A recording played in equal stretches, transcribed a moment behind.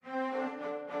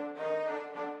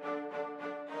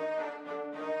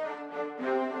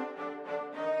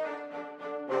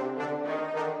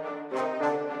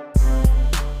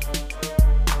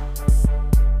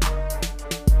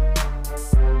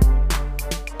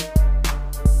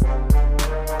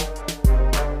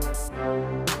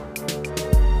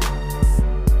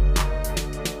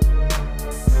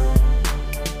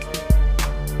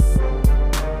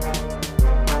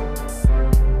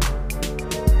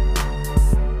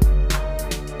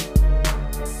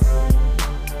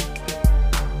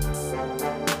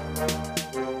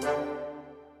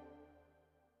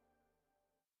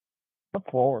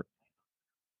4.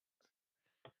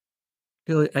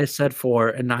 I said 4,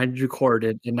 and I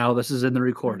recorded, and now this is in the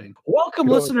recording. Welcome,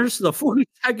 listeners, to the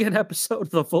 42nd episode of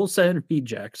the Full Send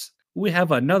Rejects. We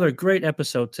have another great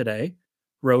episode today.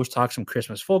 Rose talks some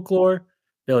Christmas folklore.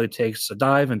 Billy takes a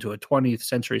dive into a 20th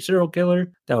century serial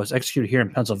killer that was executed here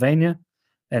in Pennsylvania.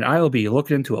 And I will be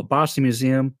looking into a Boston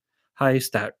Museum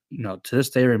heist that, to this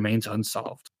day remains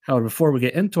unsolved. However, before we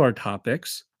get into our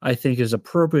topics, I think it's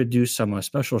appropriate to do some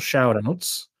special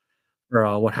shout-outs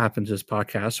for what happened to this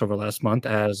podcast over last month,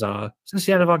 as since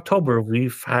the end of October,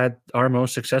 we've had our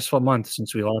most successful month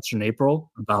since we launched in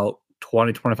April. About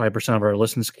 20-25% of our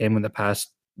listens came in the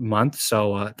past month,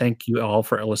 so thank you all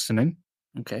for listening.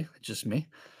 Okay, just me.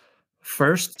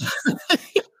 First, I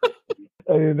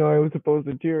didn't know I was supposed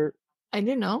to cheer. I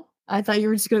didn't know. I thought you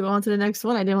were just going to go on to the next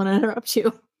one. I didn't want to interrupt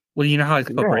you. Well, you know how I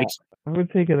put breaks? I was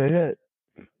taking a hit.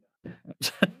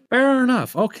 Fair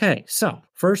enough. Okay, so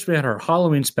first we had our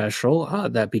Halloween special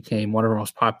that became one of our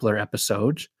most popular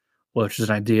episodes, which is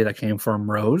an idea that came from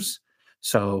Rose.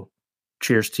 So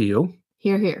cheers to you.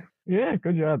 Hear, hear. Yeah,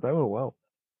 good job. That went well.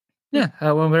 Yeah,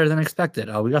 went better than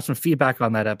expected. We got some feedback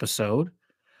on that episode.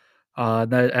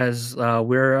 That as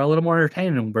we're a little more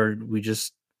entertaining, where we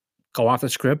just go off the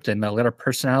script and let our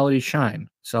personality shine.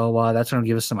 So that's going to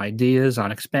give us some ideas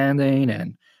on expanding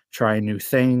and trying new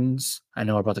things. I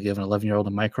know we're about to give an 11-year-old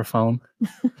a microphone.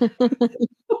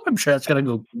 I'm sure that's going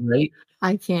to go great.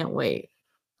 I can't wait.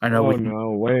 I know.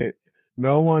 No, wait.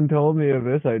 No one told me of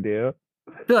this idea.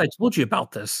 I told you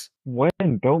about this. When?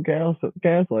 Don't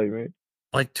gaslight me.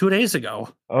 Like 2 days ago.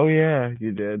 Oh, yeah,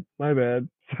 you did. My bad.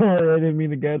 Sorry, I didn't mean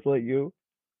to gaslight you.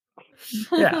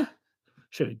 Yeah.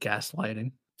 Should be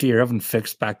gaslighting. Get your oven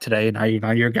fixed back today. Now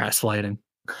you're gaslighting.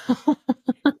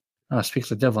 Speaks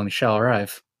the devil and he shall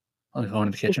arrive. I'll go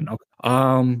into the kitchen. Okay.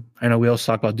 I know we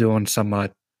also talked about doing some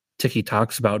ticky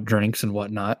talks about drinks and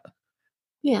whatnot.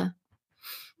 Yeah.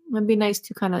 It'd be nice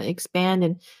to kind of expand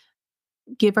and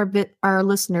give our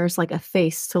listeners like a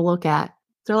face to look at.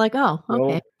 They're like, oh,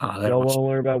 okay. They'll want to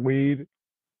learn about weed.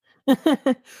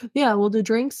 Yeah, we'll do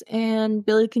drinks, and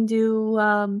Billy can do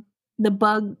the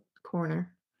bug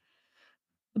corner.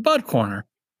 The bud corner.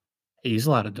 He's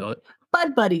allowed to do it.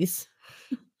 Bud buddies.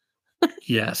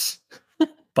 Yes.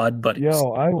 Bud buddies.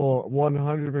 Yo, I will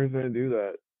 100% do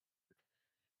that.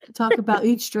 Talk about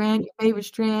each strand, your favorite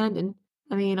strand, and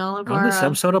I mean all of on this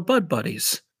episode of Bud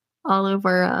Buddies. All of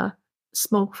our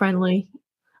smoke friendly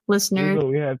listeners. What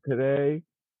we have today.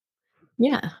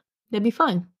 Yeah, that'd be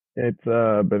fun. It's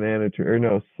banana tree, or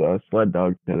no, sled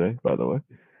dog today, by the way.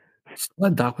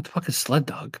 Sled dog? What the fuck is sled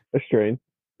dog? A strain.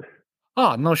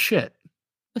 Oh, no shit.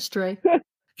 A stray.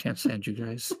 Can't stand you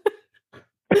guys.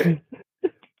 Where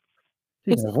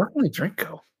can my drink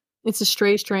go? It's a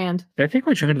stray strand. Did I take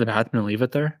my drink into the bathroom and leave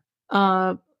it there?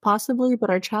 Possibly, but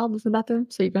our child was in the bathroom,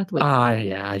 so you have to wait.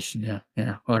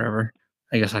 Yeah, whatever.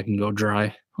 I guess I can go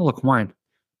dry. Oh, look, wine.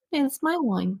 Yeah, it's my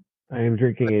wine. I am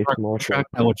drinking a small track.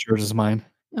 Now what's yours is mine.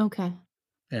 Okay.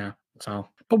 Yeah, so.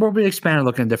 But we'll be expanding,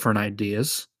 looking at different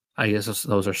ideas. I guess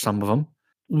those are some of them.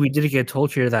 We did get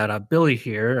told here that Billy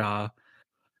here,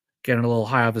 getting a little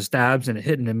high off his dabs and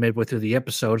hitting him midway through the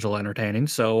episode is a little entertaining.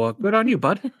 So good on you,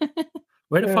 bud.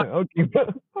 Way to fuck.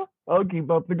 I'll keep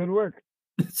up the good work.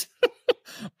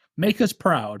 Make us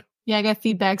proud. Yeah, I got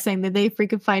feedback saying that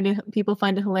people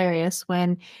find it hilarious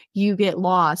when you get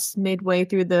lost midway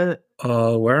through the.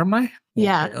 Where am I?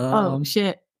 Yeah. Oh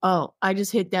shit. Oh, I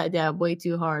just hit that dab way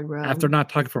too hard, bro. After not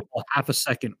talking for half a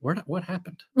second, what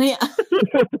happened? Yeah.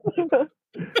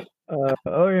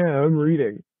 Oh yeah, I'm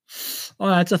reading. Well,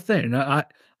 that's a thing.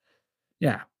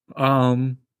 Yeah.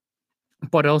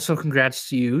 But also, congrats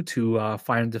to you to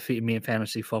finally defeat me in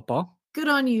fantasy football. Good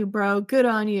on you, bro. Good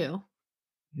on you.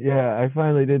 Yeah, I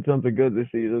finally did something good this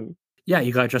season. Yeah,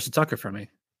 you got Justin Tucker for me.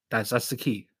 That's the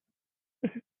key.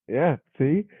 Yeah,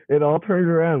 see? It all turned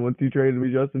around once you traded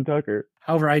me Justin Tucker.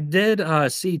 However, I did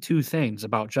see two things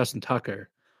about Justin Tucker.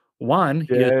 One, he's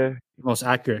the most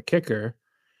accurate kicker.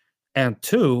 And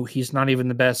two, he's not even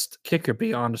the best kicker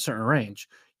beyond a certain range.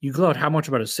 You gloat how much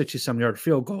about his 67-yard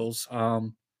field goals.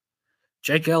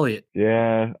 Jake Elliott.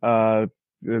 Yeah, the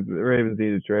Ravens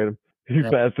need to trade him. He's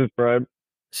past his prime.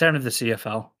 Send him to the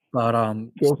CFL. But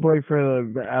go play for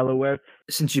the Alouettes.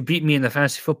 Since you beat me in the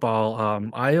fantasy football,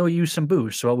 I owe you some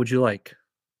booze. So what would you like?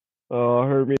 Oh,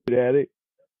 hurt me, daddy.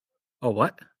 Oh,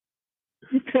 what?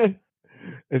 I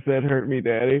said hurt me,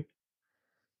 daddy.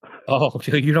 Oh,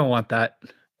 you don't want that.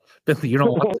 Billy, you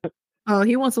don't want that. Oh,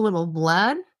 he wants a little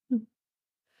blood?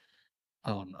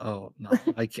 Oh, no.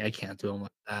 I can't do him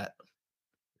like that.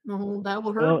 Oh, that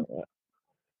will hurt.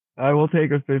 I will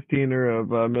take a 15er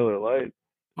of Miller Lite.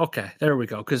 Okay, there we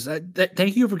go. Because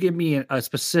thank you for giving me a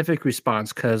specific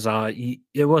response. Because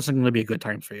it wasn't going to be a good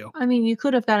time for you. I mean, you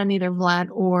could have gotten either Vlad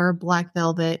or Black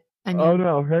Velvet. And Oh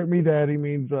no, hurt me daddy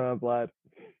means Vlad.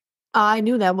 I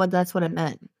knew that's what it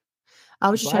meant. I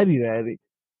was just trying Vladdy daddy.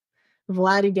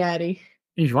 Vladdy Daddy.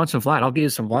 If you want some Vlad, I'll give you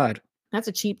some Vlad. That's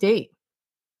a cheap date.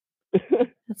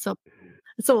 That's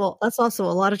also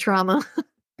a lot of trauma.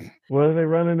 What are they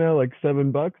running now? Like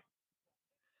 $7?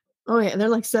 Oh yeah, they're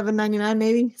like $7.99,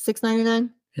 maybe $6.99.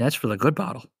 Yeah, that's for the good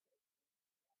bottle.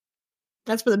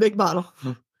 That's for the big bottle.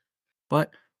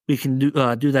 But we can do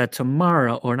that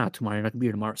tomorrow, or not tomorrow. Not gonna be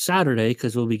here tomorrow, Saturday,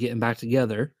 because we'll be getting back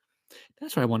together.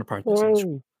 That's why I want to part this.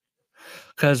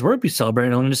 Because we'll be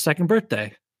celebrating on his second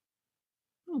birthday.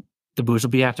 The booze will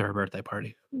be after her birthday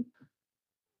party.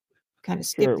 Kind of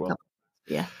skipped a couple.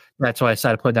 Yeah. That's why I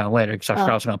decided to put it down later, because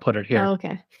I was going to put it here. Oh,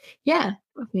 okay. Yeah.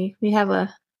 We have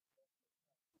a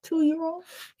 2-year-old.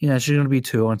 Yeah, she's going to be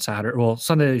 2 on Saturday. Well,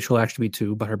 Sunday she'll actually be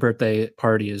 2, but her birthday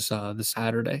party is this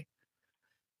Saturday.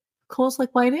 Cole's like,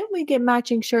 why didn't we get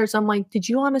matching shirts? I'm like, did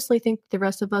you honestly think the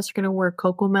rest of us are going to wear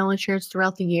Coco Melon shirts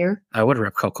throughout the year? I would have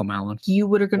ripped Coco Melon. You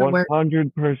would have going to wear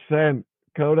 100%.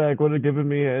 Kodak would have given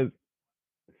me his.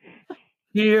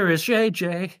 Here is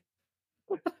JJ.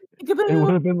 It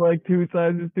would have been like 2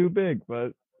 sizes too big,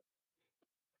 but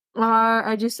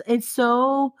it's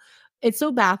so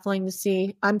baffling to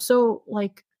see. I'm so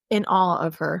like in awe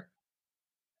of her.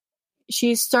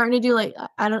 She's starting to do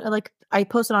I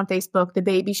posted on Facebook the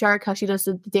baby shark, how she does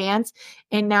the dance,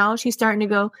 and now she's starting to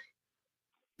go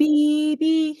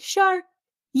baby shark,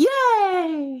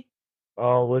 yay!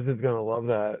 Oh, Liz is gonna love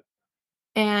that.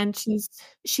 And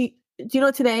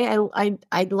today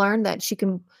I learned that she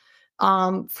can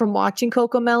from watching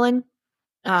Coco Melon,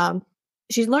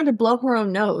 she's learned to blow her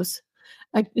own nose.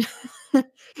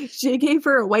 She gave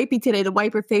her a wipey today to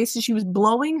wipe her face, and she was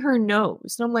blowing her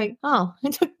nose. And I'm like, oh,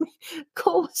 it took me.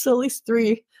 Cole was at least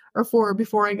 3 or 4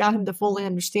 before I got him to fully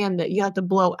understand that you have to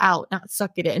blow out, not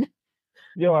suck it in.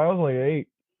 Yo, I was like 8.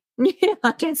 Yeah,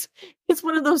 it's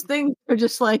one of those things where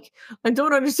just like, I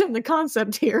don't understand the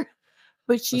concept here.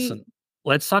 But Listen,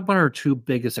 let's talk about her 2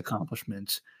 biggest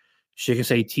accomplishments. She can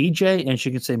say TJ and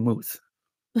she can say Muth.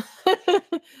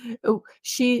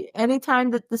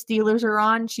 Anytime that the Steelers are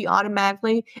on, she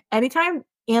automatically, anytime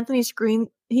Anthony screams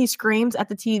at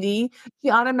the TV, she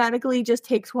automatically just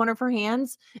takes one of her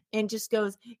hands and just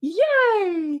goes,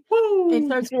 yay! Woo! And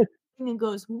starts and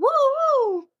goes, woo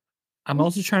woo! I'm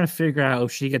also trying to figure out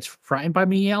if she gets frightened by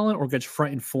me yelling or gets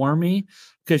frightened for me,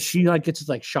 because she gets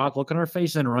this shock look on her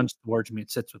face and runs towards me and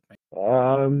sits with me.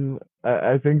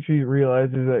 I think she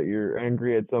realizes that you're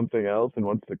angry at something else and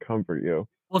wants to comfort you.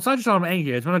 Well, it's not just I'm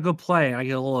angry. It's when I go play and I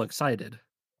get a little excited.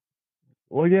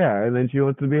 Well, yeah, and then she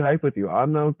wants to be hype with you.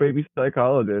 I'm no baby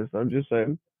psychologist. I'm just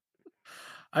saying.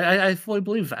 I fully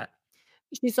believe that.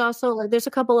 She's also there's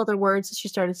a couple other words that she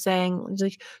started saying.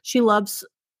 Like, she loves.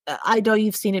 I know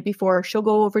you've seen it before. She'll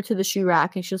go over to the shoe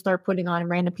rack and she'll start putting on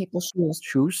random people's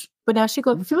shoes. But now she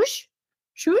goes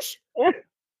shoosh,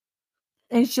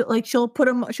 and she'll put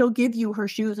them. She'll give you her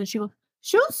shoes, and she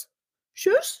goes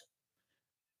shoes.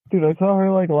 Dude, I saw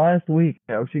her last week.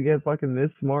 How she get fucking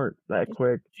this smart that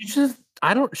quick?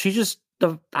 I don't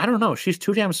know. She's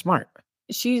too damn smart.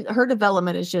 Her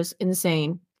development is just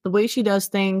insane. The way she does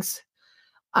things,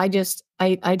 I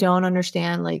don't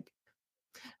understand.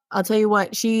 I'll tell you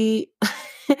what,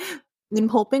 I'm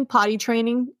hoping potty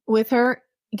training with her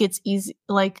gets easy.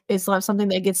 It's not something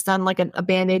that gets done a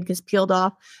Band-Aid gets peeled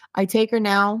off. I take her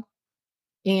now,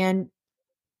 and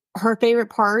her favorite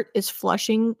part is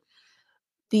flushing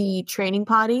the training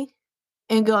potty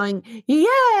and going,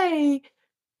 yay!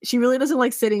 She really doesn't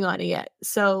like sitting on it yet.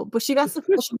 But she got the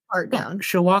flushing part down.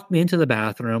 She'll walk me into the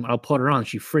bathroom. I'll put her on.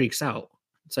 She freaks out.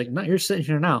 It's like, no, you're sitting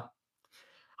here now.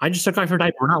 I just took off her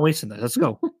diaper. We're not wasting this. Let's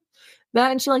go.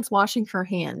 That, and she likes washing her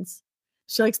hands.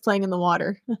 She likes playing in the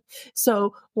water.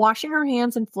 So washing her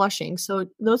hands and flushing. So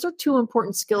those are 2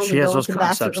 important skills. She has those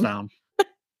concepts down.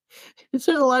 There's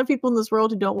a lot of people in this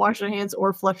world who don't wash their hands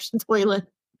or flush the toilet.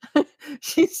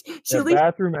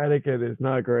 Bathroom etiquette is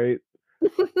not great.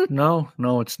 No,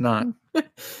 it's not.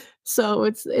 So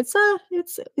it's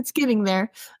getting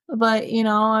there, but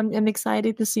I'm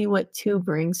excited to see what 2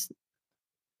 brings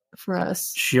for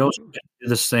us. She also do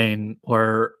this thing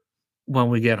where when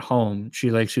we get home, she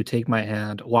likes to take my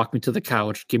hand, walk me to the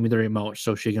couch, give me the remote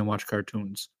so she can watch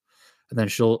cartoons, and then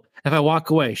if I walk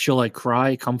away, she'll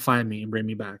cry, come find me, and bring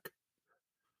me back.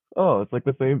 Oh, it's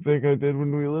the same thing I did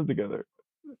when we lived together.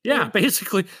 Yeah,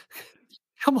 basically.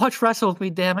 Come watch wrestle with me,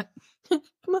 damn it.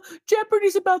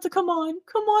 Jeopardy's about to come on.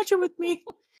 Come watch it with me.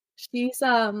 She's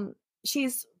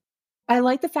I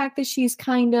like the fact that she's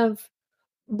kind of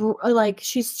like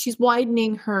she's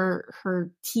widening her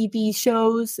TV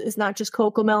shows. It's not just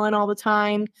Cocomelon all the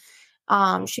time.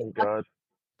 Oh, She thank God.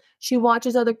 she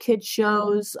watches other kids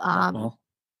shows. Well,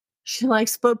 She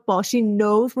likes football. She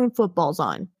knows when football's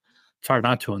on. it's hard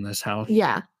not to in this house.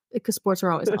 Yeah, because sports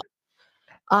are always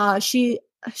on. She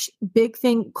big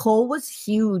thing. Cole was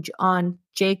huge on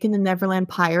Jake and the Neverland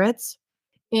Pirates,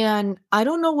 and I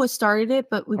don't know what started it,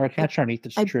 but Or I can't try to eat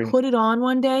this I tree. put it on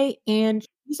one day, and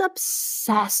he's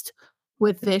obsessed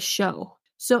with this show.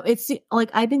 So it's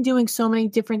like I've been doing so many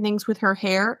different things with her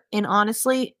hair, and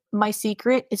honestly, my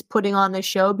secret is putting on this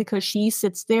show because she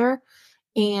sits there,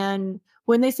 and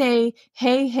when they say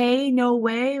 "Hey, hey, no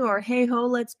way," or "Hey ho,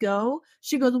 let's go,"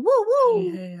 she goes "Woo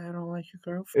woo." Hey, I don't like your Is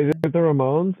girlfriend. it the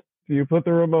Ramones? Do you put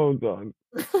the Ramones on?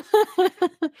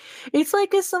 It's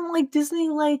like some like Disney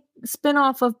like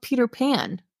spin-off of Peter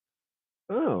Pan.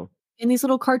 Oh, And these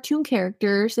little cartoon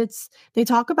characters, they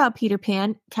talk about Peter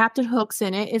Pan. Captain Hook's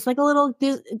in it. It's like a little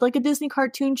like a Disney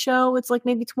cartoon show. It's like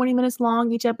maybe 20 minutes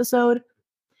long each episode.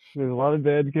 there's a lot of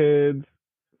dead kids.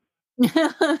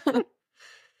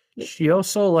 She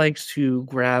also likes to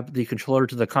grab the controller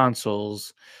to the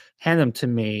consoles, hand them to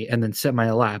me, and then sit in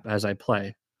my lap as I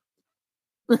play.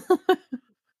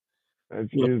 And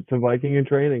she's a Viking in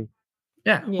training.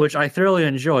 Yeah, Yeah. which I thoroughly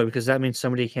enjoy because that means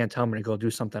somebody can't tell me to go do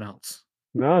something else.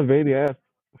 No, VDS.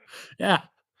 Yeah.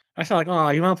 I feel like, oh,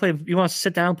 you want to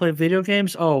sit down and play video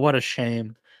games? Oh, what a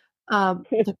shame.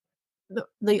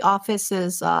 The office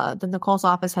is the Nicole's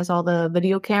office has all the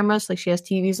video cameras. Like she has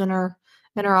TVs in her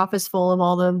office full of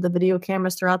all the video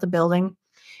cameras throughout the building.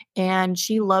 And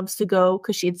she loves to go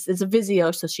because it's a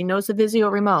Vizio, so she knows the Vizio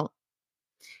remote.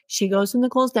 She goes to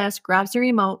Nicole's desk, grabs the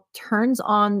remote, turns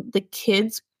on the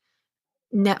kids'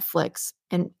 Netflix,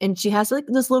 and she has like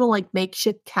this little like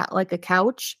makeshift like a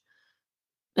couch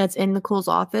that's in Nicole's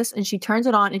office, and she turns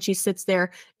it on and she sits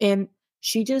there, and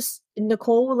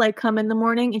Nicole will like come in the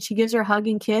morning and she gives her a hug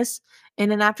and kiss,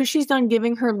 and then after she's done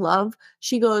giving her love,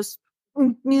 she goes,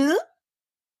 yeah,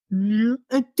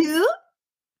 I do.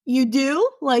 You do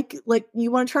like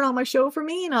you want to turn on my show for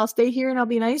me, and I'll stay here and I'll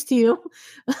be nice to you.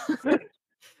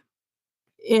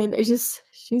 And it's just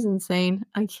she's insane.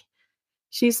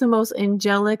 She's the most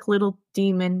angelic little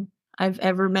demon I've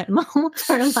ever met in my whole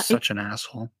entire life. Such an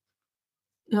asshole.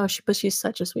 No, but she's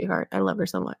such a sweetheart. I love her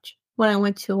so much. When I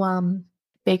went to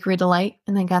Bakery Delight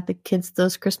and I got the kids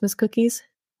those Christmas cookies,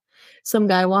 some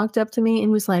guy walked up to me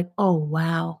and was like, "Oh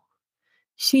wow,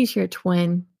 she's your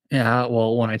twin." Yeah,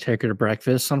 well, when I take her to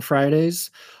breakfast on Fridays,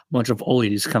 a bunch of old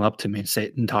ladies come up to me and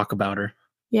say and talk about her.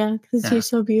 Yeah, because Yeah. she's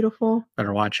so beautiful.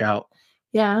 Better watch out.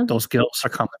 Yeah. Those gills are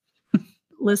coming.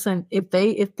 Listen, if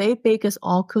they bake us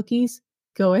all cookies,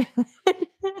 go ahead.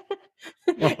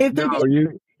 If they're No,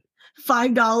 you.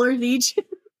 $5 each.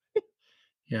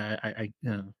 Yeah,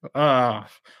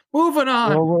 moving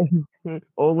on.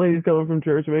 Old ladies coming from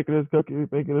church making us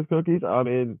cookies. I'm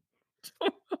in.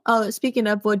 Oh, speaking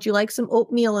of, would you like some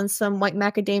oatmeal and some white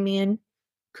macadamia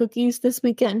cookies this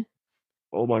weekend?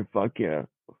 Oh my fuck yeah!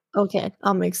 Okay,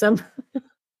 I'll make some.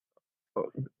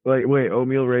 Like wait,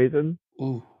 oatmeal raisin?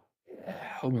 Ooh, yeah,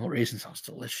 oatmeal raisin sounds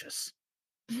delicious.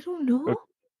 I don't know.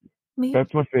 Maybe.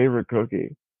 That's my favorite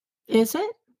cookie. Is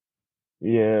it?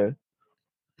 Yeah.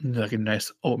 Like a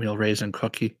nice oatmeal raisin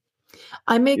cookie.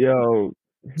 I make Yo.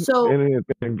 so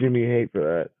Anything give me hate for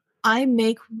that. I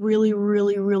make really,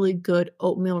 really, really good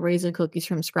oatmeal raisin cookies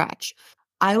from scratch.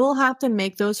 I will have to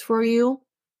make those for you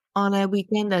on a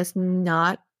weekend that's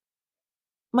not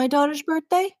my daughter's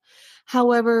birthday.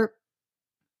 However,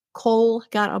 Cole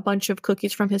got a bunch of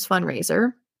cookies from his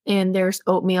fundraiser, and there's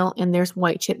oatmeal and there's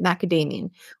white chip macadamia,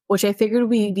 which I figured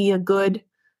would be a good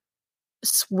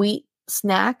sweet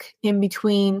snack in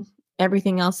between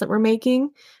everything else that we're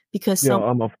making. Because Yo,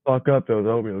 I'm gonna fuck up those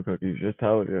oatmeal cookies, just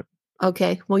telling you.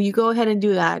 Okay, well, you go ahead and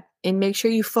do that, and make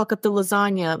sure you fuck up the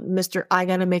lasagna, Mister. I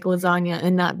gotta make lasagna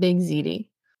and not Big ZD.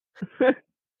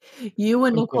 You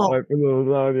and I'm Nicole. sorry for the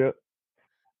lasagna.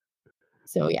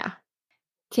 So yeah,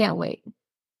 can't wait.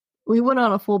 We went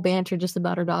on a full banter just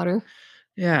about her daughter.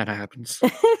 Yeah, it happens.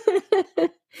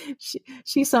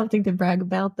 She's something to brag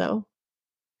about, though.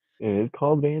 It is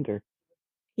called banter.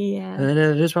 Yeah, And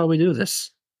it is why we do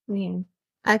this. man.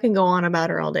 I can go on about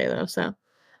her all day though. So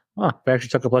Oh, we actually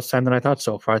took up less time than I thought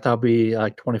so far. I thought it'd be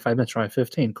like 25 minutes, right?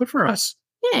 15. Good for us.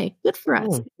 yay, good for us.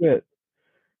 Oh shit.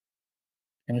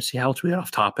 And you see how it's we off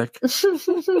topic.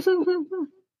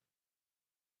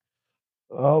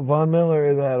 Oh, Von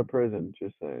Miller is out of prison,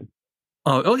 just saying.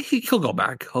 Oh, he'll go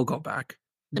back. He'll go back.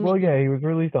 Well, yeah, he was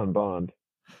released on bond.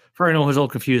 For anyone who's a little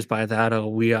confused by that,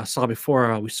 we saw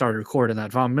before we started recording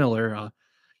that Von Miller,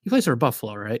 He plays for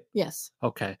Buffalo, right? Yes.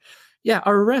 Okay. Yeah,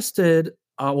 arrested.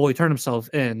 Well, he turned himself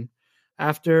in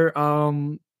after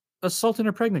assaulting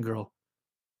a pregnant girl.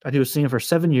 And he was seeing her for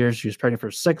 7 years. She was pregnant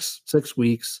for six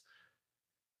weeks.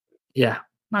 Yeah,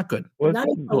 not good. Not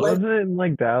even Wasn't it in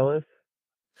like Dallas?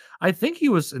 I think he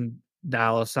was in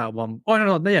Dallas at one. Oh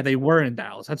no, yeah, they were in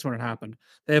Dallas. That's when it happened.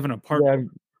 They have an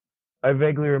apartment. Yeah, I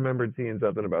vaguely remembered seeing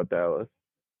something about Dallas.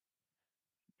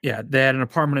 Yeah, they had an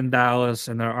apartment in Dallas,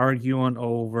 and they're arguing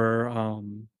over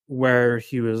where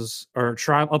he was or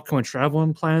upcoming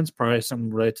traveling plans, probably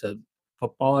something related to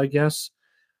football, I guess.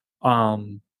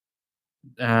 And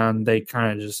they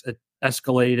kind of just it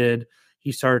escalated.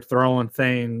 He started throwing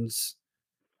things,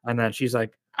 and then she's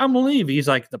like, "I'm gonna leave." He's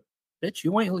like, "The bitch,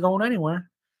 you ain't going anywhere."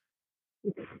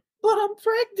 But I'm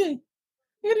pregnant,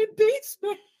 and it beats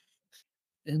me.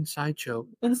 Inside joke.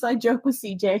 Inside joke with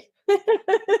CJ.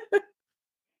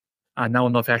 No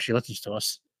one know if he actually listens to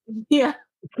us. Yeah.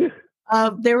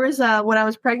 There was when I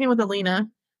was pregnant with Alina,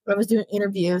 I was doing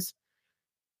interviews,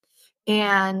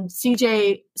 and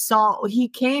CJ he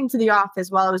came to the office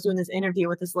while I was doing this interview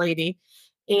with this lady,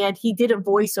 and he did a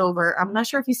voiceover. I'm not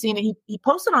sure if you've seen it. He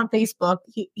posted on Facebook.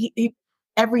 He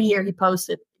every year he posts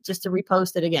it just to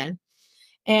repost it again.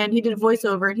 And he did a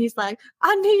voiceover, and he's like,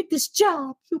 "I need this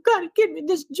job. You gotta give me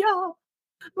this job.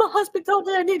 My husband told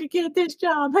me I need to get this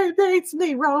job. He hates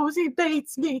me, Rose. He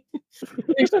hates me."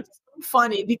 It's just so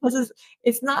funny because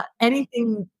it's not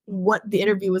anything what the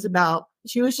interview was about.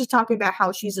 She was just talking about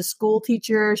how she's a school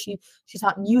teacher. She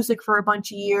taught music for a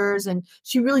bunch of years, and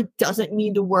she really doesn't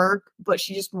need to work, but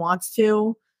she just wants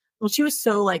to. Well, she was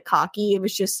so like cocky. It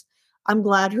was just I'm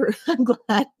glad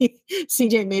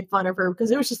CJ made fun of her because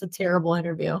it was just a terrible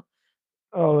interview.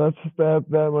 Oh, that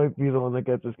might be the one that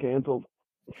gets us canceled.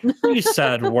 You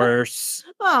said worse.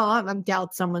 Oh, I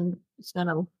doubt someone,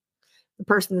 the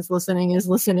person that's listening is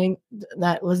listening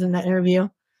that was in that interview.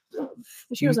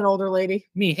 She was an older lady.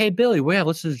 Me, hey Billy, we have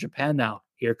listened to Japan now.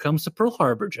 Here comes the Pearl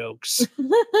Harbor jokes.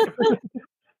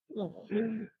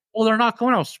 Well, they're not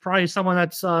going out. It's probably someone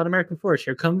that's an American force.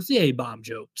 Here comes the A-bomb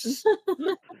jokes.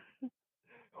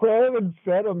 We haven't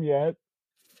said them yet.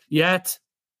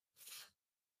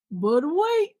 But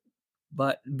wait.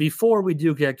 But before we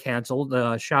do get canceled,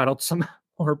 shout out some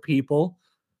more people.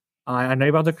 I know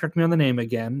you're about to correct me on the name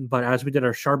again, but as we did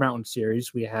our Shar Mountain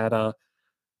series, we had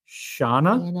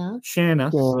Shanna.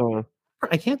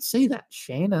 I can't say that.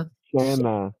 Shanna.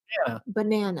 Banana.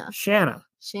 Shanna.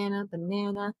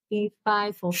 Banana.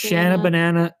 B5. Shanna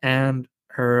Banana and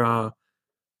her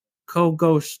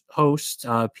co-host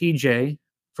PJ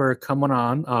for coming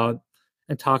on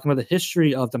and talking about the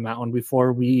history of the mountain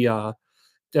before we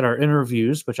did our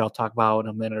interviews, which I'll talk about in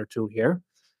a minute or two here.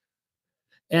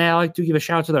 And I like to give a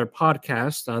shout out to their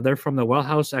podcast. They're from the Well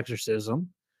House Exorcism.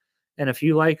 And if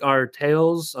you like our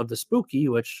Tales of the Spooky,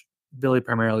 which Billy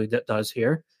primarily does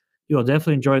here, you will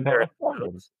definitely enjoy their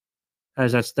episodes,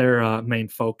 as that's their main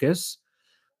focus.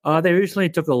 They recently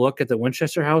took a look at the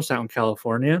Winchester House out in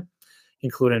California,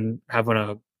 including having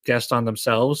a guest on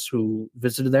themselves who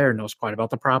visited there and knows quite about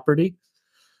the property.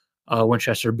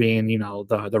 Winchester being,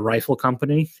 the rifle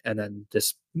company, and then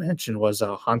this mansion was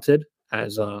haunted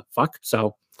as fuck.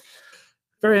 So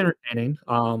very entertaining.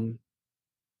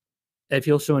 If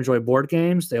you also enjoy board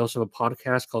games, they also have a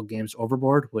podcast called Games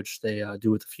Overboard, which they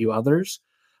do with a few others,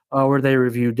 where they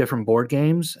review different board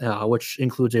games, which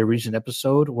includes a recent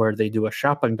episode where they do a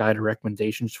shopping guide of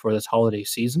recommendations for this holiday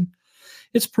season.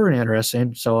 It's pretty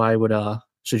interesting, so I would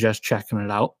suggest checking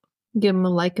it out. Give them a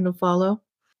like and a follow.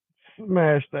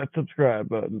 Smash that subscribe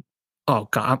button. Oh,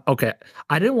 God. Okay.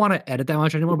 I didn't want to edit that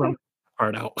much anymore, but I'm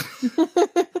part out.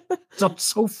 I'm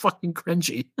so fucking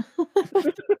cringy.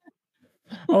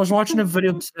 I was watching a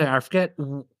video today. I forget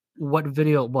what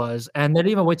video it was, and they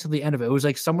didn't even wait till the end of it. It was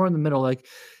like somewhere in the middle, like,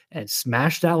 and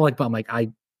smashed that like, but I'm like,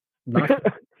 I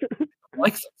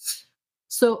like this.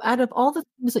 So, out of all the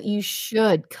things that you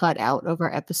should cut out of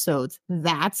our episodes,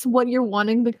 that's what you're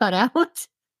wanting to cut out?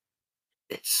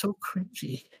 It's so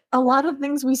cringy. A lot of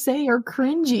things we say are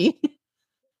cringy.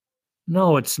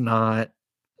 No, it's not.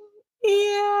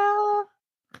 Yeah.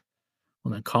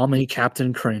 Well, then call me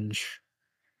Captain Cringe.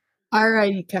 All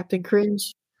right, Captain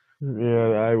Cringe. Yeah,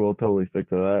 I will totally stick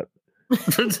to that.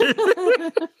 Dun,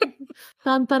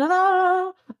 dun, dun,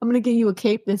 dun. I'm going to get you a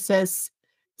cape that says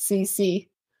CC.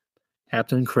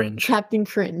 Captain Cringe. Captain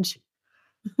Cringe.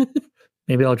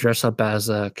 Maybe I'll dress up as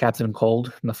Captain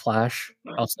Cold in the Flash.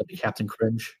 I'll also be Captain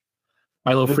Cringe.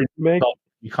 My little free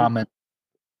comment.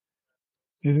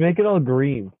 Just make it all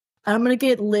green. I'm going to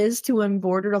get Liz to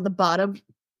embroider on the bottom.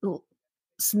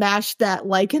 Smash that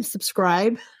like and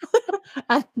subscribe.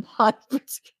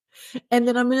 And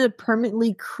then I'm going to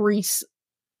permanently crease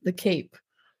the cape.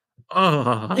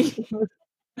 Oh, like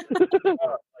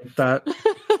that.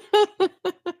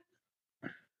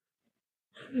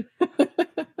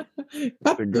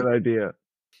 It's a good idea.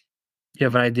 You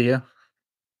have an idea?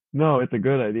 No, it's a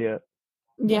good idea.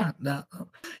 Yeah. No.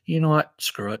 You know what?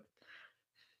 Screw it.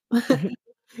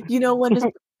 You know when this,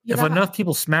 If enough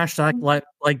people smash that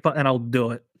like button, I'll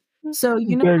do it. so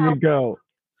you know There how, you go.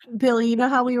 Billy, you know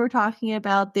how we were talking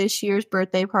about this year's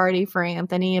birthday party for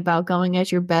Anthony about going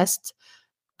as your best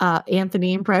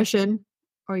Anthony impression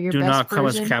or your Do best not come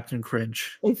as version? Captain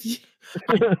Cringe. If you,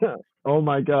 Oh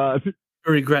my god. I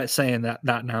regret saying that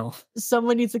now.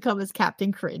 someone needs to come as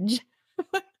Captain Cringe.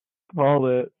 Call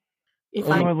it. If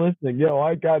Anyone listening, yo,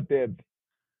 I got dibs.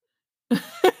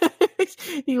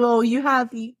 well,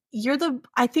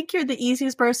 I think you're the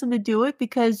easiest person to do it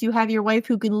because you have your wife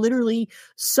who can literally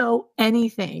sew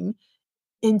anything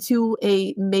into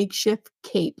a makeshift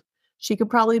cape. She could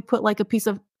probably put like a piece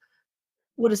of,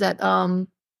 what is that?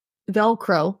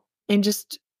 Velcro and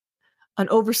just an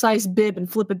oversized bib and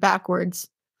flip it backwards.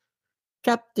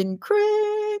 Captain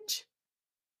Cringe.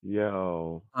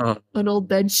 Yo. An old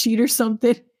bed sheet or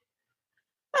something.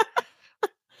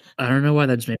 I don't know why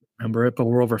that just made me remember it, but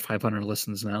we're over 500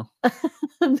 listens now.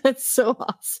 That's so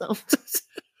awesome.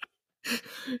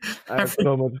 I have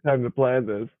so much time to plan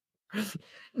this.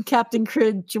 Captain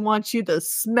Cringe wants you to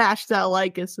smash that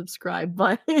like and subscribe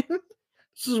button.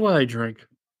 This is why I drink.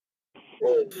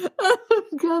 Oh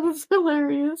god, that's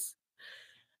hilarious.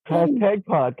 Hashtag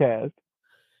podcast.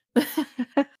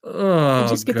 Oh, And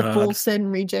just get the God. full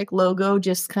send reject logo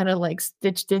just kind of like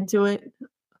stitched into it.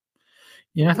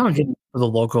 Yeah, I thought I'd get the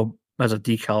logo as a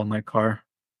decal in my car.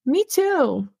 Me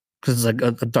too. Because it's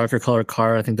like a darker color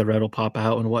car. I think the red will pop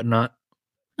out and whatnot.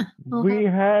 We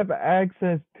have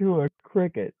access to a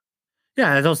cricket.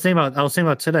 Yeah, I was thinking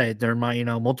about today. There are my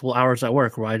multiple hours at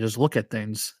work where I just look at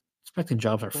things. Expecting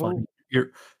jobs are fun.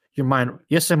 Your mind.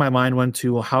 Yesterday, my mind went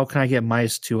to how can I get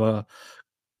mice to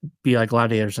be like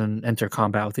gladiators and enter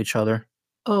combat with each other.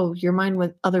 Oh, your mind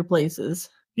went other places.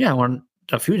 Yeah, I went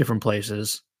a few different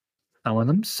places. Some of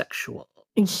them sexual.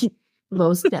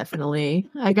 Most definitely.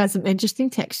 I got some interesting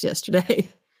texts yesterday.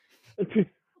 I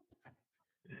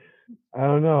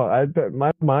don't know.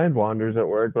 My mind wanders at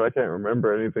work, but I can't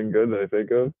remember anything good that I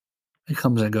think of. It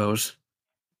comes and goes.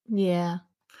 Yeah.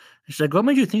 She's like, what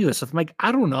made you think of this? I'm like,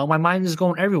 I don't know. My mind is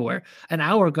going everywhere. An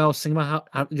hour ago, I was thinking about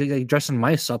how like, dressing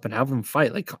mice up and have them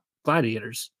fight like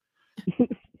gladiators.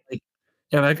 Like,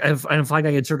 yeah, like if I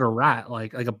can insert a rat,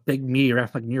 like a big meaty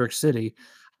rat like New York City,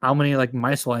 how many like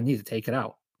mice will I need to take it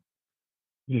out?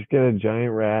 Just get a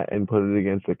giant rat and put it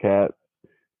against a cat.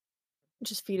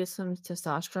 Just feed us some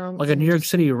testosterone. Like a New York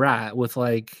City rat with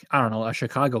like, I don't know, a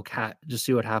Chicago cat. Just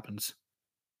see what happens.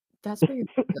 That's where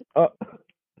you're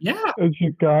Yeah. A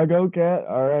Chicago cat?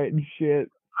 All right, shit.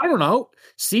 I don't know.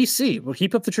 CC. We'll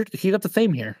keep up the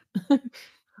fame here. The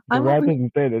rat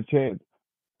doesn't stand a chance.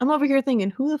 I'm over here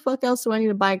thinking, who the fuck else do I need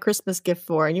to buy a Christmas gift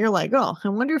for? And you're like, oh, I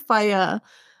wonder if I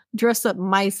dress up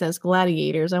mice as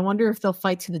gladiators. I wonder if they'll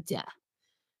fight to the death.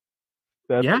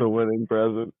 That's the winning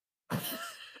present.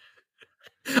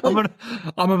 I'm gonna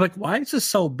be like, why is this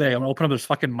so big? I'm gonna open up this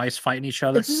fucking mice fighting each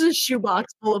other. This is a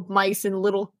shoebox full of mice and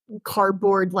little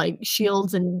cardboard like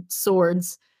shields and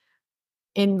swords.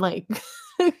 And like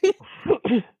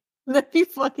that'd be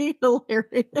fucking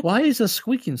hilarious. Why is this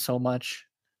squeaking so much?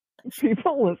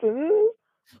 People listen to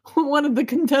this? One of the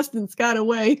contestants got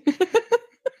away.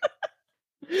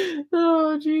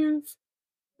 Oh jeez.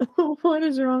 What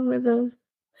is wrong with us?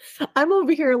 I'm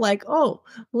over here like, oh,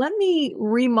 let me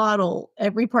remodel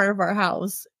every part of our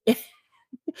house.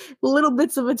 Little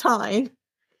bits of a time.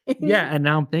 Yeah, and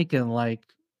now I'm thinking like,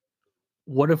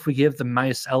 what if we give the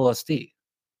mice LSD?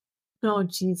 Oh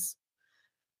jeez.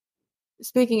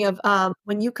 Speaking of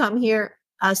when you come here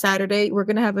Saturday, we're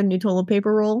gonna have a new toilet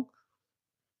paper roll.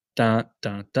 Dun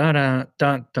dun dun dun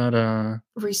dun dun dun.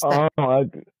 Respect. Oh, I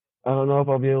don't know if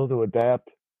I'll be able to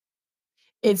adapt.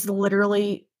 It's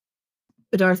literally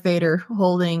Darth Vader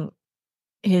holding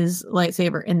his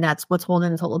lightsaber, and that's what's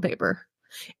holding the toilet paper.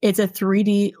 It's a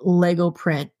 3D Lego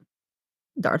print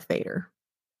Darth Vader.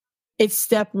 It's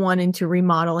step one into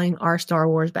remodeling our Star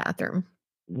Wars bathroom.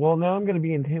 Well, now I'm going to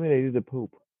be intimidated to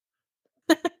poop.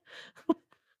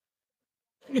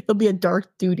 It'll be a Darth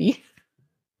duty.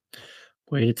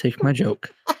 Way to take my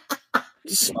joke.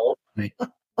 So funny.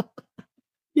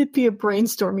 It'd be a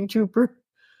brainstorming trooper.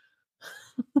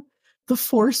 The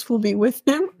Force will be with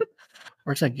him.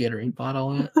 Where's that Gatorade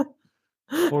bottle at?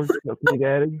 Force me,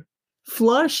 Daddy.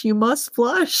 Flush, you must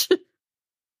flush.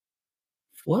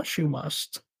 Flush, you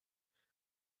must.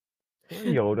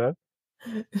 Yoda.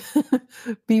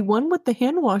 Be one with the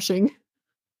hand washing.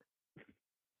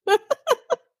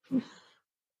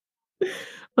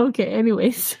 Okay,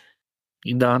 anyways.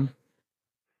 You done?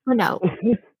 For now.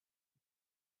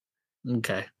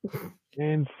 Okay.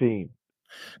 And scene.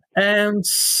 And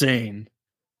scene.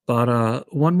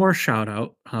 But one more shout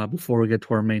out before we get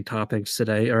to our main topics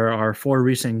today are our 4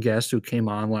 recent guests who came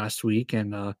on last week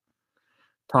and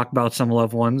talked about some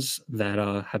loved ones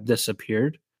that have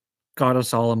disappeared. Got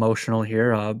us all emotional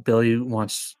here. Billy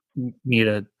wants me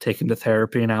to take him to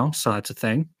therapy now, so that's a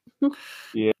thing.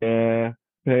 Yeah.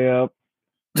 Pay up.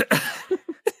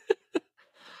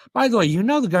 By the way, you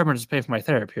know the government doesn't pay for my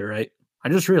therapy, right? I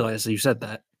just realized that you said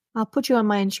that. I'll put you on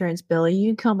my insurance, Billy. You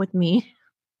can come with me.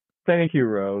 Thank you,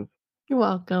 Rose. You're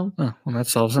welcome. Oh, well, that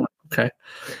solves it. Okay.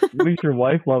 At least your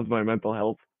wife loves my mental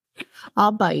health.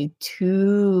 I'll buy you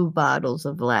 2 bottles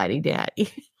of Laddie Daddy.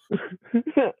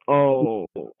 Oh.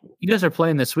 You guys are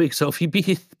playing this week, so if he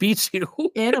beats you,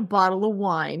 And a bottle of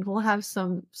wine. We'll have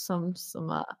some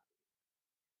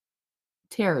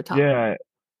tarot talk. Yeah.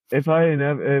 If I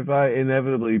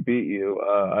inevitably beat you,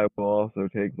 I will also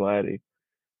take Vladdy.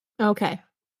 Okay.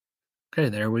 okay,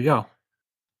 there we go.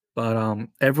 But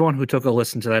everyone who took a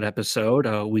listen to that episode,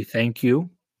 we thank you.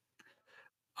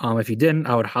 If you didn't,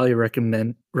 I would highly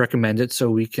recommend it so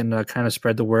we can kind of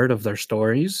spread the word of their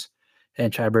stories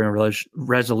and try to bring a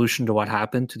resolution to what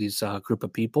happened to these group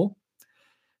of people.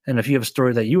 And if you have a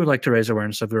story that you would like to raise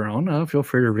awareness of your own, feel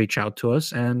free to reach out to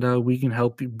us, and we can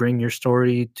help you bring your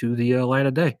story to the light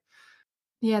of day.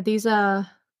 Yeah, these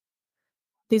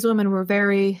women were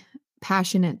very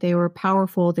passionate. They were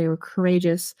powerful. They were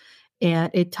courageous,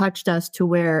 and it touched us to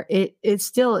where it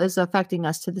still is affecting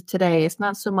us to today. It's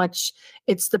not so much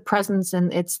it's the presence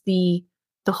and it's the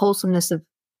wholesomeness of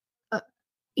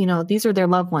these are their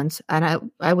loved ones, and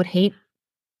I would hate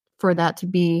for that to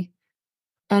be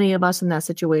any of us in that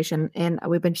situation. And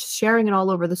we've been sharing it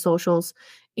all over the socials.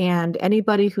 And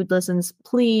anybody who listens,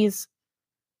 please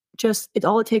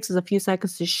all it takes is a few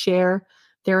seconds to share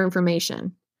their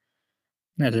information.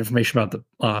 Yeah, the information about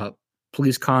the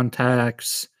police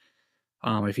contacts,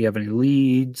 if you have any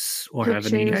leads or have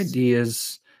any Pictures.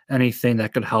 ideas, anything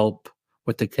that could help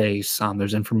with the case,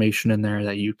 there's information in there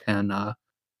that you can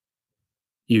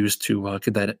use to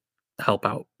get that help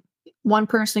out. One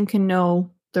person can know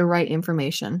the right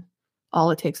information. All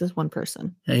it takes is one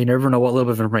person. Yeah, you never know what little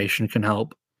bit of information can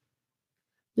help.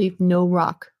 Leave no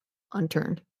rock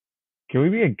unturned. Can we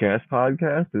be a guest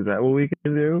podcast? Is that what we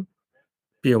can do?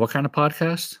 Yeah, what kind of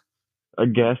podcast? A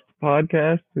guest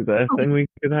podcast? Is that a thing we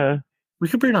could have? We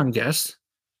could bring on guests.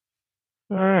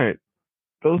 All right.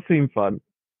 Those seem fun.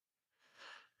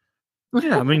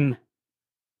 Yeah, I mean,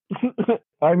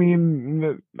 I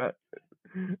mean,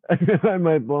 I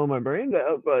might blow my brains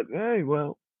out, but hey,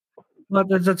 well. well,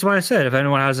 that's why I said if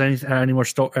anyone has any more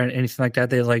story or anything like that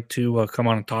they'd like to come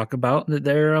on and talk about,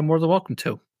 they're more than welcome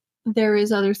to. There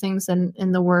is other things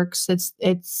in the works.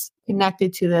 It's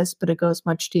connected to this, but it goes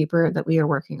much deeper that we are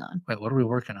working on. Wait, what are we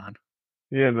working on?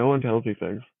 Yeah, no one tells me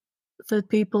things. The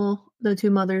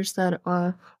 2 mothers that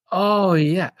Oh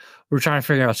yeah, we're trying to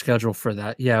figure out a schedule for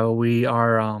that. Yeah, we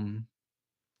are.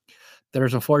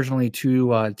 There's unfortunately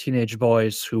 2 teenage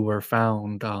boys who were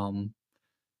found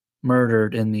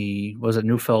murdered in was it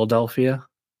New Philadelphia?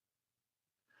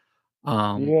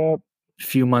 Yep. A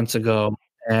few months ago,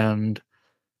 and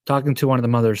talking to one of the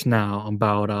mothers now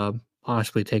about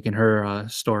possibly taking her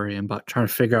story and about trying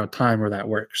to figure out time where that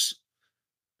works.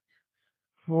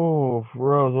 Oh,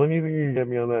 Rose, when do you think you can get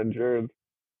me on that insurance?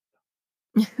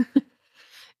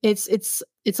 it's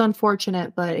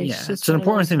unfortunate, but it's it's an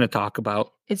important thing to talk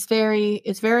about. It's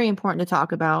very important to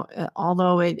talk about,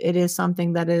 although it is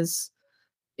something that it's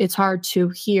hard to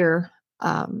hear,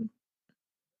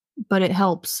 but it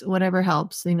helps. Whatever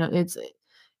helps, it's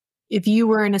if you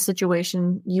were in a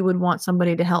situation, you would want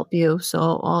somebody to help you. So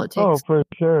all it takes. Oh, for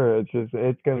sure.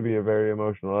 It's going to be a very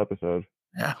emotional episode.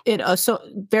 Yeah. So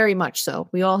very much so.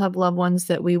 We all have loved ones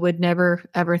that we would never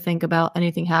ever think about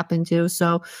anything happen to.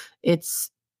 So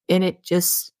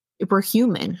we're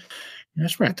human.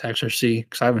 That's where I text her, see,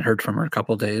 because I haven't heard from her in a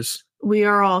couple of days. We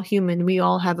are all human. We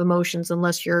all have emotions,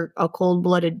 unless you're a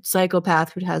cold-blooded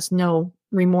psychopath who has no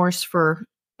remorse for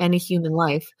any human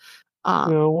life.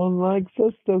 No one likes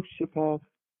a sociopath.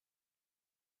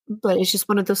 But it's just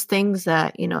one of those things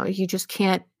that, you just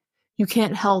can't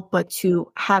help but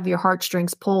to have your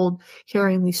heartstrings pulled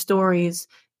hearing these stories.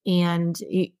 And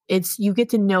you get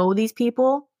to know these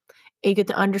people, you get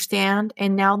to understand,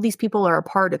 and now these people are a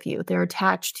part of you. They're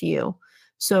attached to you.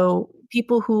 So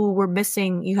people who were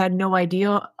missing, you had no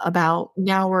idea about,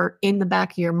 now are in the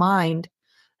back of your mind.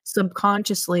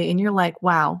 subconsciously, and you're like,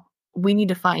 wow, we need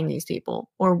to find these people,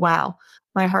 or wow,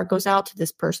 my heart goes out to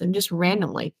this person just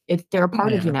randomly. They're a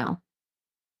part of you Yeah. now.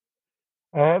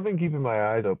 I have been keeping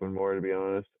my eyes open more, to be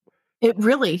honest. It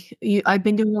really, I've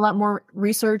been doing a lot more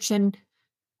research and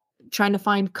trying to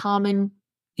find common.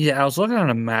 Yeah, I was looking at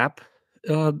a map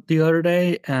the other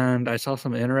day, and I saw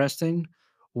something interesting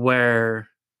where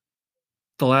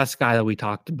the last guy that we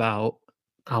talked about,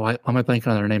 why am I blanking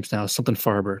on their names now? Something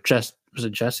Farber. Was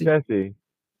it Jesse? Jesse,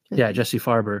 Yeah, Jesse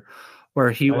Farber,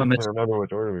 where he I went just missing, can't remember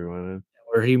which order we went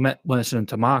in. went missing in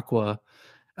Tamaqua,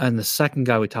 and the second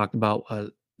guy we talked about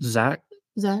was Zach.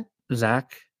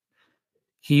 Zach.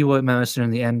 He went missing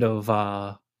in the end of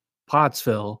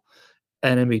Pottsville,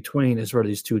 and in between is where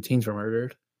these two teens were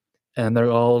murdered. And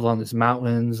they're all on these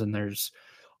mountains, and there's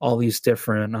all these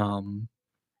different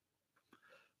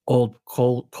old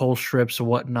coal strips and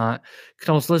whatnot. Because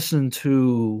I was listening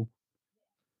to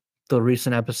the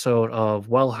recent episode of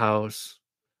Well House.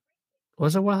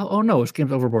 Was it Well? Oh no, it was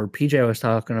Games Overboard. PJ was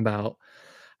talking about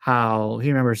how he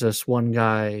remembers this one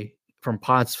guy from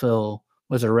Pottsville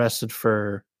was arrested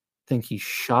for, I think he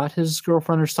shot his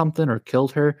girlfriend or something, or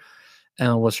killed her,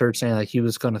 and was heard saying like he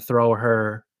was going to throw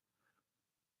her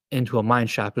into a mine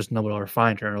shaft because nobody will ever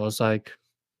find her. And it was like,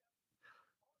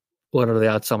 what are the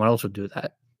odds someone else would do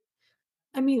that?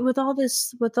 I mean, with all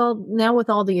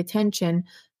the attention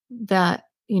that,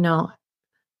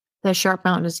 that Sharp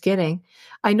Mountain is getting,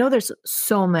 I know there's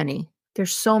so many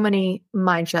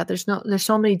mine shafts. There's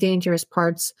so many dangerous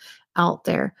parts out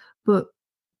there, but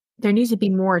there needs to be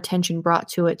more attention brought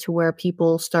to it, to where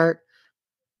people start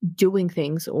doing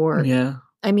things. Or, Yeah.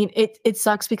 I mean, it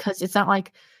sucks because it's not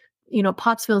like,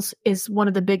 Pottsville is one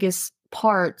of the biggest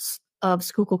parts of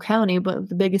Schuylkill County, but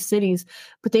the biggest cities,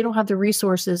 but they don't have the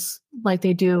resources like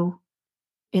they do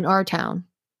in our town.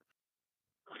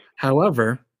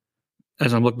 However,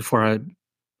 as I'm looking for,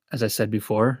 as I said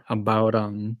before, about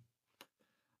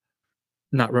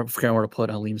not forgetting where to put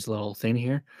Alim's little thing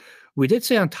here. We did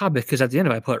say on topic, because at the end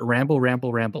of it, I put ramble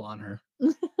on her.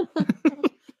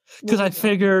 Because I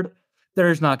figured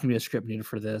there's not going to be a script needed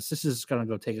for this. This is going to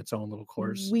go take its own little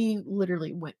course. We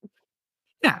literally went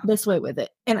this way with it,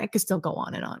 and I could still go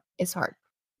on and on. It's hard.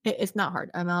 It's not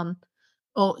hard.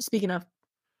 Oh, speaking of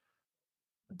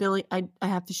Billy, I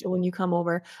have to show, when you come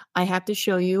over, I have to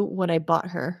show you what I bought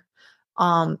her.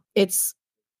 It's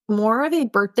more of a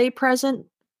birthday present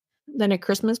than a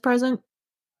Christmas present,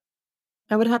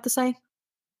 I would have to say.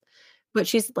 But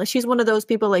she's one of those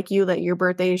people like you, that your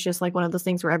birthday is just like one of those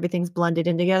things where everything's blended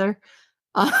in together.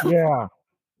 Yeah,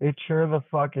 it sure the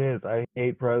fuck is. I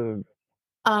hate presents.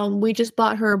 We just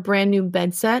bought her a brand new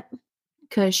bed set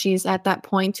because she's at that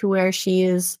point to where she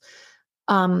is,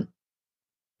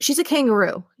 she's a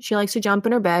kangaroo. She likes to jump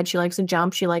in her bed. She likes to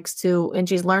jump. And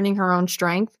she's learning her own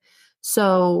strength.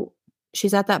 So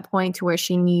she's at that point to where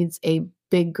she needs a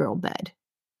big girl bed.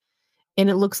 And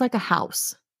it looks like a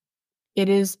house. It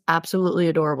is absolutely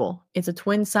adorable. It's a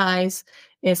twin size.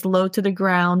 It's low to the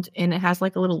ground, and it has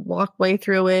like a little walkway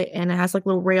through it, and it has like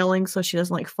little railings so she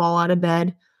doesn't like fall out of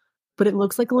bed. But it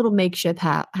looks like a little makeshift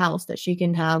house that she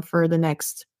can have for the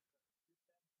next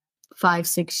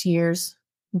 5-6 years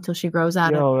until she grows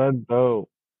out of. Yo, that's dope.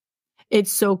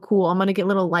 It's so cool. I'm gonna get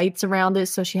little lights around it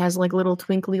so she has like little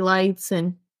twinkly lights.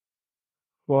 And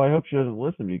well, I hope she doesn't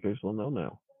listen because she'll know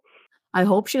now. I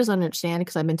hope she doesn't understand,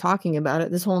 because I've been talking about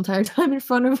it this whole entire time in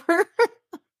front of her.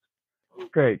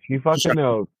 Great, she fucking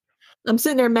knows. I'm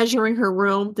sitting there measuring her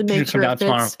room to make sure it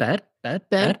fits. Bed,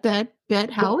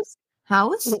 house.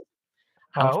 House,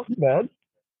 bed.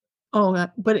 Oh,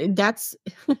 but that's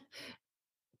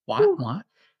what?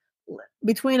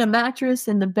 Between a mattress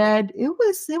and the bed, it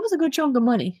was a good chunk of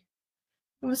money.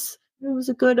 It was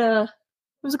a good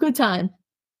time.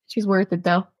 She's worth it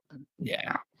though.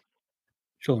 Yeah,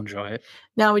 she'll enjoy it.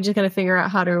 Now we just got to figure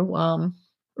out how to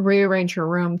rearrange her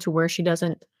room to where she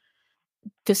doesn't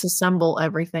disassemble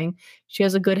everything. She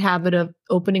has a good habit of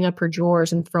opening up her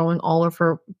drawers and throwing all of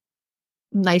her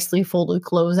nicely folded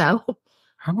clothes out.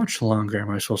 How much longer am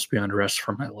I supposed to be on rest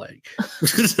for my leg?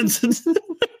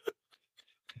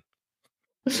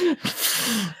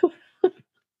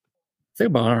 Think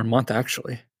about a month,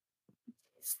 actually.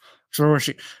 So where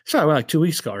she went like 2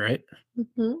 weeks ago, right?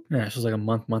 Mm-hmm. Yeah, so it was like a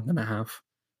month and a half.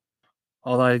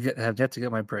 Although I have yet to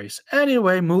get my brace.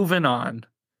 Anyway, moving on.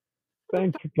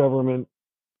 Thanks, government.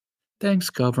 Thanks,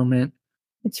 government.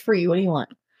 It's free. What do you want?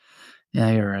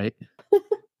 Yeah, you're right.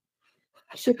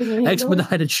 Shipping and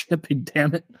expedited shipping,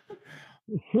 damn it.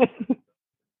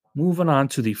 Moving on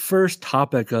to the first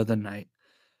topic of the night.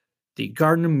 The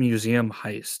Gardner Museum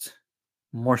Heist.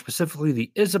 More specifically,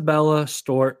 the Isabella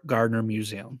Stewart Gardner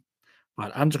Museum.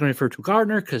 but I'm just going to refer to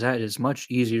Gardner because that is much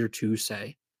easier to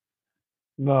say.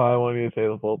 No, I want you to say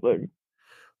the full thing.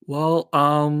 Well,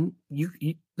 you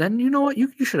then you know what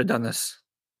you should have done this.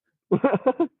 I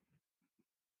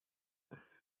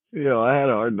had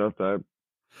a hard enough time.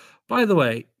 By the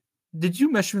way, did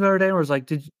you mention the other day, or was like,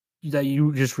 that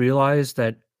you just realized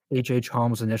that H.H.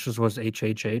 Holmes' initials was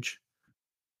HHH?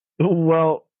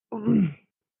 Well,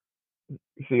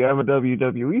 see, I'm a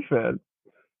WWE fan,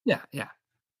 Yeah.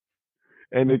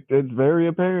 and it's very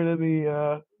apparent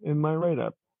in my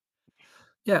write-up.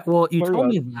 Yeah, well, you Sorry told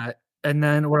about me that, and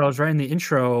then when I was writing the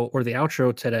intro or the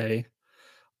outro today,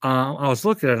 I was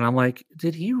looking at it, and I'm like,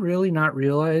 did he really not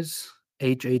realize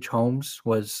H.H. Holmes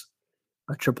was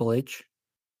a Triple H?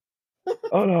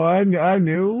 Oh no, I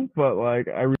knew, but like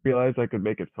I realized I could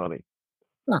make it funny.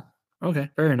 Huh. Okay,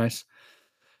 very nice.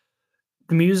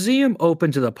 The museum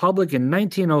opened to the public in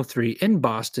 1903 in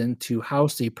Boston to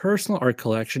house the personal art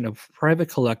collection of private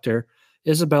collector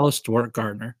Isabella Stewart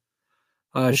Gardner.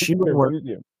 She would work.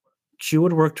 Museum. She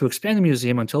would work to expand the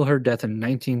museum until her death in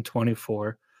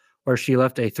 1924, where she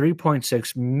left a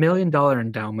 $3.6 million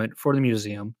endowment for the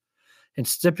museum and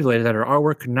stipulated that her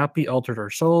artwork could not be altered or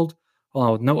sold,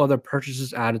 along with no other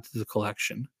purchases added to the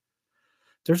collection.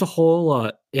 There's a whole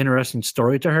interesting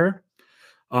story to her.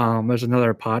 There's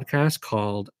another podcast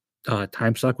called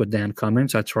Time Suck with Dan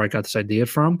Cummins. That's where I got this idea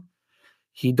from.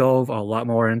 He dove a lot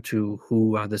more into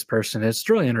who this person is. It's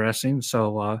really interesting,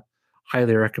 so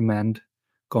highly recommend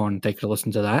going and take a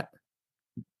listen to that.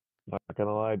 Not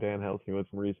gonna lie, Dan helps me with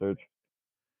some research.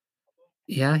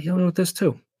 Yeah, he'll know with this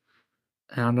too.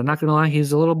 And I'm not gonna lie,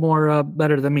 he's a little more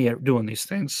better than me at doing these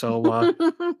things. So,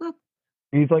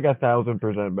 He's like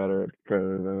 1,000% better at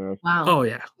credit than us. Wow. oh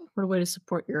yeah, What a way to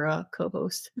support your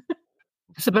co-host.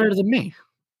 he's better than me.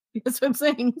 That's what I'm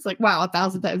saying. It's like, wow,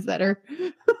 1,000 times better.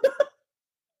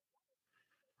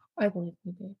 I believe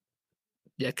you did.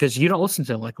 Yeah, because you don't listen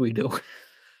to him like we do.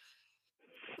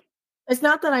 It's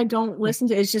not that I don't listen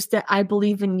to it, it's just that I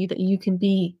believe in you that you can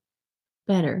be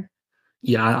better.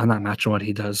 Yeah, I'm not matching what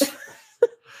he does.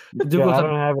 The dude Yeah, goes I on,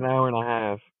 don't have an hour and a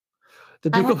half.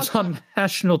 the I dude have goes on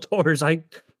national tours. My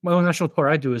own national tour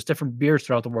I do is different beers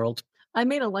throughout the world. I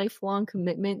made a lifelong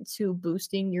commitment to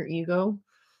boosting your ego.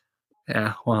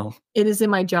 Yeah, well, It is in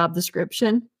my job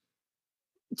description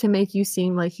to make you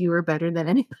seem like you are better than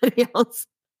anybody else.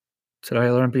 today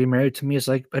I learned being married to me is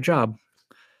like a job.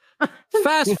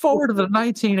 Fast forward to the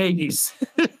 1980s.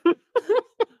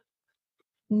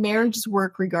 Marriages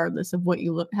work regardless of what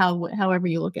you look, however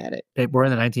you look at it. Hey, we're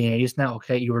in the 1980s now.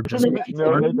 Okay, you were just No,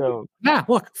 they don't. yeah.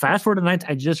 Look, fast forward to 19.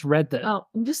 I just read that. Oh,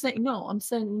 I'm just saying. No, I'm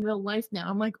saying in real life now.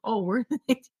 I'm like, oh, we're.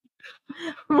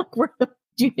 I'm like, where did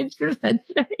you hit your head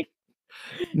today?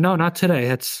 No, not today.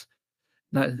 It's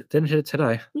not. Didn't hit it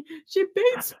today. She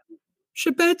beats.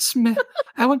 She beats me.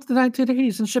 I went to the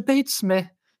 1980s and she beats me.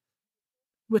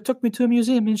 It took me to a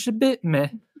museum and she bit me.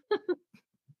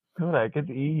 Kodak, it's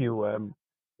EUM.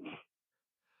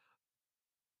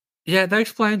 Yeah, that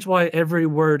explains why every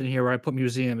word in here where I put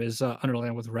museum is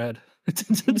underlined with red.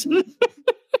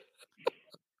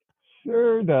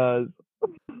 Sure does.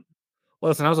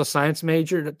 Listen, I was a science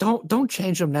major. Don't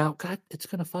change them now. God, it's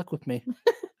gonna fuck with me.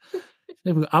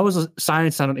 I was a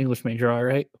science, not an English major. All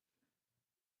right.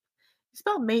 You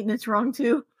spelled maintenance wrong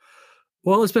too.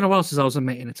 Well, it's been a while since I was in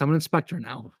maintenance. I'm an inspector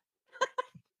now.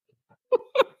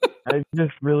 I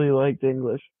just really liked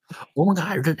English. Oh my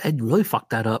god, I really fucked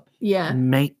that up. Yeah.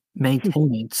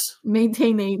 Maintenance.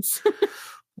 Maintenance.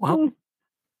 Well,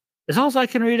 as long as I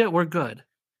can read it, we're good.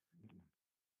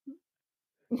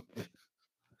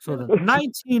 So the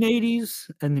 1980s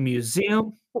and the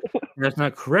museum, that's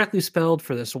not correctly spelled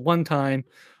for this one time,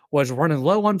 was running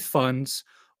low on funds,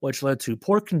 which led to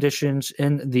poor conditions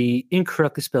in the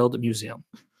incorrectly spelled museum.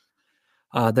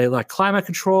 They lack climate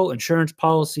control, insurance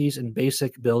policies, and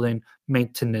basic building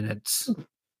maintenance.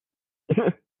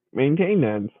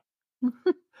 Maintenance.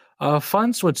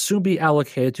 Funds would soon be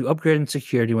allocated to upgrading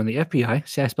security when the FBI,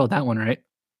 see, I spelled that one right.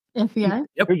 FBI.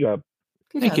 Yep. Good job.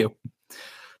 Good Thank job. you.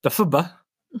 The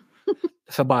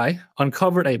FBI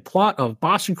uncovered a plot of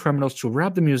Boston criminals to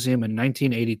rob the museum in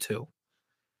 1982.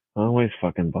 Always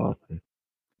fucking Boston.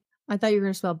 I thought you were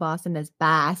going to spell Boston as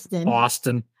Boston.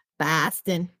 Boston.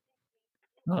 Boston.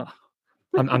 I'm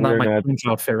not We're my not- Queen's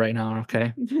outfit right now,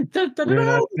 okay? We're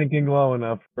not thinking low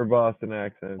enough for Boston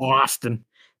accent. Boston.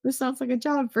 This sounds like a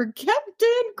job for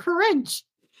Captain Crunch.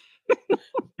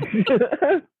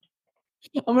 I'm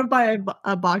going to buy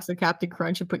a box of Captain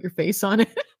Crunch and put your face on it.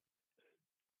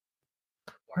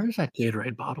 Where's that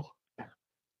Gatorade bottle?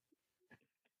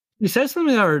 You said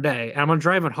something the other day, and I'm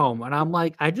driving home, and I'm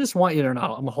like, I just want you to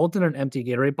know, I'm holding an empty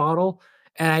Gatorade bottle,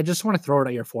 And I just want to throw it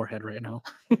at your forehead right now.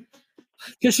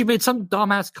 Because she made some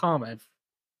dumbass comment.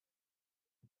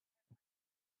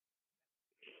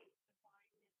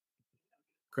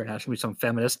 Great, how should be some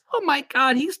feminist. Oh my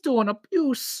God, he's doing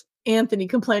abuse. Anthony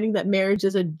complaining that marriage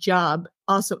is a job.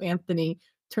 Also, Anthony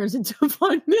turns into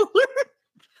Von Miller.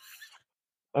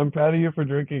 I'm proud of you for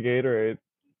drinking Gatorade.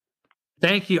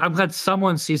 Thank you. I'm glad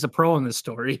someone sees a pro in this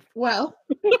story. Well,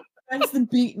 that's the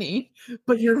beat me,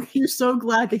 but you're so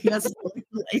glad that he has a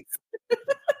life.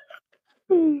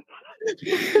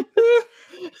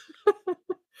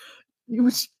 You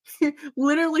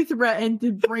literally threatened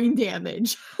to brain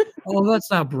damage. Oh, that's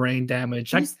not brain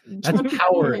damage. That's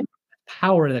power.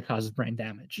 Power that causes brain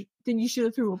damage. Then you should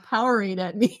have threw a Powerade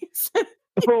at me.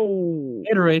 Oh,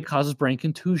 Gatorade causes brain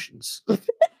contusions.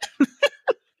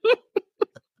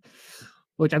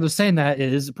 Which I'm just saying that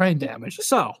is brain damage.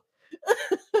 So,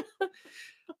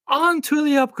 on to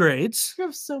the upgrades. You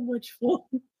have so much fun.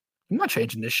 I'm not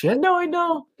changing this shit. No, I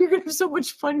know. You're going to have so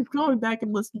much fun going back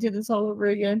and listening to this all over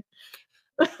again.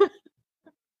 I didn't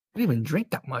even drink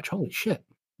that much. Holy shit.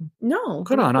 No.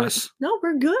 Good on us. No,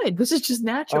 we're good. This is just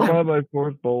natural. I'm on my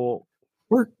fourth bowl.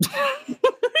 We're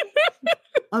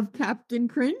Of Captain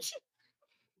Cringe?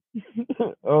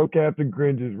 Oh, Captain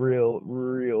Cringe is real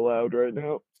loud right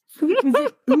now. Is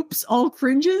it oops, all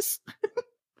cringes?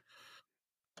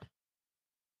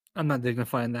 I'm not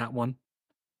dignifying that one.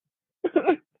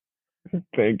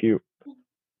 Thank you.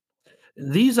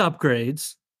 These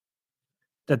upgrades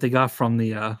that they got from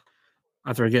the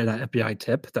after I get that FBI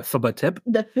tip, that FIBA tip,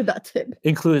 That's it.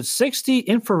 included 60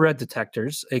 infrared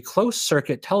detectors, a closed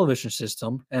circuit television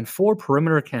system, and 4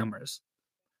 perimeter cameras.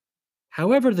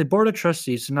 However, the Board of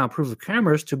Trustees did not approve the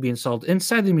cameras to be installed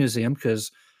inside the museum because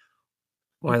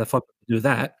why the fuck would you do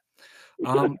that?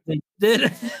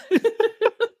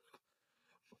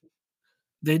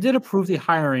 They did approve the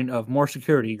hiring of more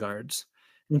security guards.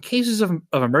 In cases of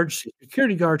emergency,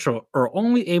 security guards are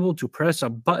only able to press a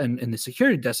button in the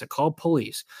security desk that call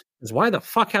police. Because why the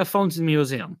fuck have phones in the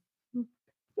museum?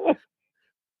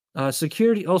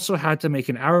 Security also had to make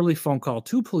an hourly phone call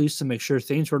to police to make sure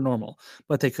things were normal,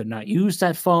 but they could not use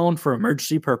that phone for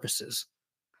emergency purposes.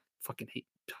 Fucking hate.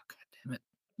 Oh, God damn it.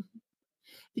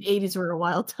 The 80s were a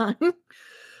wild time.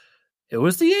 It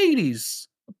was the 80s.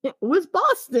 It was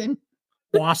Boston.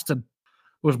 Boston.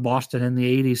 It was Boston in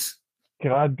the 80s.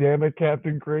 God damn it,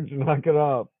 Captain Cringe, knock it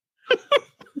off.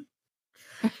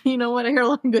 You know what? I hear a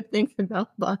lot of good things about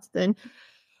Boston.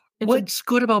 What's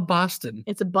good about Boston?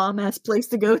 It's a bomb-ass place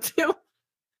to go to.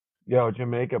 Yo,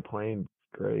 Jamaica Plains,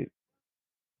 great.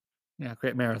 Yeah,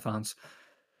 great marathons.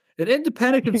 An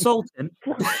independent consultant.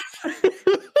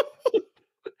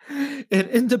 An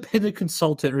independent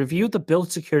consultant reviewed the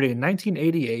build security in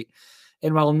 1988,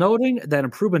 and while noting that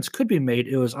improvements could be made,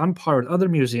 it was on par with other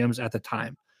museums at the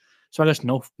time. So I guess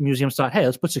no museums thought, hey,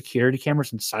 let's put security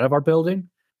cameras inside of our building.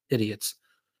 Idiots.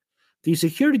 The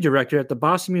security director at the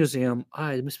Boston Museum,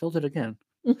 I misspelled it again,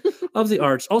 of the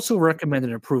Arts also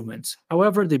recommended improvements.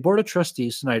 However, the Board of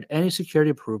Trustees denied any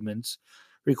security improvements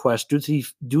requests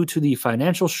due to the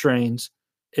financial strains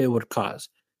it would cause,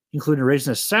 including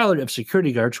raising the salary of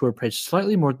security guards who were paid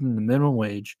slightly more than the minimum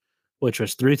wage, which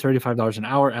was $335 an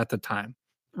hour at the time.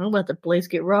 I'll let the place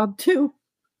get robbed too.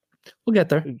 We'll get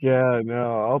there. Yeah,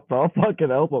 no, I'll fucking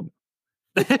help them.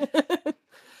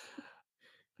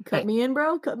 Cut me in,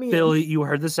 bro. Cut me Billy, you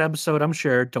heard this episode, I'm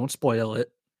sure. Don't spoil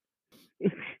it.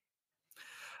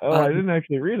 Oh, I didn't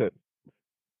actually read it.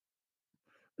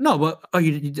 No, but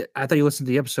you did. I thought you listened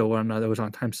to the episode when that was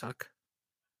on Time Suck.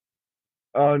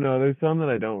 Oh no, there's some that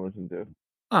I don't listen to.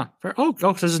 Fair. Oh,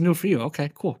 so this is new for you.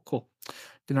 Okay, cool.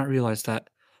 Did not realize that.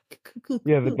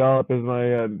 Yeah, the dollop is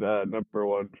my number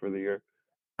one for the year.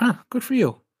 Good for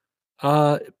you.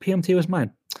 PMT was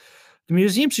mine. The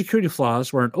museum security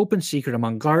flaws were an open secret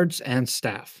among guards and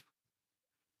staff.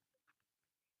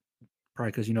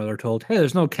 Probably because, they're told, hey,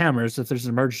 there's no cameras. If there's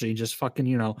an emergency, just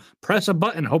fucking, press a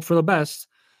button, hope for the best.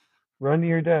 Run to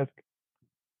your desk.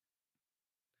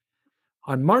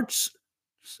 In March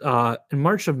of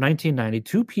 1990,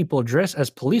 2 people dressed as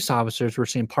police officers were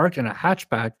seen parked in a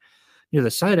hatchback near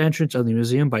the side entrance of the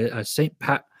museum by St.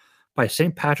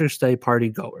 Patrick's Day party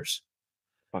goers.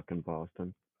 Fucking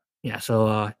Boston. Yeah,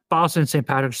 so Boston, St.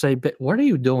 Patrick's Day. What are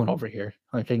you doing over here?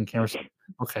 I'm taking cameras.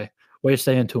 Okay, way to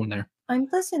stay in tune there. I'm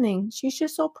listening. She's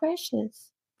just so precious.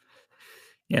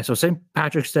 Yeah, so St.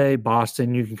 Patrick's Day,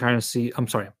 Boston. You can kind of see. I'm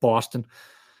sorry, Boston.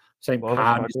 St.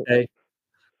 Patrick's Day.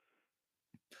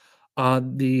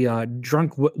 The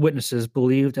drunk witnesses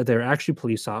believed that they were actually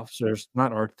police officers,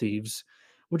 not art thieves,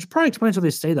 which probably explains why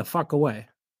they stay the fuck away.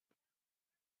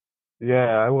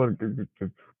 Yeah, I would.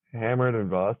 Hammered in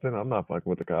Boston. I'm not fucking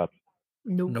with the cops.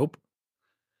 Nope.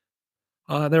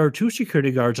 There are two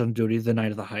security guards on duty the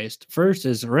night of the heist. First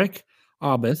is Rick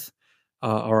Abath,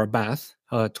 or Abath,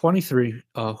 23,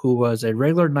 who was a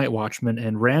regular night watchman,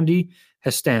 and Randy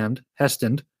Heston. I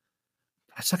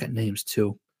suck at names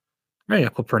too. I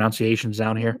gotta put pronunciations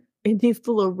down here. And these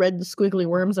little red squiggly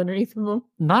worms underneath of them.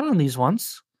 Not on these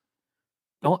ones.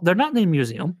 No, they're not named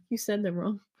Museum. You said them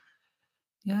wrong.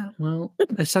 Yeah, well,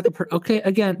 I suck at okay,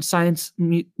 again, science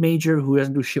major who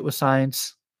doesn't do shit with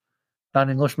science. Not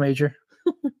an English major.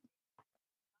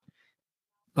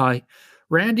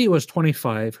 Randy was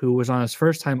 25, who was on his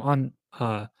first time on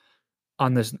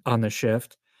this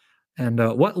shift, and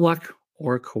what luck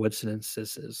or coincidence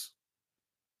this is.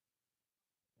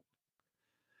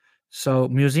 So,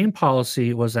 museum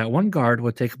policy was that one guard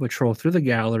would take a patrol through the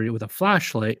gallery with a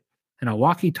flashlight and a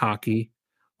walkie-talkie,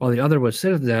 while the other would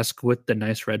sit at the desk with the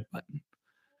nice red button.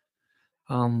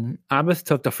 Abath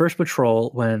took the first patrol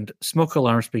when smoke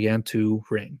alarms began to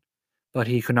ring, but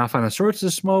he could not find the source of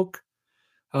the smoke.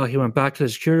 He went back to the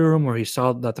security room where he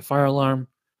saw that the fire alarm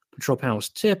control panel was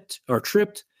tripped,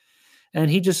 and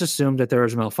he just assumed that there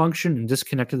was a malfunction and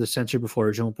disconnected the sensor before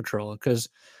original patrol. Because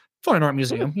Fine Art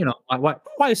Museum, you know,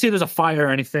 why see there's a fire or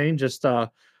anything? Just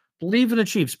believe in a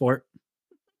cheap sport.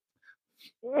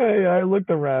 Hey, I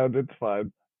looked around. It's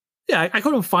fine. Yeah, I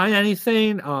couldn't find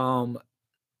anything.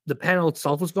 The panel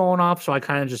itself was going off, so I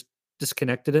kind of just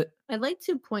disconnected it. I'd like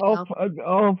to point out.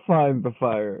 I'll find the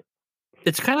fire.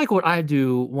 It's kind of like what I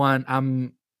do when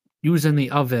I'm using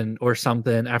the oven or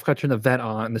something. I've got to turn the vent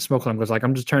on, and the smoke alarm goes like,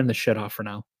 I'm just turning the shit off for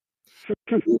now.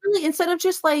 Really, instead of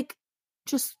just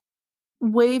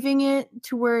waving it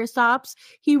to where it stops,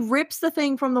 he rips the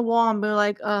thing from the wall and be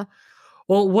like,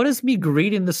 Well, what is me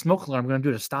greeting the smoke alarm going to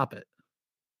do to stop it?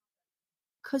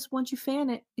 Because once you fan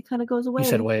it, it kind of goes away. You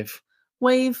said wave.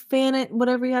 Wave, fan it,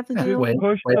 whatever you have to do.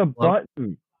 Push the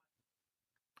button.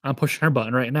 I'm pushing her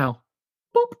button right now.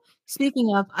 Boop.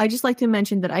 Speaking of, I just like to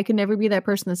mention that I can never be that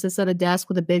person that sits at a desk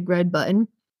with a big red button.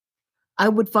 I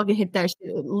would fucking hit that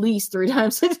shit at least 3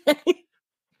 times a day.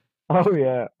 Oh,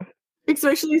 yeah.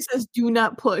 Especially it says do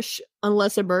not push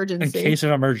unless emergency. In case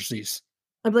of emergencies.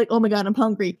 I'd be like, oh my God, I'm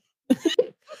hungry.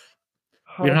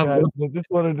 Hi, guys. I just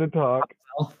wanted to talk.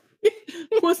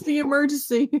 What's the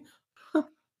emergency?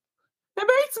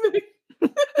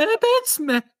 It beats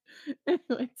me.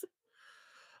 Anyways.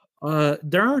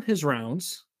 During his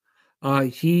rounds,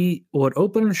 he would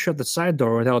open and shut the side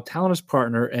door without telling his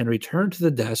partner and return to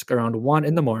the desk around 1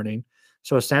 a.m.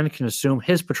 so Stan can assume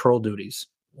his patrol duties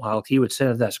while he would sit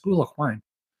at the desk. Ooh, look, wine.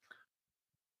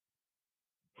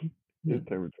 It's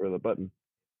time for the button.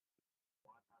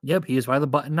 Yep, he is by the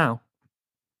button now.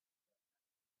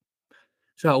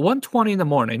 So at 1:20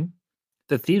 a.m,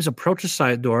 the thieves approached the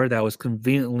side door that was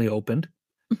conveniently opened.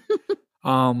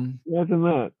 Wasn't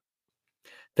that?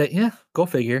 Yeah, go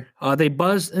figure. They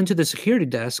buzzed into the security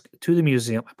desk to the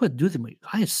museum.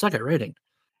 I suck at writing.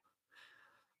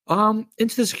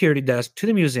 Into the security desk to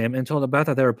the museum and told about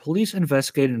that there were police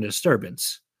investigating a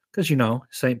disturbance. Because, you know,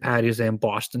 St. Patty's Day in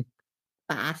Boston.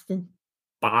 Boston.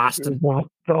 The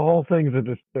whole thing's a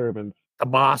disturbance. The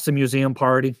Boston Museum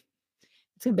party.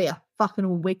 It's going to be a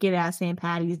fucking wicked ass St.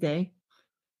 Patty's Day.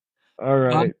 All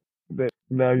right.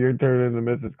 Now you're turning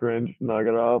into Mrs. Cringe. Knock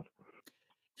it off.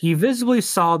 He visibly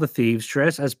saw the thieves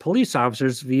dressed as police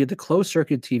officers via the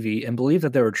closed-circuit TV and believed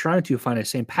that they were trying to find a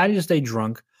St. Patty's Day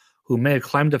drunk who may have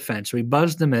climbed a fence. So he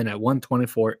buzzed them in at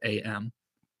 1:24 a.m.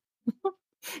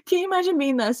 Can you imagine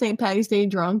being that St. Patty's Day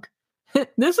drunk?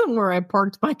 This is where I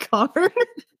parked my car.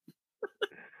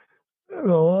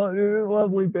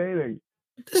 Lovely painting.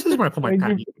 This is where I put my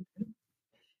patty.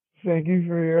 Thank you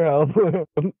for your help.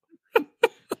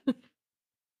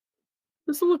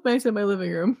 This will look nice in my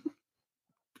living room.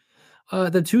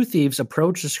 The two thieves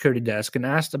approached the security desk and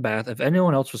asked Abath if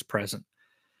anyone else was present.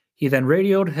 He then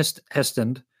radioed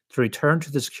Heston to return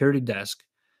to the security desk.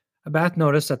 Abath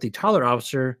noticed that the taller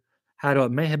officer had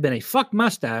what may have been a fake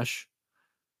mustache.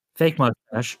 I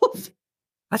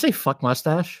say fuck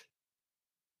mustache.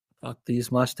 Fuck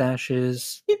these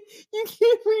mustaches. You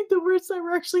can't read the words that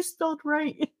were actually spelled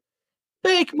right.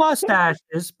 Fake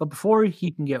mustaches. But before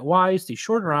he can get wise, the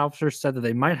shorter officer said that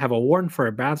they might have a warrant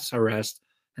for Abath's arrest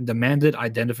and demanded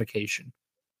identification.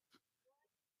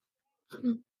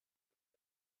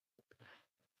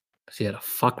 He had a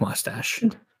fuck mustache.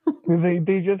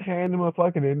 They just hand him a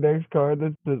fucking index card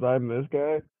that says I'm this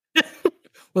guy.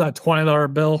 With a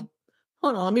 $20 bill.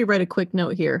 Hold on, let me write a quick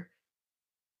note here.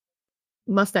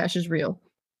 Mustache is real.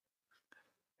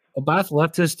 Abath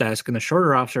left his desk and the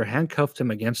shorter officer handcuffed him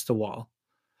against the wall.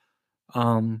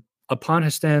 Upon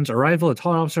Hastan's arrival, a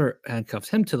tall officer handcuffed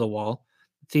him to the wall.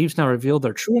 Thieves now revealed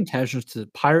their true intentions to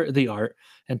pirate the art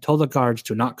and told the guards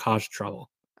to not cause trouble.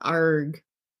 Arg.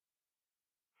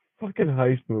 Fucking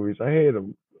heist movies. I hate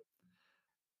them.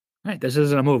 Right, this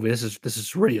isn't a movie. This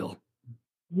is real.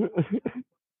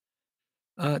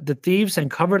 The thieves then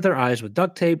covered their eyes with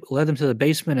duct tape, led them to the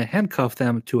basement, and handcuffed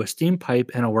them to a steam pipe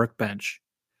and a workbench.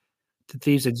 The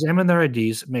thieves examined their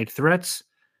IDs, made threats.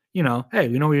 Hey,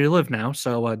 we know where you live now,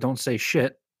 so don't say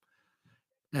shit.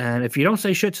 And if you don't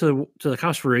say shit to the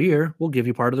cops for a year, we'll give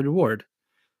you part of the reward.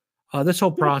 This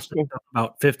whole process took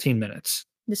about 15 minutes.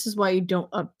 This is why you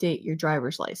don't update your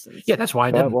driver's license. Yeah, that's why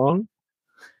I That didn't. long?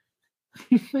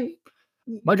 Wait,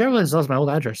 My driver's license has my old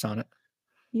address on it.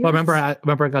 But remember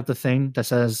I got the thing that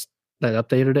says that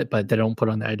updated it, but they don't put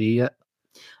on the ID yet.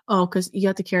 Oh, because you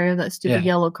have to carry that stupid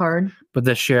yellow card. But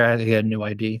this year I had to get a new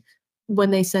ID. When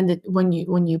they send it, when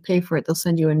you pay for it, they'll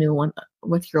send you a new one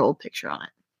with your old picture on it.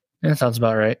 Yeah, that sounds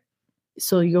about right.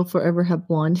 So you'll forever have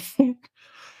blonde hair.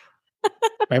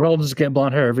 Maybe I'll just get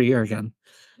blonde hair every year again.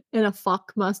 And a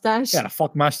fuck mustache. Yeah, a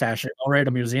fuck mustache. I'll raid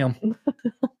a museum.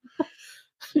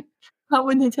 How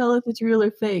would they tell if it's real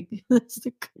or fake?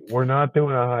 We're not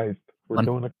doing a heist. We're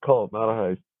doing a cult, not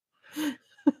a heist.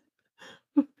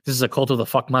 This is a cult of the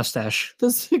fuck mustache.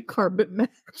 Does the carpet match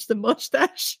the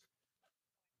mustache?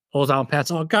 Pulls out and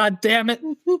pats. Oh, God damn it.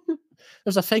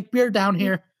 There's a fake beard down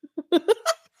here.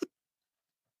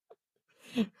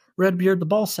 Red beard, the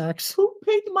ball sacks. Who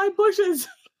picked my bushes?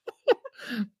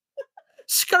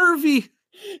 Scurvy.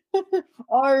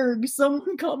 Arg,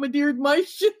 someone commandeered my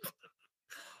ship.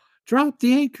 Drop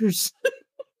the anchors.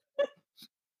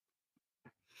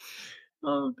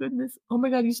 Oh, goodness. Oh, my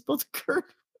God, you spilled a curd.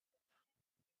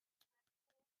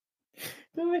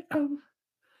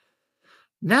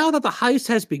 Now that the heist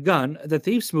has begun, the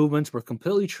thieves' movements were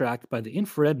completely tracked by the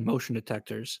infrared motion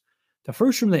detectors. The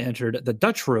first room they entered, the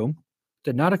Dutch room,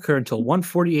 did not occur until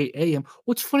 1:48 a.m.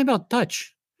 What's funny about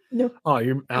Dutch? No. Oh,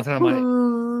 you're out of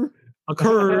my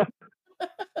occur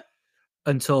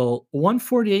until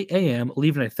 1:48 a.m.,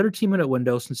 leaving a 13-minute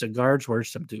window since the guards were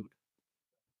subdued.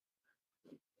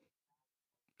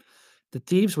 The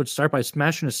thieves would start by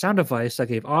smashing a sound device that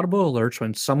gave audible alerts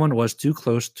when someone was too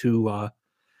close to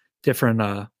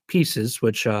different pieces,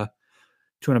 which to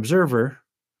an observer,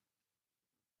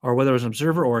 or whether it was an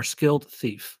observer or a skilled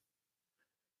thief.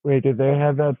 Wait, did they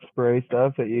have that spray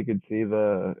stuff that you could see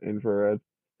the infrared?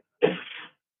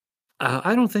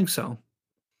 I don't think so.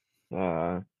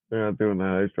 They're not doing the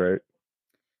heist right.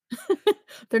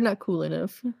 They're not cool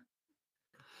enough.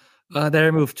 They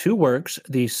removed two works,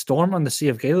 The Storm on the Sea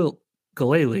of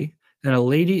Galilee and A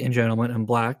Lady and Gentleman in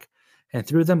Black, and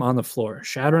threw them on the floor,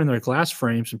 shattering their glass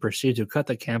frames and proceeded to cut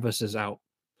the canvases out.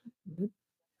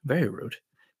 Very rude.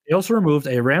 They also removed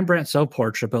a Rembrandt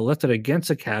self-portrait but left it against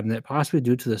a cabinet, possibly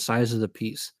due to the size of the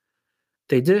piece.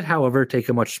 They did, however, take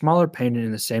a much smaller painting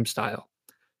in the same style.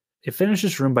 They finished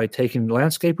this room by taking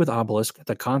Landscape with Obelisk,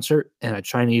 The Concert, and a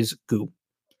Chinese goo.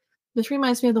 This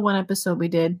reminds me of the one episode we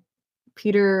did.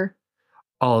 Peter.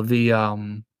 All the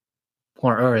one of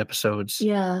our early episodes.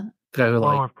 Yeah. The guy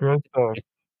who good stuff.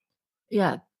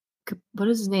 Yeah. What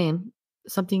is his name?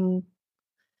 Something.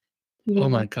 Oh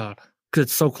my God. Because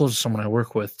it's so close to someone I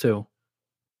work with, too.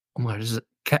 Oh my God. Is it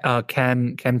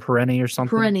Ken Perenni or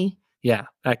something? Perenni. Yeah,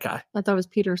 that guy. I thought it was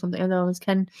Peter or something. I know it was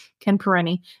Ken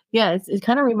Perenni. Yeah, it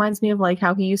kind of reminds me of like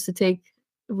how he used to take,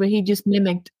 where he just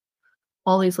mimicked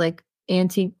all these like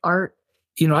antique art.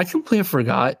 I completely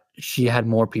forgot she had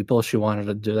more people she wanted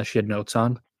to do that she had notes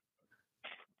on.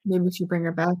 Maybe we should bring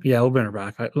her back. Yeah, we'll bring her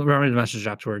back. We'll remember the message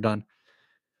after we're done.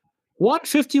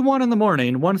 1:51 in the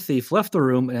morning, one thief left the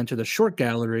room and entered the short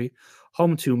gallery,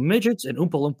 home to midgets and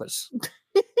Oompa Loompas.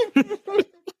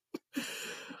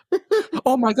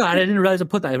 Oh my God, I didn't realize I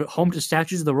put that. Home to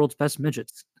statues of the world's best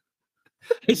midgets.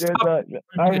 I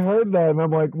heard that and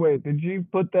I'm like, wait, did you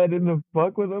put that in the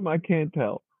fuck with them? I can't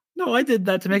tell. No, I did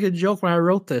that to make a joke when I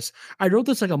wrote this. I wrote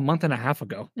this like a month and a half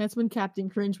ago. That's when Captain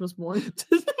Cringe was born.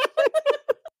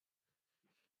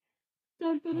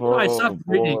 I stopped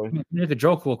reading, make a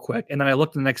joke real quick, and then I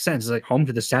looked at the next sentence. It's like, home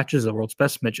to the statues of the world's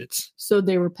best midgets. So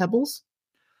they were pebbles?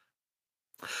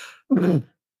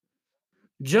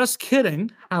 Just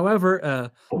kidding. However,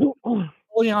 a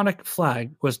Napoleonic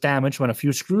flag was damaged when a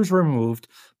few screws were removed,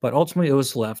 but ultimately it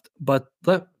was left. But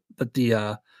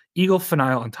the eagle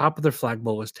finial on top of their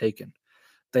flagpole was taken.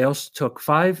 They also took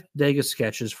 5 Degas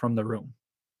sketches from the room.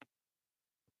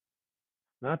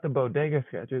 Not the bodega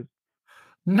sketches.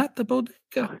 Not the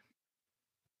bodega.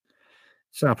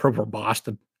 It's not proper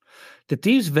Boston. The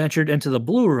thieves ventured into the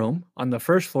Blue Room on the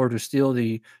first floor to steal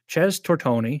the Ches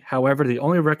Tortoni. However, the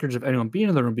only records of anyone being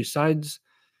in the room besides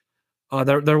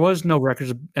there was no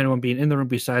records of anyone being in the room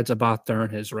besides Abath during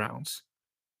his rounds.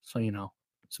 So,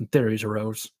 some theories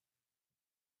arose.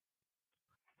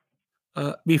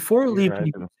 Before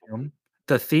leaving the museum,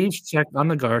 the thieves checked on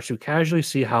the guards to casually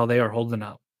see how they are holding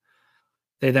up.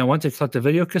 They then went to collect the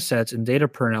video cassettes and data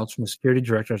printouts from the security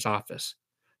director's office.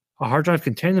 A hard drive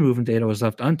containing the movement data was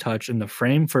left untouched, and the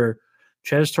frame for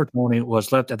Ches Tortoni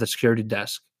was left at the security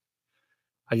desk.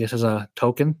 I guess as a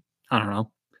token? I don't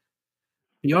know.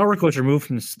 The artwork was removed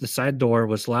from the side door,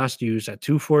 was last used at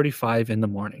 2:45 in the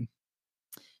morning.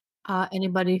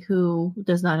 Anybody who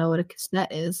does not know what a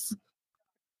cassette is.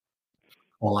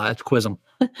 Well, let's quiz them.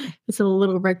 It's a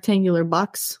little rectangular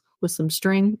box with some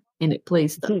string, and it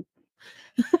plays stuff.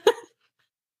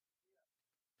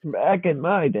 Back in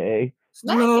my day.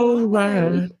 Slow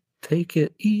ride, take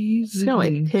it easy. You know,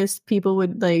 like pissed people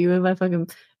would like who my fucking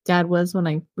dad was when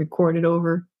I recorded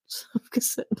over some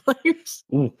cassette players.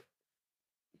 Ooh.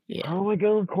 Yeah. How am I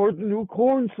gonna record the new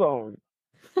Corn song?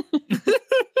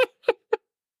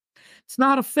 It's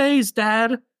not a phase,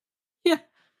 Dad. Yeah.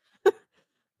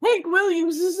 Hank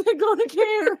Williams isn't gonna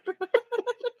care.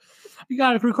 You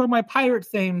gotta record my pirate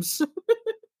themes.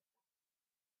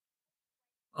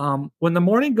 When the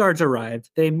morning guards arrived,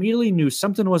 they immediately knew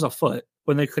something was afoot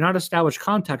when they could not establish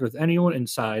contact with anyone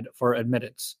inside for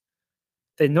admittance.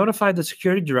 They notified the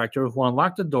security director, who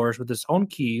unlocked the doors with his own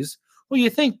keys. Well, you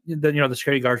think that the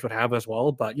security guards would have as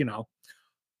well, but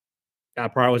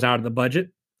that part was out of the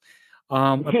budget.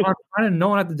 Upon finding no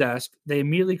one at the desk, they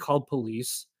immediately called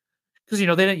police because they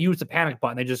didn't use the panic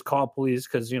button; they just called police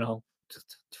because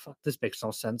fuck, this makes no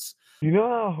sense. You know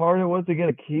how hard it was to get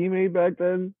a key made back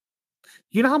then?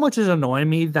 You know how much is annoying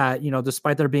me that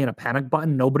despite there being a panic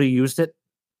button, nobody used it.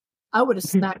 I would have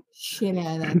smacked the shit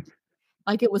out of that,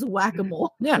 like it was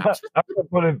whack-a-mole. Yeah, I would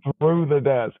put it through the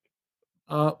desk.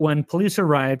 When police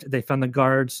arrived, they found the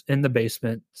guards in the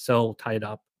basement, still tied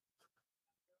up.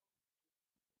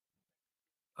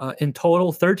 In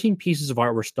total, 13 pieces of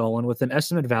art were stolen with an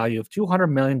estimated value of $200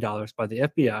 million by the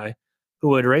FBI, who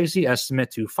would raise the estimate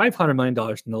to $500 million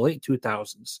in the late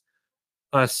 2000s.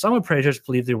 Some appraisers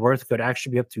believe the worth could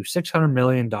actually be up to $600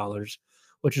 million,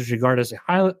 which is regarded as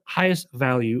the highest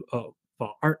value of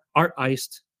art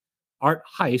heist,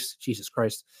 Jesus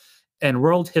Christ, in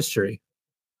world history.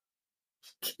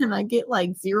 Can I get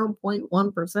like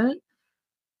 0.1%?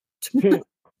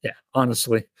 Yeah,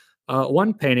 honestly.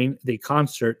 One painting, the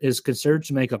concert, is considered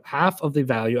to make up half of the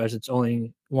value as it's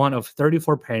only one of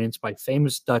 34 paintings by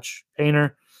famous Dutch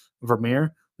painter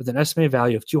Vermeer, with an estimated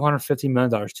value of $250 million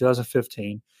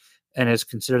 2015, and is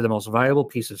considered the most valuable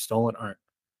piece of stolen art.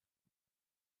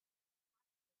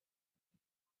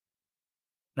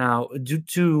 Now, due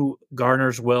to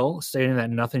Gardner's will stating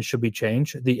that nothing should be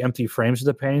changed, the empty frames of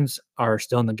the paintings are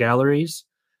still in the galleries.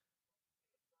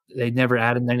 They never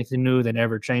added anything new. They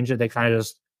never changed it. They kind of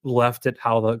just left it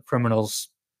how the criminals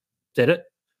did it.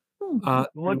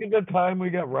 Look at the time we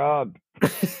got robbed.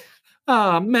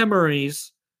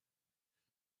 Memories.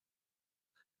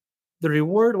 The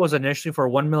reward was initially for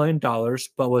 $1 million,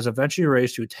 but was eventually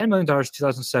raised to $10 million in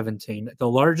 2017, the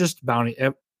largest bounty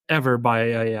ever by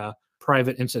a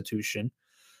private institution.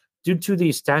 Due to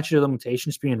the statute of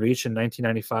limitations being reached in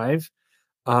 1995,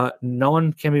 no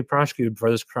one can be prosecuted for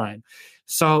this crime.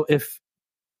 So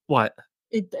what?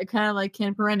 It kind of like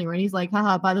Ken Perenni, when he's like,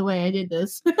 haha, by the way, I did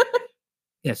this.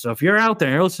 Yeah, so if you're out there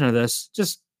and you're listening to this,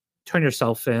 just turn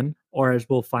yourself in, or as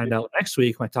we'll find out next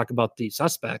week when I talk about the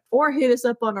suspect. Or hit us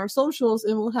up on our socials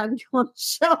and we'll have you on the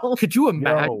show. Could you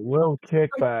imagine? Yo, Will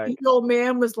Kickback. The old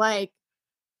man was like,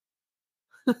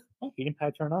 You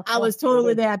can turn off. I was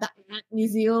totally there at the art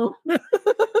museum. I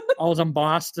was in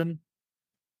Boston.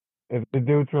 If the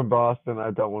dude's from Boston,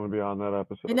 I don't want to be on that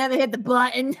episode. And then they hit the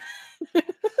button.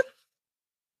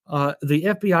 The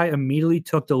FBI immediately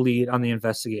took the lead on the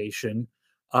investigation.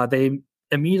 They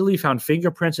immediately found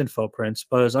fingerprints and footprints,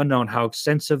 but it was unknown how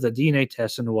extensive the DNA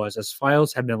testing was, as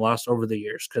files had been lost over the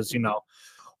years. Because,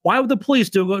 why would the police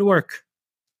do good work?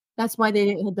 That's why they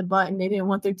didn't hit the button. They didn't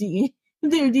want their DNA.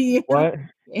 What?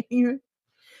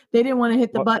 They didn't want to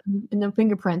hit the button in their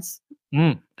fingerprints.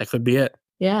 That could be it.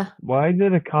 Yeah. Why is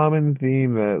it a common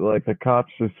theme that, like, the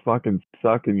cops just fucking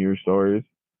suck in your stories?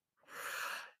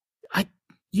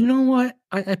 You know what?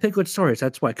 I pick good stories.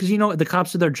 That's why. Because, the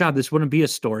cops did their job. This wouldn't be a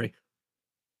story.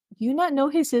 Do you not know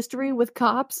his history with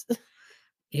cops?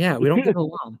 Yeah, we don't get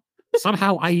along.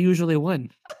 Somehow I usually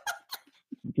win.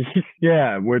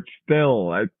 Yeah, which still,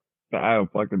 I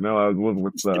don't fucking know. I was living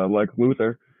with Lex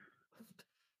Luthor.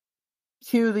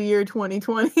 Cue the year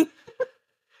 2020.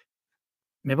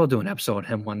 Maybe I'll do an episode on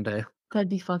him one day. That'd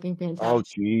be fucking fantastic. Oh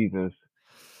Jesus!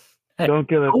 Hey, Don't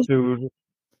get us sued.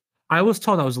 I was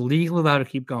told I was legally allowed to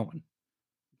keep going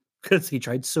because he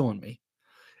tried suing me.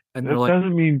 And That they're like,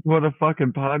 doesn't mean put a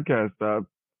fucking podcast up.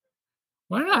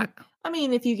 why not? I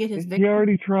mean, if you get his He victim,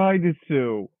 already tried to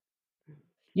sue.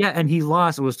 Yeah, and he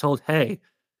lost and was told, hey,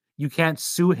 you can't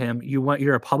sue him.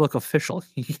 You're a public official.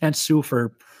 You can't sue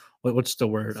for what's the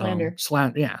word? Slander.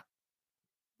 Slander. Yeah.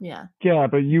 yeah. Yeah,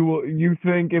 but you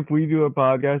think if we do a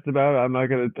podcast about it, I'm not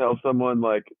gonna tell someone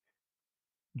like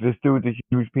this dude's a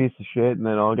huge piece of shit, and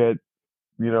then I'll get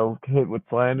hit with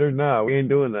slander? No, we ain't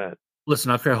doing that. Listen,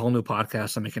 I'll create a whole new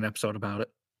podcast and make an episode about it.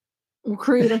 We'll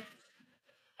create a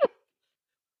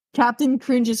Captain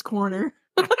Cringe's Corner.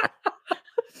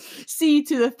 C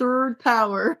to the third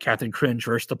power. Captain Cringe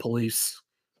versus the police.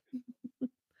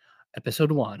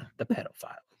 Episode 1, the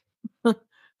pedophile.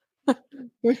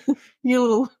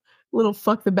 You little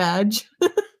fuck the badge.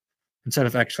 Instead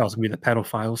of X-Files, it'll be the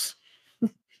pedophiles.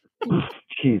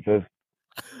 Jesus.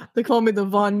 They call me the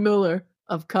Von Miller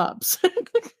of cops.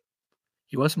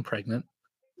 He wasn't pregnant.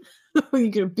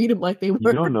 You could beat him like they were.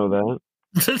 You don't know that.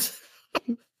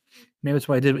 Maybe that's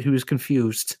why I did it. He was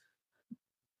confused.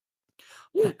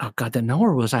 Oh, God, then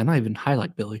nowhere was I? Not even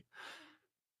highlight Billy.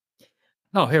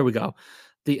 Oh, here we go.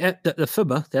 The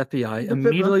FIBA, the FBI, The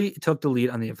immediately took the lead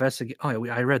on the investigation. Oh,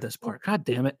 I read this part. God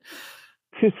damn it.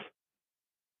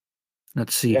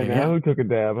 Let's see Yeah, here. now who took a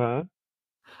dab, huh?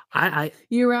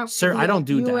 You were out, Sir, I don't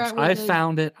do you were that. out with I the-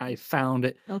 found it.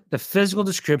 Okay. The physical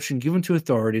description given to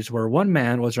authorities where one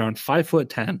man was around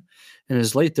 5'10" in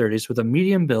his late 30s with a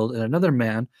medium build, and another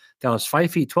man that was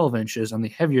 5 feet 12 inches on the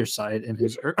heavier side in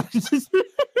his.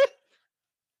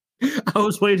 I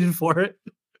was waiting for it.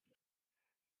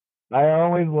 I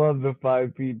always love the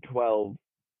 5 feet 12.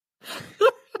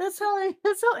 That's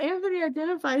how Anthony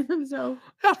identifies himself.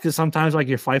 Yeah, because sometimes like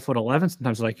you're 5'11",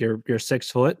 sometimes like you're 6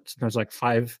 foot, sometimes like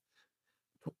 5'11"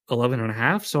 and a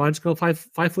half. So I just go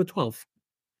 5'12".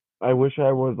 I wish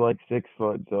I was like 6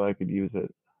 foot so I could use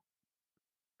it.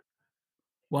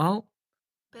 Well,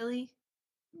 Billy,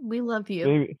 we love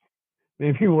you.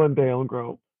 Maybe one day I'll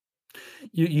grow.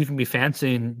 you can be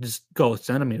fancy and just go with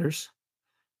centimeters.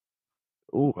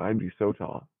 Ooh, I'd be so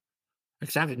tall.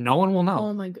 Exactly. No one will know.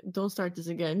 Oh my god, don't start this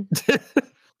again.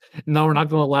 No, we're not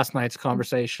going with last night's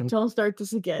conversation. Don't start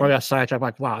this again. Or I got sidetracked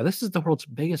like, wow, this is the world's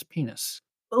biggest penis.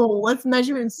 Oh, let's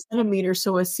measure in centimeters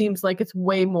so it seems like it's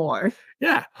way more.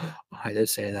 Yeah, I did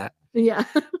say that. Yeah.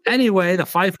 Anyway, the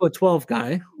 5'12"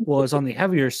 guy was on the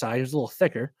heavier side. He was a little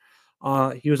thicker.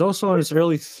 He was also in his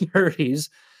early 30s.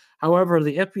 However,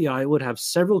 the FBI would have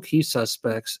several key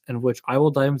suspects, in which I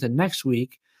will dive into next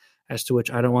week, as to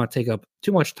which I don't want to take up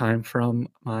too much time from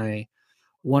my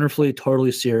wonderfully,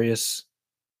 totally serious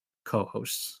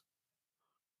co-hosts.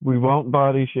 We won't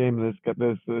body shame this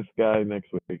guy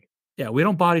next week. Yeah, we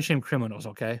don't body shame criminals,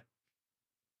 okay?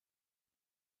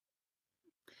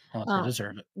 They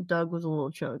deserve it. Doug was a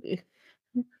little chunky.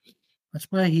 That's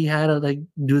why he had to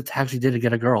do the tax he did to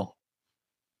get a girl.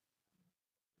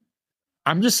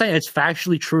 I'm just saying it's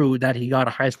factually true that he got a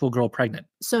high school girl pregnant.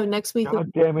 So next week,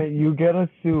 God damn it, you get us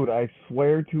sued, I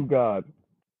swear to God.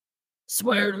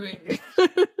 swear to me.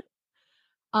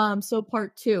 So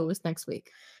part 2 is next week.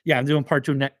 Yeah, I'm doing part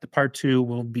 2. Part 2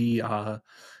 will be the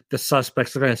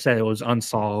suspects. Like I said, it was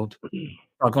unsolved.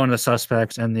 I'll go into the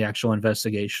suspects and the actual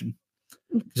investigation.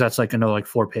 Because that's like another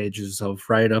 4 pages of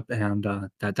write-up, and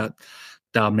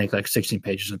that'll make 16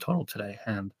 pages in total today.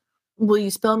 And Will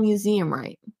you spell museum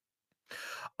right?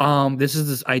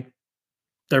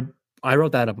 I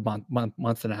wrote that up a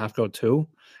month and a half ago too.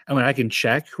 I mean, I can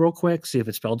check real quick, see if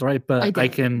it's spelled right, but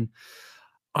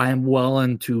I am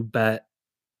willing to bet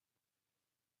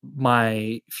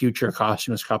my future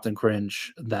costume as Compton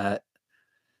Cringe that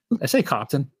I say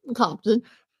Compton. Compton.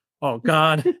 Oh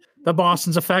God, the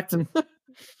Boston's affecting. Oh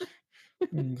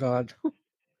God,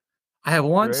 I have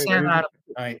one cent out of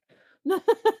it tonight.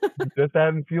 Just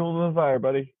adding fuel to the fire,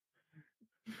 buddy.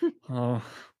 Oh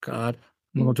God,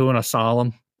 I'm doing a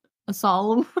solemn. A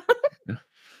solemn.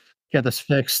 Get this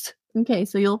fixed. Okay,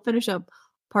 so you'll finish up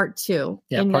part 2.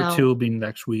 Yeah, and part 2 will be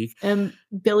next week. And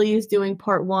Billy is doing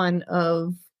part 1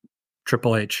 of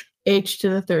Triple H. H to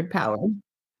the third power.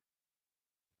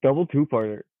 Double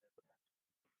two-parter.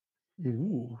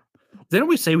 Ooh. Didn't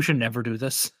we say we should never do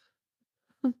this?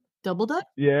 Double dutch?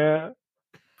 Yeah.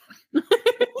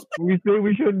 We say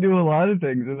we shouldn't do a lot of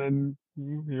things, and then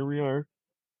here we are.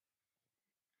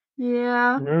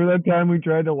 Yeah. Remember that time we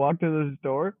tried to walk to the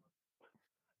store?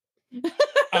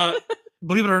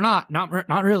 Believe it or not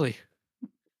really.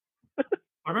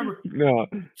 I remember No,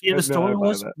 the no, story I buy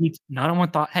was that. not anyone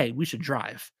thought, hey, we should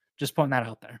drive. Just putting that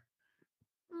out there.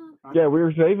 Yeah, we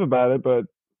were safe about it, but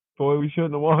boy, we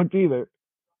shouldn't have walked either.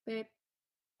 Babe,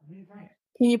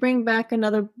 can you bring back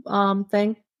another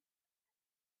thing?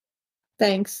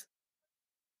 Thanks.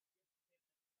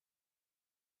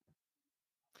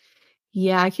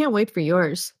 Yeah, I can't wait for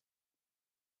yours.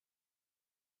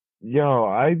 Yo,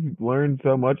 I've learned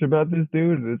so much about this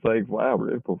dude. And it's like, wow,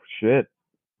 shit.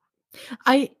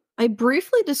 I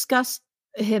briefly discussed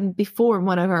him before in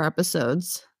one of our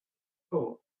episodes.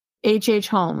 Cool. H.H.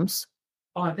 Holmes.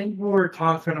 Oh, I think we were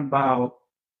talking about.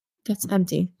 That's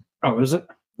empty. Oh, is it?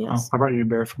 Yes. Oh, I brought you a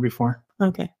bear from before.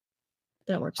 Okay.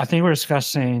 That works. I think we're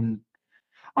discussing.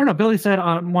 I don't know. Billy said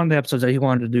on one of the episodes that he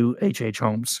wanted to do H.H.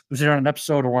 Holmes. Was it on an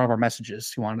episode or one of our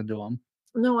messages? He wanted to do them.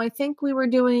 No, I think we were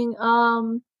doing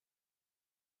one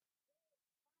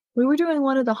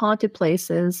of the haunted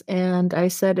places, and I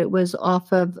said it was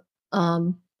off of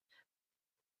The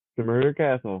Murder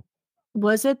Castle.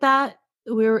 was it that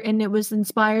and it was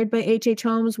inspired by H.H.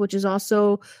 Holmes, which is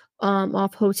also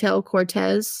off Hotel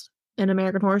Cortez, an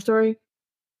American Horror Story?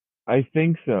 I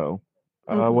think so.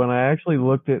 Mhm. When I actually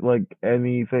looked at like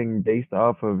anything based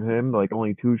off of him, like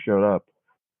only 2 showed up.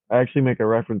 I actually make a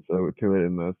reference to it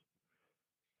in this.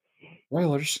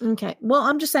 Spoilers. Okay. Well,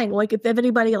 I'm just saying, like, if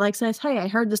anybody like says, "Hey, I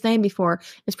heard this name before,"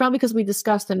 it's probably because we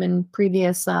discussed him in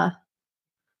previous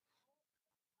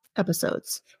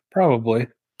episodes. Probably.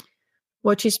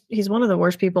 Which he's one of the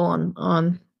worst people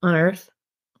on Earth.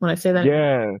 When I say that,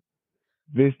 Yeah,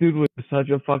 this dude was such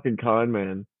a fucking con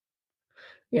man.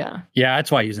 yeah, Yeah,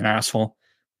 that's why he's an asshole.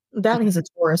 that is a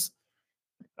Taurus.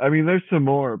 I mean, there's some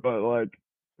more, but like,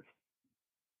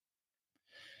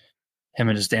 Him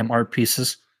and his damn art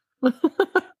pieces. all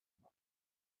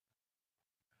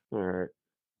right.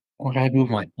 What I move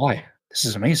my boy? This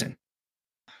is amazing.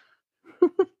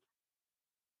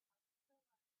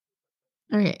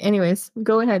 All right. Anyways,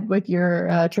 go ahead with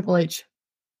your Triple H.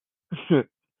 All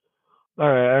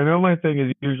right, I know my thing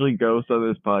is usually ghosts on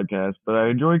this podcast, but I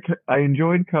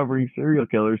enjoyed covering serial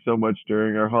killers so much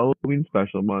during our Halloween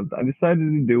special month. I decided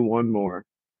to do one more.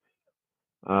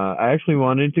 I actually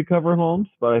wanted to cover Holmes,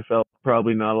 but I felt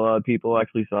probably not a lot of people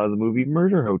actually saw the movie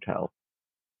Murder Hotel.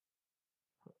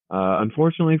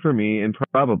 Unfortunately for me, and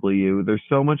probably you, there's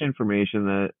so much information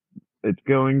that it's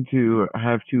going to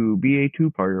have to be a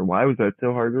 2-parter. Why was that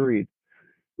so hard to read?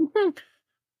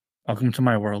 Welcome to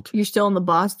my world. You're still in the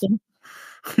Boston.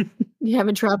 You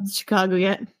haven't traveled to Chicago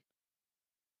yet.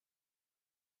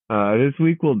 This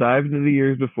week we'll dive into the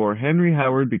years before Henry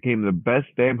Howard became the best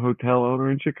damn hotel owner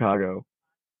in Chicago.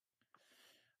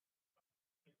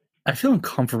 I feel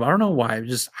uncomfortable. I don't know why.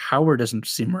 Just Howard doesn't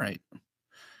seem right.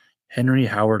 Henry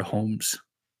Howard Holmes.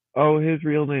 Oh, his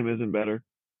real name isn't better.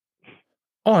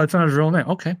 Oh, that's not his real name.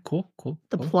 Okay, cool.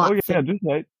 The cool. plot. Oh yeah, just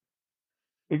right.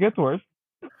 It gets worse.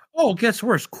 Oh, it gets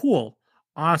worse. Cool.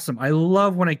 Awesome. I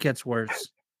love when it gets worse.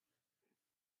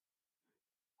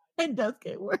 It does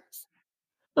get worse.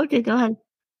 Okay, go ahead.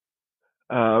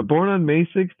 Born on May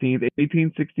 16th,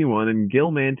 1861 in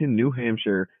Gilmanton, New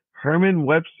Hampshire, Herman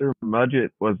Webster Mudgett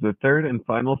was the third and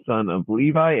final son of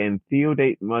Levi and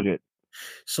Theodate Mudgett.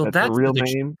 So That's the real the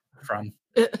name. from.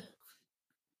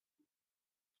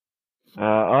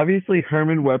 Obviously,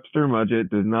 Herman Webster Mudgett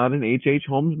does not an H.H.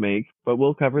 Holmes make, but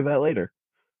we'll cover that later.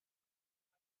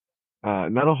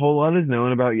 Not a whole lot is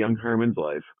known about young Herman's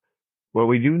life. What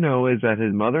we do know is that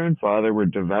his mother and father were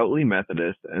devoutly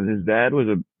Methodist, and his dad was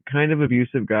a kind of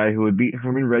abusive guy who would beat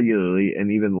Herman regularly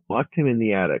and even locked him in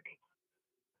the attic.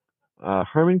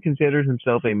 Herman considered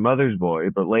himself a mother's boy,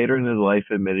 but later in his life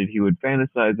admitted he would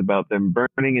fantasize about them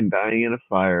burning and dying in a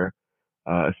fire,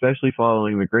 especially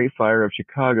following the Great Fire of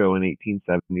Chicago in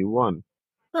 1871.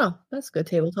 Oh, that's good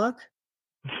table talk.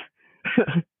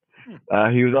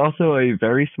 He was also a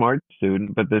very smart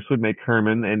student, but this would make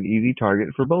Herman an easy target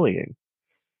for bullying.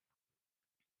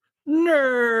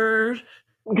 Nerd.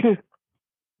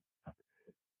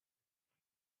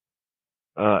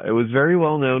 It was very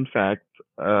well known fact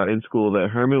in school that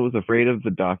Herman was afraid of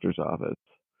the doctor's office.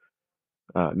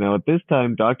 Now, at this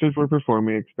time, doctors were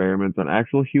performing experiments on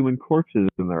actual human corpses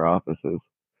in their offices.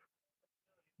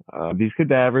 These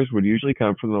cadavers would usually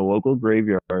come from the local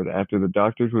graveyard after the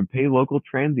doctors would pay local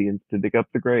transients to dig up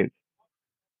the graves.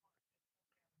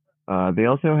 They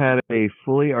also had a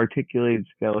fully articulated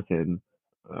skeleton.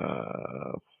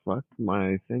 Fuck,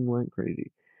 my thing went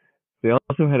crazy. They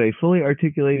also had a fully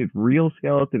articulated real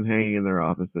skeleton hanging in their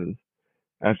offices.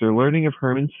 After learning of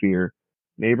Herman's fear,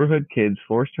 neighborhood kids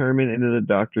forced Herman into the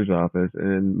doctor's office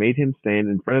and made him stand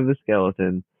in front of the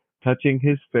skeleton, touching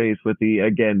his face with the,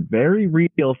 again, very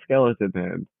real skeleton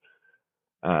hand.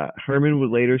 Herman would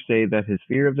later say that his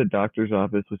fear of the doctor's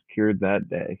office was cured that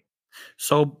day.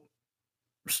 So,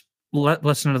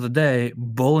 lesson of the day: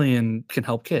 bullying can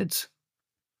help kids.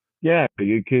 Yeah,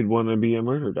 your kid want to be a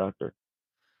murder doctor.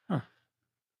 Huh.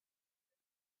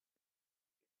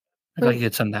 I gotta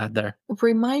get some ad there.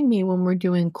 Remind me when we're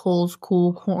doing Cole's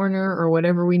Cool Corner or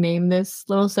whatever we name this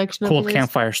little section Cool of his,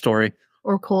 campfire story.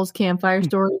 or Cole's campfire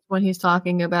story when he's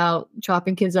talking about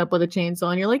chopping kids up with a chainsaw,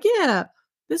 and you're like, yeah,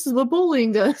 this is what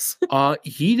bullying does.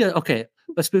 He did. Okay,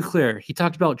 let's be clear. He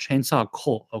talked about Chainsaw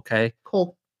Colt. Okay,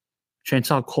 Cole.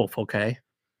 Chainsaw Colt. Okay,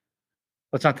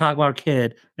 let's not talk about a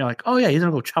kid. You're like, oh yeah, he's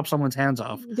gonna go chop someone's hands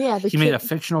off. Yeah, He made a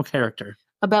fictional character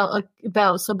about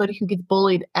somebody who gets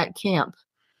bullied at camp.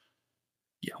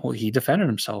 Yeah, well, he defended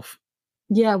himself.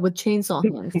 Yeah, with chainsaw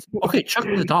hands. Okay, Chuck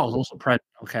the doll was also present.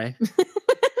 Okay.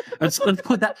 Let's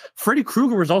put that. Freddy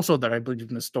Krueger was also there, I believe,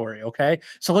 in the story. Okay,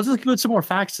 so let's just put some more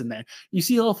facts in there. You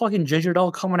see a little fucking ginger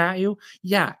doll coming at you.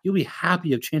 Yeah, you'll be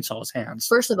happy if Chainsaw his hands.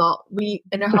 First of all, we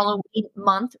in our Halloween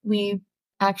month we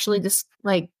actually just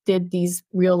did these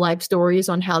real life stories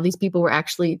on how these people were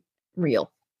actually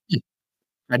real.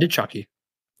 I did Chucky.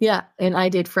 Yeah, and I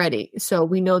did Freddy. So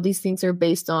we know these things are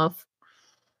based off.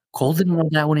 Cole didn't know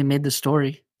that when he made the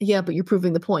story. Yeah, but you're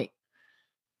proving the point.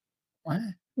 What?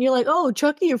 You're like, oh,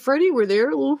 Chucky and Freddy were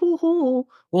there.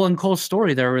 Well, in Cole's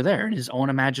story, they were there in his own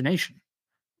imagination.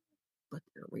 But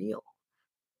they're real.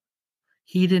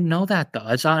 He didn't know that, though.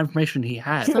 That's not information he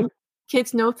had. Some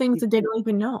kids know things that they don't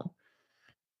even know.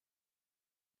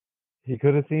 He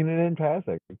could have seen it in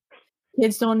passing.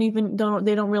 Kids don't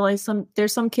realize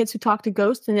there's some kids who talk to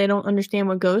ghosts and they don't understand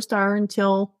what ghosts are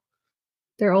until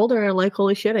they're older and like,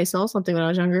 holy shit, I saw something when I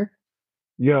was younger.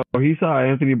 Yo, he saw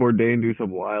Anthony Bourdain do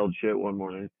some wild shit one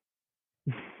morning.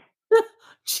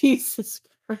 Jesus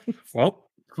Christ. Well,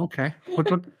 okay.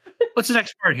 What's the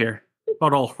next part here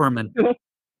about old Herman?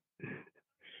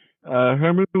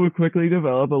 Herman would quickly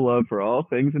develop a love for all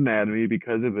things anatomy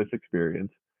because of this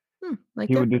experience.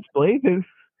 He would display this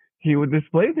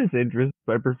interest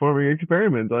by performing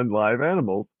experiments on live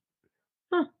animals.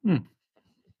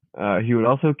 He would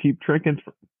also keep trinkets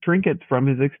from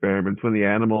his experiments when the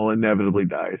animal inevitably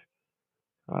dies.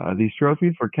 These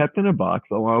trophies were kept in a box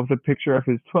along with a picture of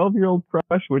his 12-year-old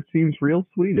crush, which seems real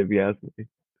sweet if you ask me.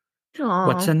 Aww.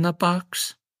 What's in the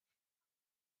box?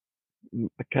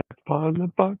 A cat's paw in the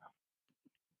box.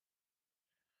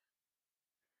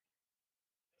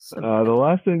 The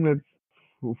last thing that's...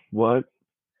 What?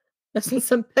 That's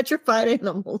some petrified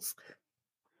animals.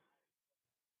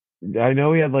 I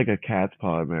know he had like a cat's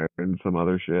paw in there and some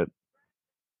other shit.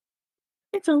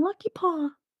 It's a lucky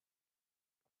paw.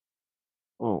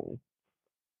 Oh.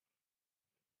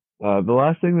 The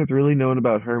last thing that's really known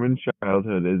about Herman's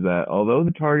childhood is that although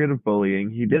the target of bullying,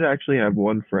 he did actually have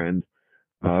one friend,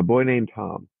 a boy named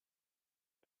Tom.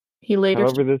 He later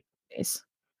started MySpace.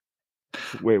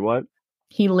 Wait, what?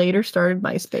 He later started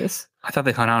MySpace. I thought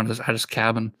they hung out at his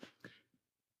cabin.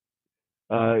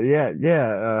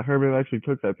 Herman actually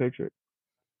took that picture.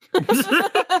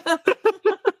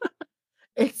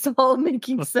 It's all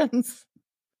making sense.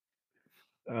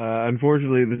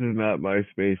 Unfortunately, this is not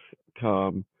MySpace,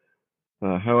 Tom.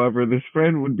 However, this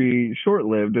friend would be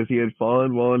short-lived as he had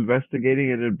fallen while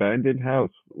investigating an abandoned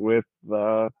house with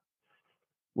old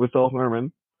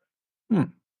Herman.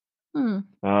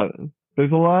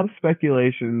 There's a lot of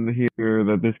speculation here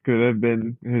that this could have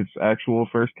been his actual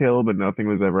first kill, but nothing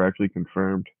was ever actually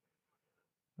confirmed.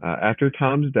 After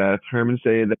Tom's death, Herman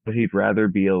said that he'd rather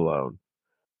be alone.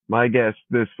 My guess,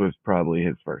 this was probably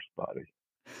his first body.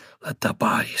 Let the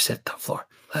bodies hit the floor.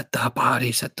 Let the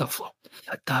bodies hit the floor.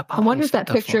 I wonder if that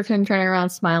picture of him turning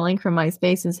around smiling from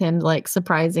MySpace is him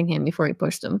surprising him before he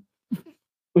pushed him.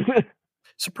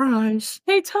 Surprise.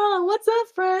 Hey, Tom, what's up,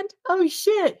 friend? Oh,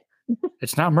 shit.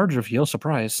 It's not murder if you'll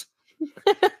surprise.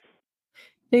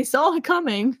 They saw it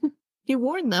coming. He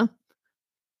warned them.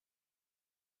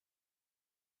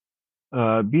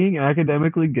 Being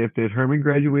academically gifted, Herman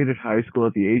graduated high school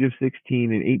at the age of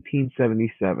 16 in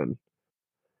 1877.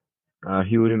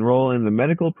 He would enroll in the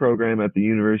medical program at the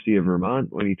University of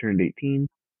Vermont when he turned 18.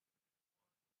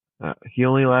 He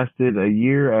only lasted a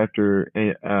year after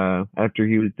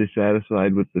he was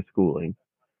dissatisfied with the schooling.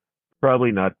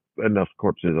 Probably not enough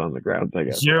corpses on the grounds, I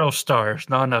guess. 0 stars,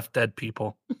 not enough dead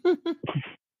people.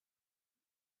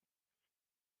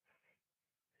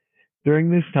 During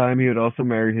this time, he would also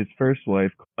marry his first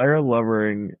wife, Clara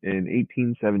Lovering, in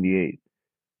 1878.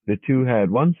 The two had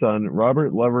one son,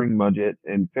 Robert Lovering Mudgett,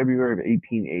 in February of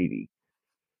 1880.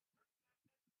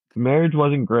 The marriage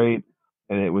wasn't great,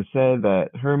 and it was said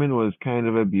that Herman was kind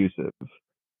of abusive.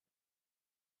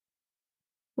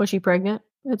 Was she pregnant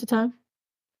at the time?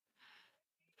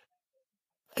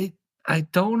 I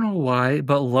don't know why,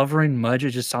 but lovering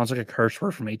mudget just sounds like a curse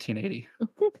word from 1880.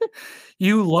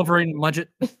 You lovering mudget.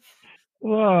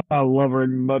 Oh, lover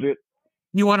and mudget.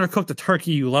 You want to cook the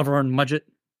turkey, you lovering mudget.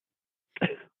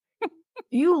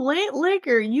 You late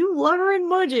liquor, you lover and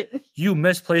mudget. You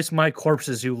misplaced my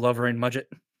corpses, you lovering mudget.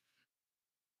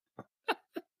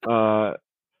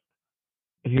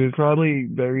 He was probably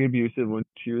very abusive when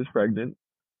she was pregnant.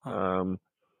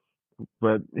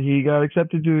 But he got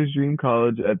accepted to his dream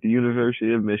college at the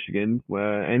University of Michigan,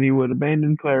 and he would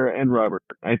abandon Clara and Robert.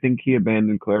 I think he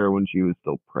abandoned Clara when she was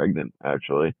still pregnant,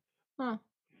 actually. Huh.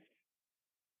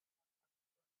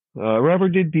 Robert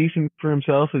did decent for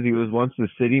himself as he was once the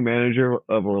city manager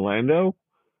of Orlando.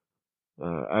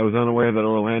 I was unaware that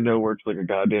Orlando works like a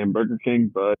goddamn Burger King,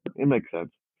 but it makes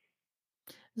sense.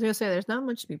 I was gonna say there's not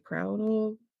much to be proud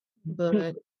of,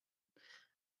 but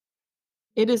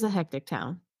it is a hectic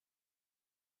town.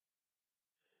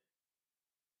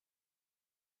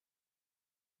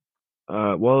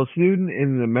 While a student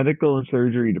in the medical and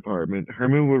surgery department,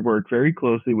 Herman would work very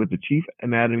closely with the chief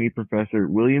anatomy professor,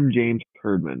 William James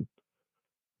Herdman.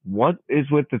 What is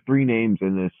with the three names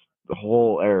in this the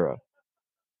whole era?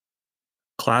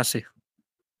 Classy.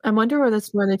 I wonder where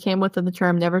they came with the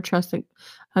term never trust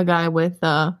a guy with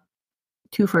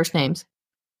two first names.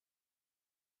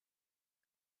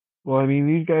 Well, I mean,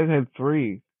 these guys had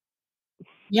three.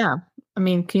 Yeah. I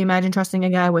mean, can you imagine trusting a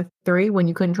guy with three when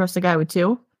you couldn't trust a guy with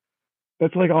two?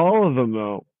 That's like all of them,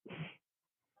 though.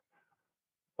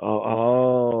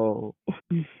 Oh.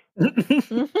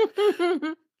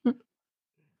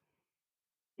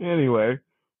 Anyway,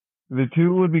 the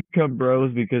two would become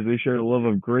bros because they shared a love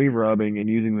of grave robbing and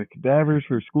using the cadavers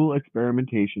for school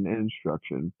experimentation and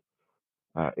instruction.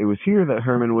 It was here that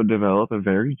Herman would develop a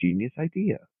very genius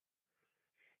idea.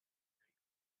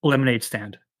 Lemonade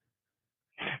stand.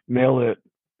 Nailed it.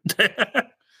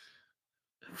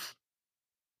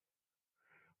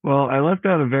 Well, I left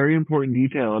out a very important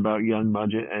detail about young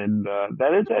Mudgett, and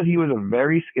that is that he was a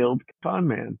very skilled con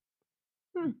man.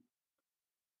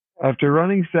 After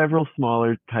running several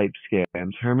smaller type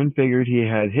scams, Herman figured he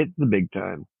had hit the big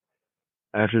time.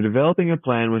 After developing a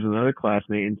plan with another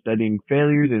classmate and studying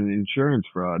failures in insurance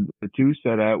fraud, the two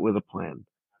set out with a plan.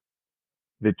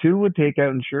 The two would take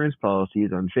out insurance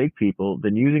policies on fake people,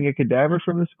 then using a cadaver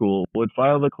from the school, would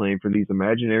file the claim for these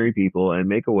imaginary people and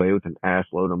make away with an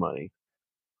assload of money.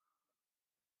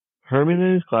 Herman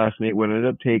and his classmate would end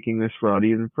up taking this fraud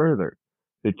even further.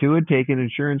 The two had taken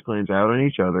insurance claims out on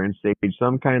each other and staged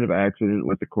some kind of accident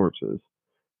with the corpses.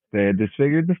 They had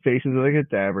disfigured the faces of the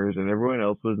cadavers, and everyone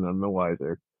else was none the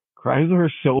wiser. Crimes were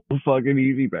so fucking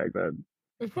easy back then.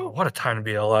 Oh, what a time to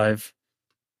be alive.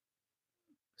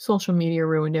 Social media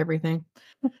ruined everything.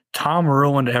 Tom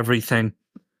ruined everything.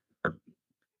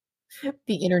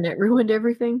 The internet ruined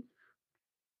everything.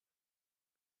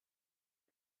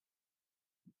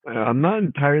 I'm not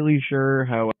entirely sure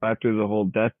how after the whole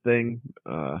death thing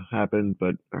happened,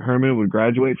 but Herman would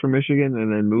graduate from Michigan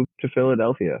and then move to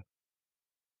Philadelphia.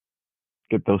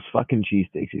 Get those fucking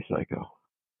cheesesteaks, you psycho.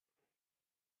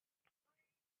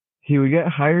 He would get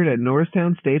hired at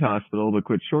Norristown State Hospital, but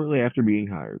quit shortly after being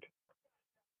hired.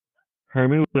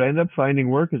 Herman would end up finding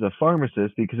work as a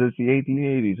pharmacist because it's the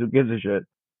 1880s. Who gives a shit?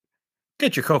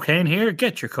 Get your cocaine here.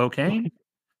 Get your cocaine.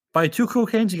 Buy 2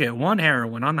 cocaines, you get 1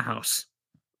 heroin on the house.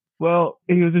 Well,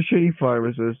 he was a shitty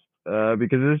pharmacist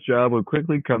because his job would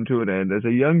quickly come to an end as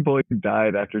a young boy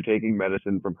died after taking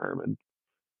medicine from Herman.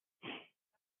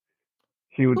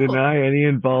 He would deny any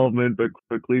involvement but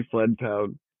quickly fled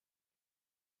town.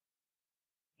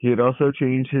 He had also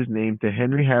changed his name to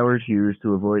Henry Howard Hughes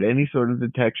to avoid any sort of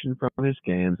detection from his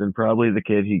scams, and probably the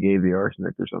kid he gave the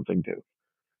arsenic or something to.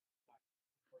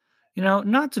 You know,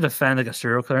 not to defend like a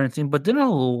serial killer or anything, but didn't a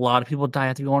lot of people die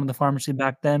after going to the pharmacy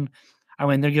back then? I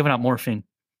mean, they're giving out morphine.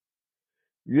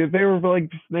 Yeah, they were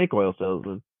like snake oil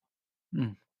salesmen.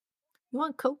 You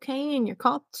want cocaine in your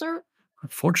cough syrup?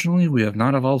 Unfortunately, we have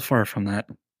not evolved far from that.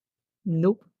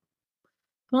 Nope.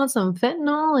 You want some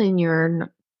fentanyl in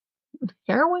your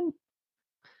heroin?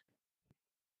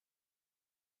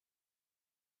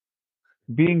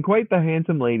 Being quite the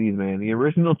handsome ladies' man, the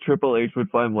original Triple H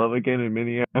would find love again in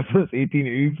Minneapolis,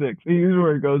 1886. Here's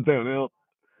where it goes downhill.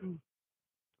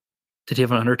 Did he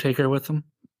have an Undertaker with him?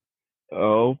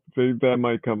 Oh, think that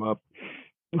might come up.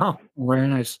 Oh, very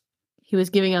nice. He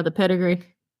was giving out the pedigree.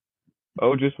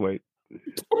 Oh, just wait.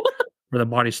 Were the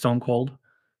body stone cold?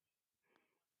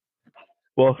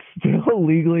 Well, still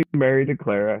legally married to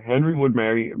Clara, Henry would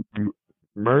marry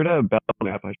Myrta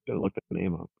Belknap. I should have looked the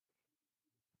name up.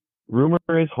 Rumor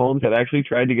is Holmes had actually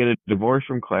tried to get a divorce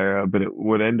from Clara, but it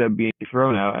would end up being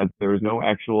thrown out as there was no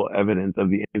actual evidence of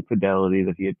the infidelity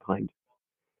that he had claimed.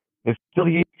 It's still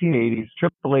the 1880s.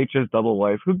 Triple H's double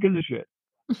wife. Who gives a shit?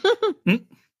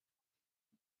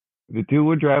 The two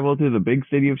would travel to the big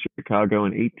city of Chicago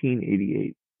in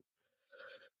 1888.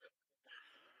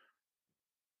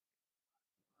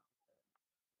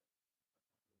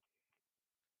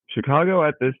 Chicago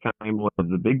at this time was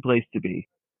the big place to be.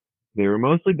 They were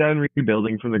mostly done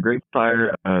rebuilding from the Great Fire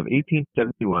of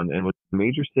 1871 and was a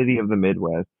major city of the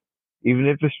Midwest, even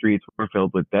if the streets were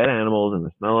filled with dead animals and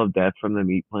the smell of death from the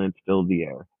meat plants filled the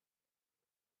air.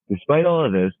 Despite all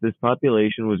of this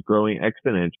population was growing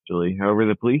exponentially. However,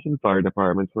 the police and fire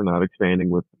departments were not expanding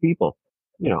with the people.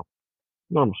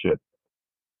 Normal shit.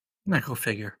 Go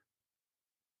figure.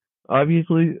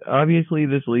 Obviously,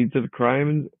 this leads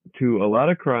to a lot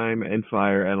of crime and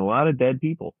fire and a lot of dead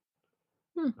people.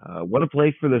 What a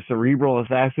place for the cerebral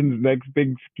assassin's next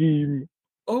big scheme.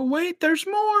 Oh, wait, there's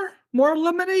more. More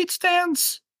lemonade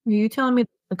stands. Are you telling me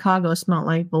Chicago smelled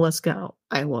like, well, let's go,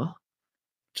 Iowa?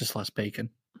 Just less bacon.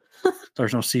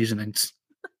 There's no seasonings.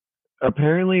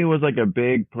 Apparently, it was like a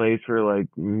big place for like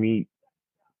meat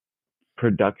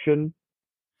production.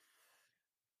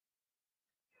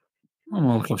 I'm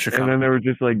gonna go Chicago. And then there was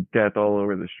just like death all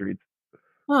over the streets.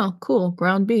 Oh, cool.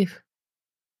 Ground beef.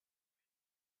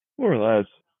 More or less.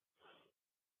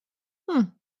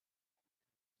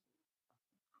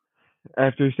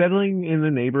 After settling in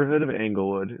the neighborhood of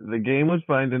Englewood, the game would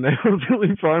find an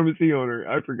elderly pharmacy owner.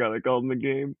 I forgot I called him the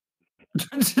game.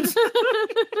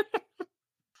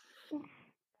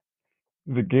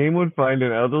 The game would find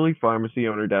an elderly pharmacy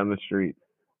owner down the street.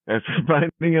 After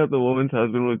finding out the woman's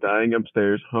husband was dying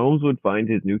upstairs, Holmes would find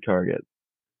his new target.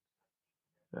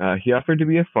 He offered to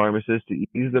be a pharmacist to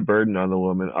ease the burden on the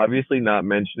woman, obviously not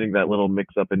mentioning that little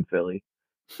mix-up in Philly.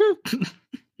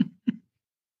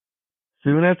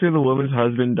 Soon after the woman's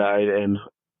husband died, and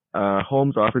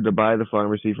Holmes offered to buy the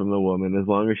pharmacy from the woman as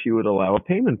long as she would allow a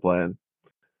payment plan.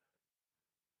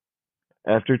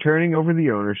 After turning over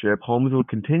the ownership, Holmes would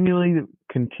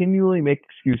continually make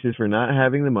excuses for not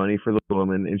having the money for the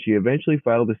woman, and she eventually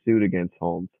filed a suit against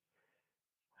Holmes.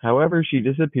 However, she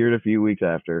disappeared a few weeks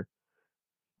after.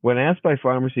 When asked by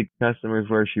pharmacy customers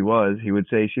where she was, he would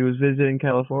say she was visiting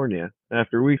California.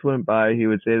 After weeks went by, he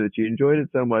would say that she enjoyed it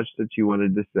so much that she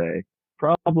wanted to stay.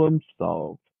 Problem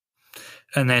solved.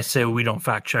 And they say we don't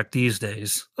fact check these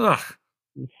days. Ugh.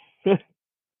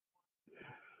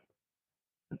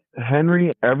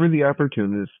 Henry, ever the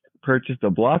opportunist, purchased a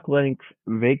block-length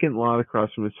vacant lot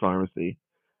across from his pharmacy.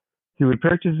 He would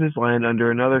purchase this land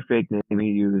under another fake name he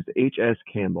used, H.H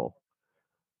Campbell.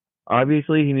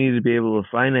 Obviously, he needed to be able to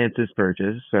finance his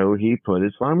purchase, so he put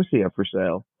his pharmacy up for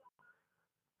sale.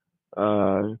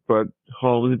 But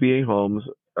Holmes being Holmes,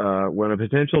 when a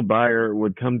potential buyer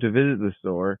would come to visit the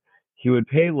store, he would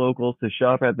pay locals to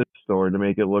shop at the store to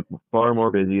make it look far more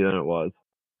busy than it was.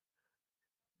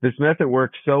 This method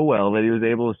worked so well that he was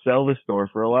able to sell the store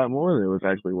for a lot more than it was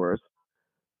actually worth.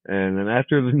 And then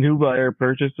after the new buyer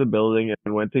purchased the building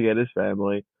and went to get his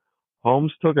family,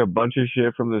 Holmes took a bunch of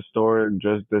shit from the store and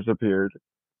just disappeared.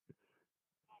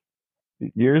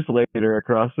 Years later,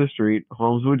 across the street,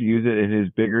 Holmes would use it in his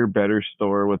bigger, better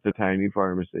store with the tiny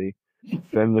pharmacy.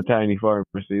 Then the tiny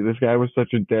pharmacy. This guy was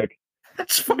such a dick.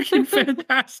 That's fucking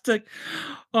fantastic.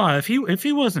 Oh, if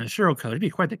he wasn't a serial killer, he'd be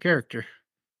quite the character.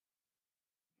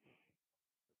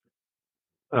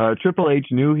 Triple H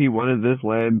knew he wanted this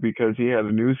land because he had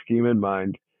a new scheme in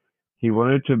mind. He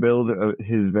wanted to build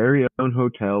his very own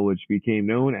hotel, which became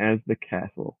known as the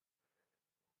Castle.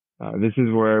 This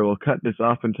is where I will cut this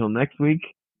off until next week.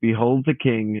 Behold the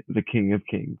King of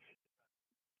Kings.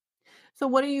 So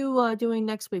what are you doing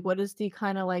next week? What is the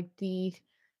kind of like the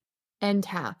end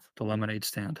half? The lemonade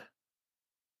stand.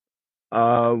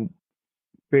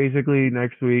 Basically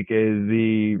next week is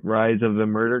the rise of the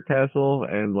murder castle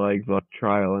and like the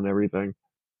trial and everything.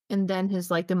 And then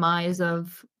his like demise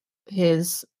of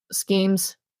his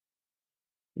schemes.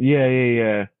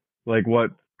 Yeah. Like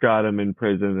what got him in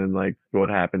prison and like what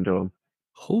happened to him.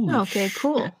 Holy okay, shit.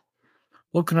 cool.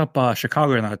 Looking up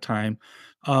Chicago in that time,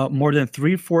 more than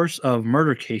 3/4 of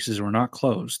murder cases were not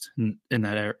closed in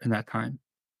that time.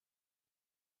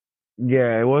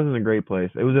 Yeah, it wasn't a great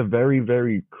place. It was a very,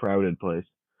 very crowded place.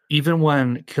 Even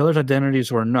when killers'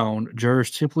 identities were known, jurors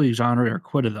typically exonerated or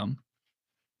acquitted them,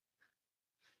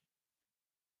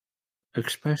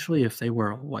 especially if they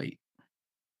were white.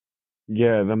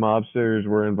 Yeah, the mobsters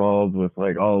were involved with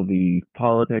like all the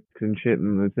politics and shit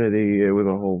in the city. It was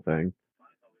a whole thing.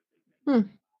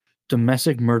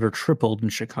 Domestic murder tripled in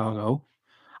Chicago.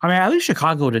 I mean, at least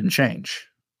Chicago didn't change.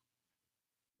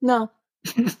 No.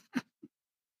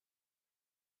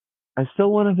 I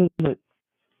still want to visit.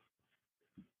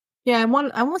 Yeah, I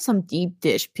want some deep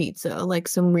dish pizza, like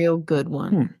some real good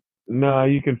one. No,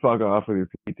 you can fuck off with your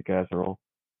pizza casserole.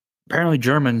 Apparently,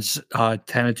 Germans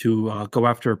tended to go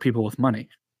after people with money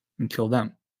and kill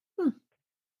them.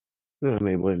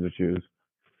 Maybe to choose.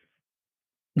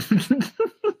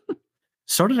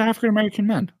 So did African American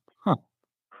men. Huh.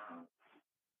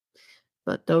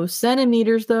 But those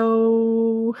centimeters,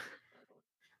 though.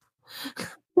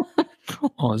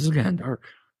 Oh, this is getting dark.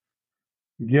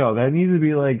 Yo, that needs to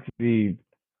be like the.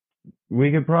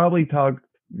 We could probably talk,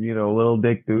 little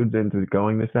dick dudes into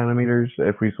going to centimeters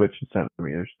if we switch to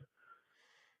centimeters.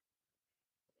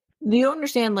 Do you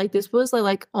understand? Like, this was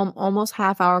like almost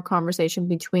half-hour conversation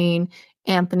between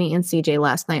Anthony and CJ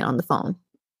last night on the phone.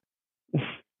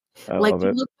 I Like, love you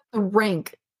it. look at the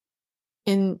rank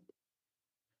in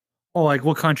Oh, like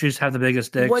what countries have the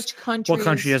biggest dicks? which country? What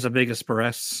country has the biggest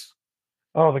breasts?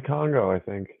 Oh, the Congo, I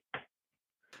think.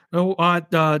 Oh,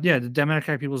 yeah, the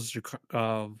Democratic People's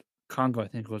Congo, I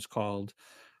think it was called,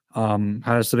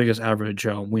 has the biggest average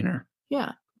wiener.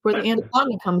 Yeah, where the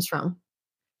anaconda comes from.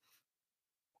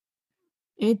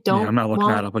 It Yeah, don't I'm not looking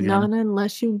that up again. none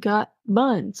unless you got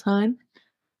buns, hon.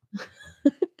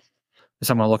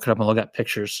 So I'm gonna look it up and look at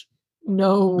pictures.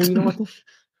 No, you don't want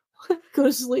to go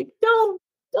to sleep. Don't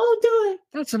do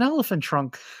That's an elephant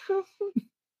trunk. it.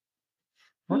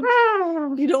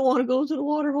 You don't want to go to the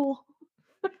water hole.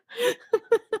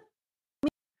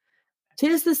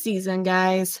 'Tis the season,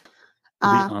 guys.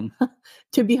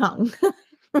 To be hung.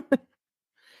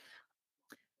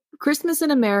 Christmas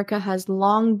in America has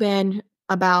long been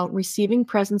about receiving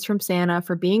presents from Santa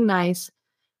for being nice,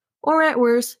 or at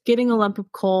worst, getting a lump of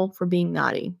coal for being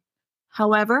naughty.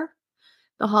 However,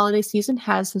 the holiday season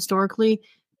has historically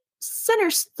center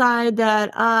side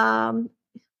that a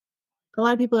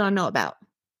lot of people don't know about.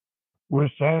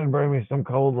 Wish Santa bring me some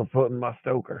coal to put in my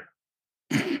stoker.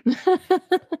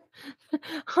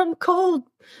 I'm cold,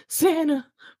 Santa.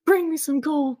 Bring me some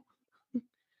coal.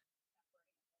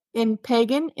 In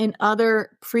pagan and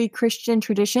other pre-Christian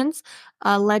traditions,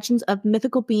 legends of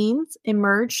mythical beings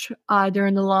emerged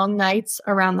during the long nights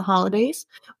around the holidays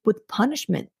with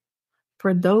punishment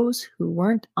for those who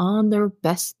weren't on their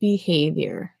best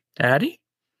behavior. Daddy?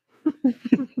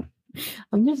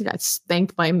 I just got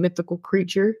spanked by a mythical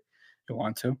creature. You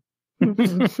want to?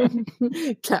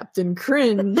 Captain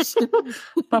Cringe.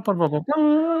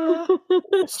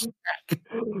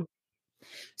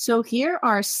 So here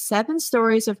are 7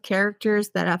 stories of characters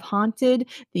that have haunted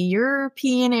the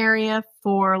European area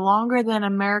for longer than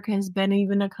America has been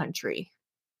even a country.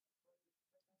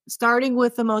 Starting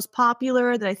with the most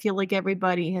popular that I feel like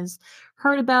everybody has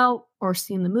heard about or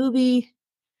seen the movie,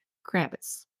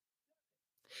 Krampus.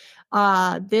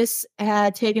 This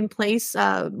had taken place,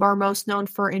 are most known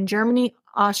for in Germany,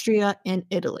 Austria, and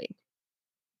Italy.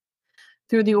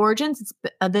 Through the origins,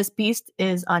 this beast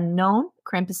is unknown.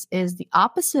 Krampus is the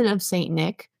opposite of Saint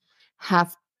Nick,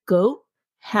 half goat,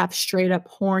 half straight up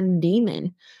horned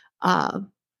demon. Kind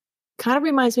of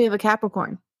reminds me of a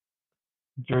Capricorn.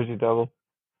 Jersey Devil.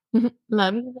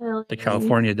 Love you, The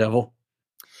California Devil.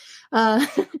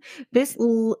 This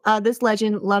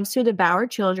legend loves to devour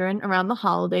children around the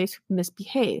holidays who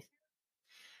misbehave.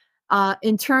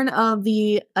 In turn of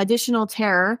the additional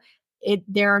terror,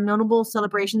 there are notable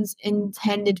celebrations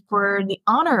intended for the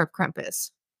honor of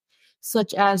Krampus,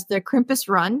 such as the Krampus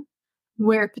Run,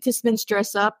 where participants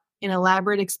dress up in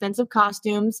elaborate, expensive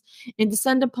costumes and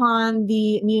descend upon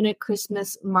the Munich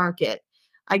Christmas market.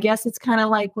 I guess it's kind of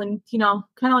like when, kind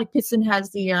of like Piston has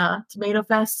the Tomato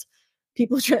Fest.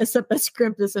 People dress up as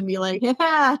Krampus and be like,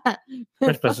 yeah.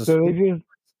 So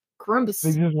Krampus.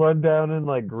 they just run down and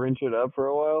like Grinch it up for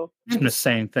a while. Just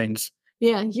saying things.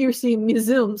 Yeah, you're seeing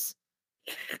museums.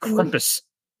 Krampus.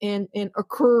 And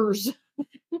occurs.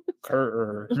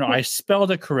 No, I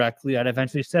spelled it correctly. I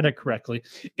eventually said it correctly.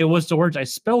 It was the words I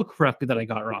spelled correctly that I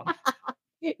got wrong.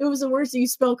 It was the words that you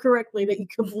spelled correctly that you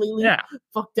completely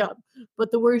fucked up.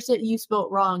 But the words that you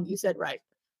spelled wrong, you said right.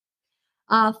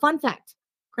 Fun fact.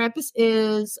 Krampus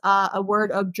is a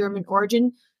word of German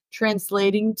origin,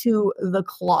 translating to the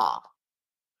claw.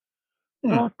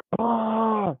 The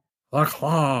claw. The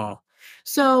claw.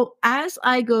 So as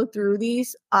I go through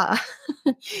these,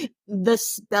 the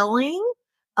spelling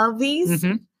of these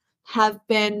have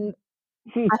been,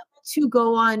 I had to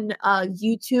go on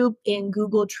YouTube and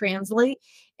Google Translate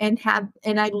and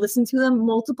I listened to them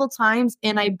multiple times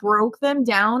and I broke them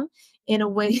down in a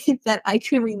way that I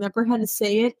can remember how to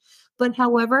say it. But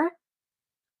however,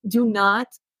 do not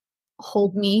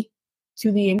hold me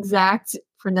to the exact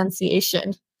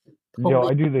pronunciation. Yo,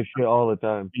 I do this shit all the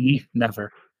time. Me,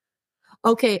 never.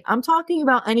 Okay, I'm talking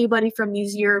about anybody from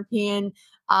these European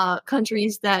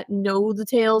countries that know the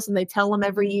tales and they tell them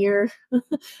every year.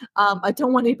 I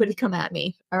don't want anybody to come at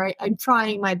me. All right, I'm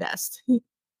trying my best.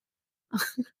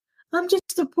 I'm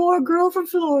just a poor girl from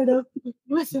Florida.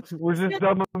 We're just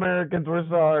dumb Americans. We're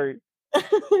sorry.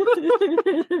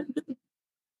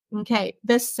 Okay,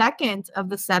 the second of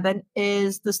the 7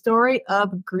 is the story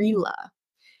of Grilla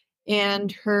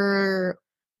and her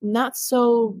not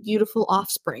so beautiful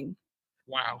offspring.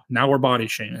 Wow. Now we're body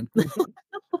shaming.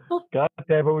 God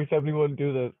damn it, we said we wouldn't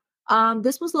do this.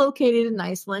 This was located in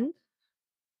Iceland.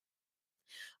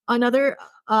 Another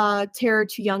terror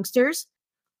to youngsters,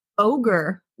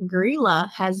 ogre Grilla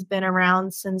has been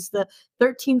around since the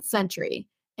 13th century,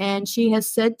 and she has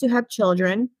said to have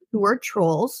children who are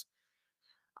trolls.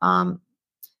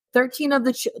 13 of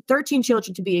the 13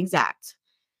 children to be exact,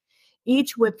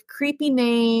 each with creepy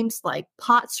names like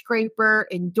pot scraper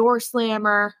and door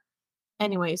slammer.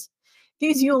 Anyways,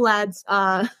 these Yule lads,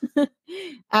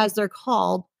 as they're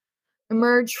called,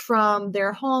 emerge from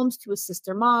their homes to assist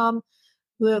their mom,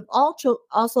 who have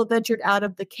also ventured out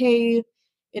of the cave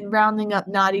in rounding up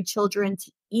naughty children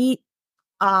to eat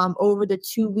over the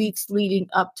 2 weeks leading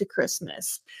up to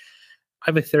Christmas. I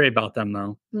have a theory about them,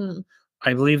 though.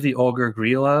 I believe the ogre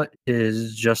Grilla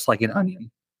is just like an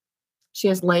onion. She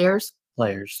has layers.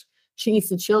 Layers. She eats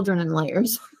the children in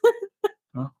layers.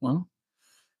 Oh, well,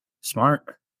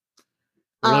 smart.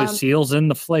 Really seals in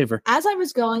the flavor. As I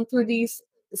was going through these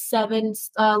 7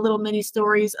 little mini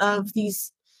stories of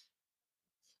these,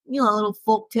 little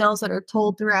folk tales that are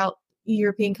told throughout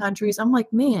European countries, I'm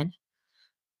like, man,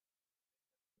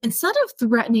 instead of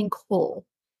threatening Cole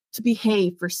to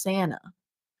behave for Santa,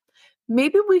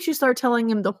 maybe we should start telling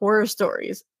him the horror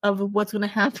stories of what's going to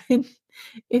happen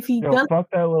if he does. Fuck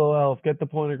that little elf. Get the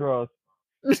point across.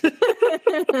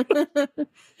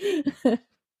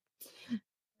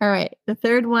 All right. The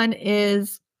third one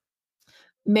is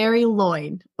Mary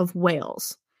Lloyd of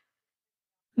Wales.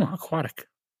 Oh, aquatic.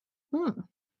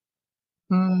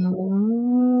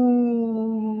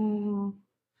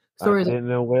 Stories. I didn't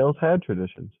know Wales had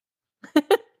traditions.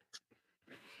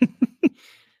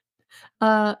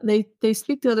 They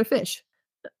speak to other fish.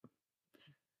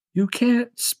 You can't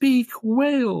speak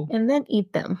whale. And then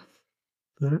eat them.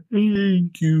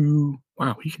 Thank you.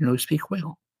 Wow, you can really speak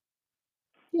whale.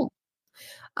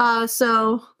 Yeah.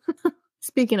 So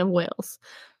speaking of whales,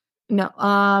 no.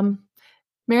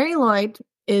 Mary Lloyd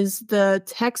is the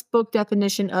textbook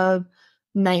definition of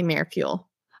nightmare fuel.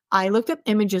 I looked up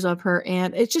images of her,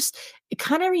 and it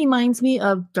kind of reminds me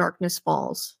of Darkness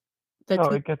Falls.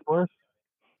 It gets worse?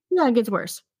 Yeah, it gets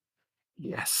worse.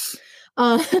 Yes.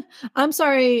 I'm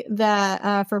sorry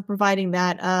that for providing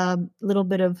that little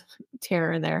bit of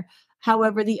terror there.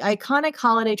 However, the iconic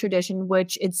holiday tradition,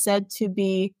 which it's said to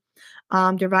be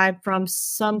derived from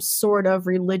some sort of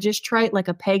religious rite, like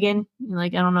a pagan.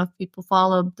 Like, I don't know if people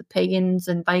follow the pagans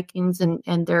and Vikings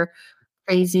and their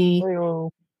crazy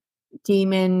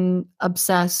demon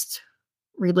obsessed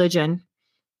religion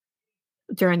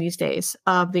during these days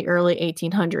of the early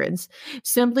 1800s,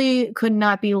 simply could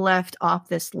not be left off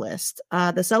this list.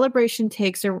 The celebration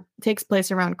takes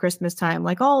place around Christmas time.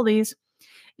 Like all these,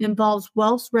 it involves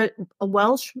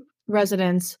Welsh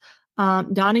residents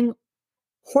donning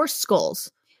horse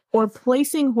skulls or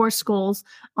placing horse skulls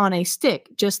on a stick,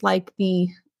 just like the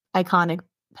iconic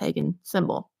pagan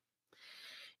symbol,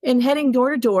 and heading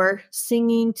door to door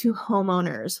singing to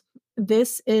homeowners.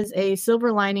 This is a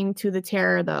silver lining to the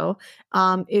terror, though.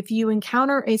 If you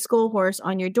encounter a skull horse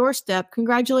on your doorstep,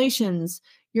 congratulations,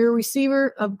 you're a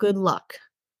receiver of good luck.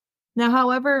 Now,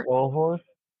 however,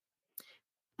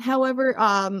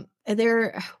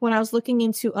 when I was looking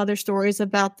into other stories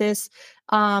about this,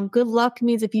 good luck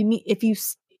means if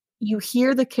you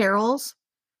hear the carols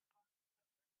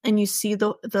and you see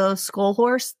the skull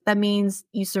horse, that means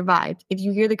you survived. If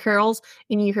you hear the carols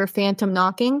and you hear phantom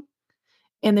knocking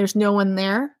and there's no one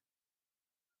there,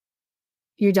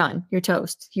 you're done. You're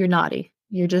toast. You're naughty.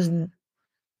 You're just.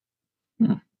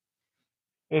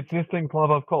 It's this thing club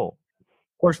of coal.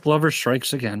 Horse Glover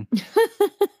strikes again.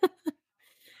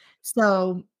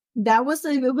 So that was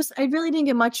I really didn't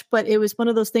get much, but it was one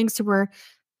of those things to where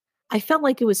I felt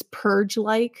like it was Purge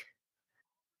like.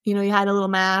 You had a little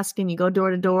mask and you go door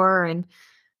to door and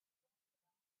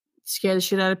scare the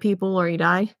shit out of people or you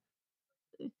die.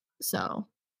 So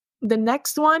the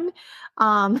next one,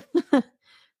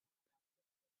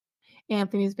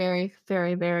 Anthony's very,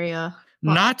 very, very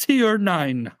naughty or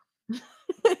 9.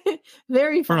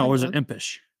 Very fun. Or no, was it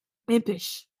impish?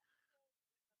 Impish.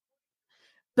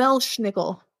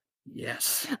 Belschnickel.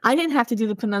 Yes. I didn't have to do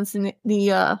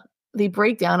the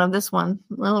breakdown of this one,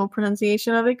 a little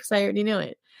pronunciation of it, because I already knew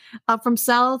it. From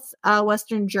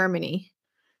Western Germany.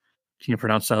 Can you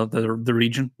pronounce out the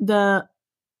region? The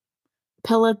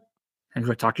Pellet And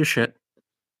go talk your shit.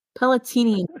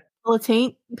 Palatine.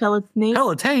 Palatinate.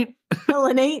 Palatinate.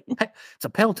 Palinate. It's a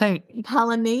pale taint.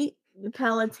 Palinate.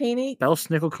 Palatinate. Bell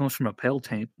snickle comes from a pale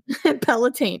taint.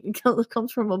 Palatine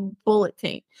comes from a bullet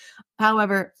taint.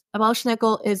 However, a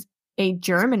Belschnickel is a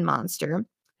German monster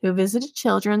who visited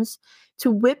children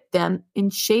to whip them in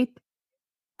shape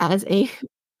as a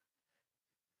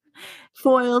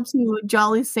foil to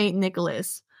Jolly Saint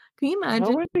Nicholas. Can you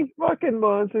imagine? How many fucking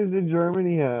monsters did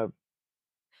Germany have?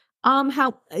 A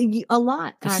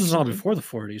lot. This actually. is all before the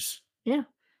 40s. Yeah.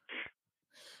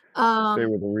 They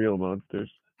were the real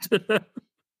monsters.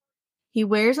 He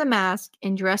wears a mask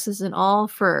and dresses in all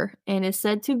fur and is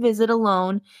said to visit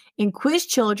alone and quiz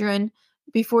children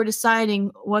before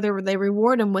deciding whether they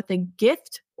reward him with a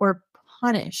gift or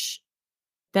punish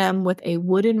them with a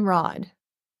wooden rod.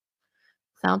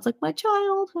 Sounds like my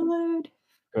childhood.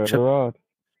 Rod.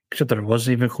 Except that it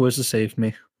wasn't even a quiz to save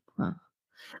me. Huh.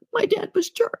 My dad was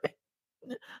German.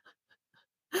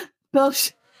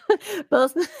 Belsh.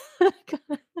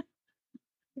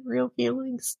 Real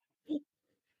feelings.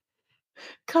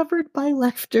 Covered by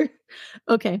laughter.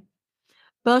 Okay.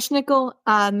 Belschnickel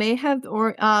may have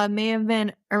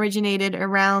been originated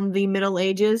around the Middle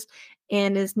Ages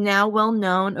and is now well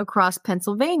known across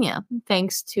Pennsylvania,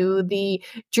 thanks to the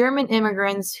German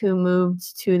immigrants who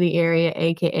moved to the area,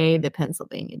 aka the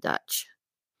Pennsylvania Dutch.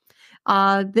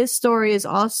 This story is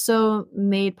also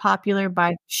made popular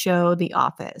by the show The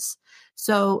Office.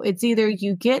 So it's either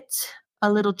you get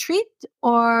a little treat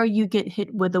or you get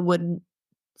hit with a wooden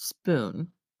spoon.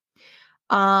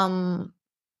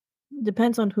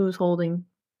 Depends on who's holding.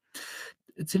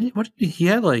 What he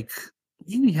had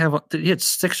he had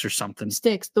sticks or something.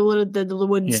 Sticks, the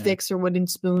wooden sticks or wooden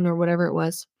spoon or whatever it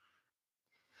was.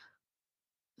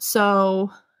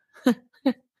 So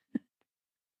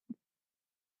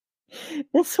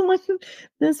this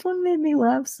one made me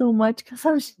laugh so much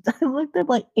because I looked at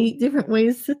like 8 different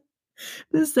ways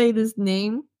to say this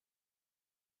name.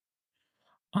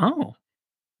 Oh.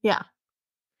 Yeah.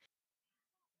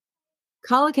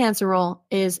 Colic casserole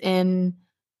is in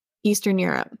Eastern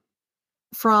Europe.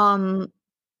 From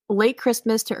late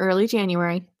Christmas to early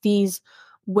January, these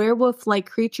werewolf-like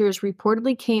creatures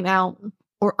reportedly came out,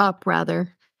 or up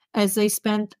rather, as they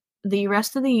spent the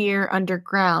rest of the year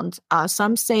underground.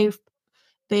 Some say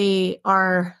they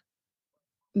are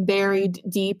buried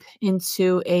deep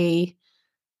into a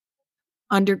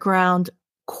underground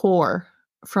core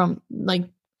from the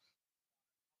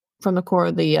core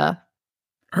of the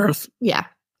Earth. Yeah.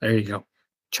 There you go.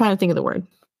 Trying to think of the word.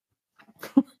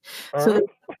 So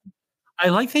I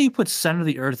like how you put center of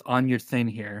the earth on your thing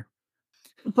here.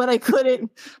 But I couldn't.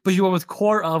 But you went with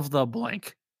core of the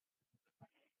blank.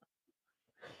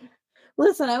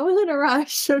 Listen, I was in a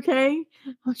rush, okay?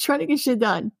 I was trying to get shit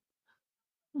done.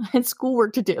 I had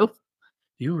schoolwork to do.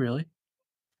 You really?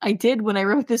 I did when I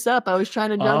wrote this up. I was trying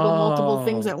to juggle multiple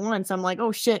things at once. I'm like,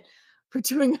 oh shit, we're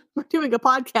doing a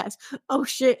podcast. Oh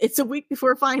shit, it's a week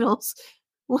before finals.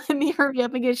 Let me hurry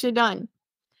up and get shit done.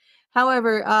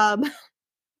 However,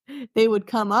 they would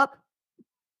come up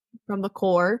from the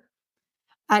core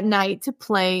at night to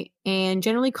play and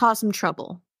generally cause some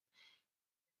trouble.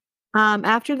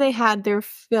 After they had their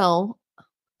fill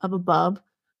of above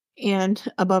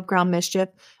ground mischief,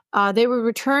 they would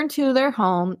return to their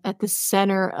home at the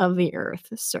center of the earth,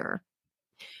 sir.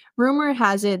 Rumor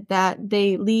has it that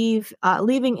they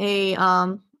leaving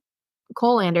a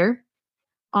colander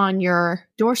on your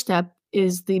doorstep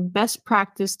is the best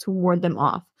practice to ward them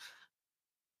off.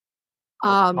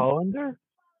 Colander?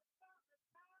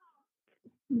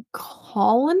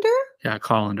 Colander? Yeah,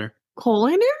 colander.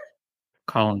 Colander?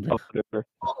 Colander.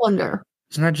 Colander.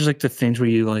 Isn't that just like the things where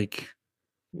you like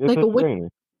a winter?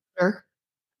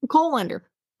 Colander.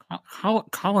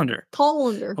 Colander.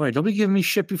 Colander. Wait, don't be giving me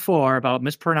shit before about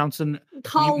mispronouncing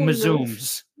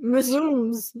Mizooms.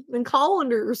 Mizooms and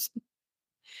colanders.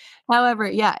 However,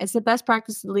 yeah, it's the best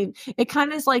practice to leave. It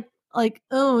kind of is like,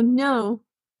 oh no,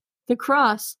 the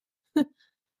cross.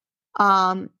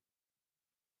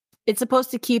 It's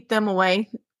supposed to keep them away.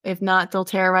 If not, they'll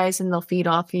terrorize and they'll feed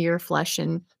off of your flesh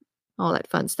and all that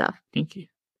fun stuff. Thank you.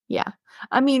 Yeah.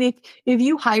 I mean, if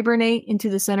you hibernate into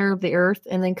the center of the earth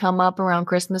and then come up around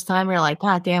Christmas time, you're like,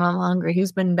 God damn, I'm hungry.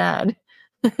 Who's been bad?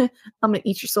 I'm going to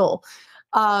eat your soul.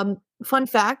 Fun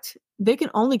fact, they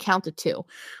can only count to 2.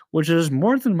 Which is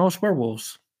more than most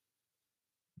werewolves.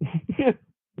 Yeah,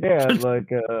 like,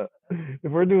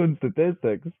 if we're doing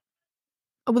statistics.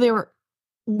 they were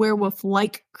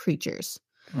werewolf-like creatures.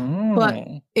 Oh. But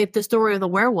if the story of the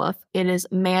werewolf, it is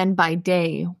man by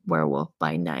day, werewolf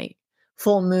by night.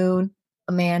 Full moon,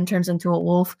 a man turns into a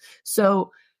wolf.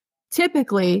 So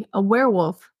typically, a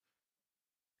werewolf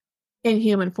in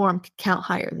human form can count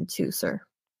higher than 2, sir.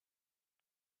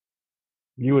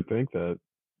 You would think that.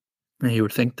 You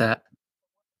would think that.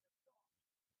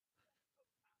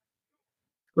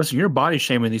 Listen, you're body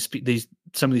shaming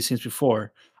some of these scenes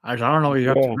before. I don't know what you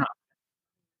got to.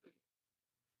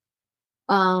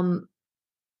 A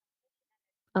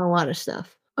lot of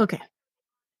stuff. Okay.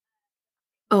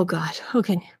 Oh God.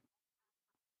 Okay.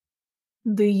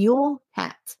 The Yule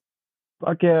Cat,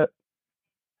 Fuck it.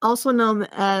 also known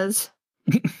as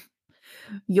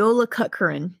Yola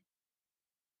Kutkarin.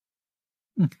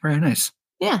 Very nice.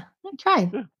 Yeah, I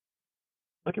tried. Yeah.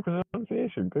 Like your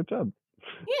pronunciation. Good job.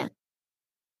 Yeah.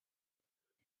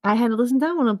 I had to listen to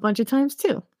that one a bunch of times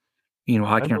too. You know,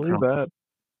 I I can't believe pronounce that.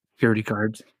 security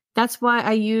cards. That's why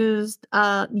I used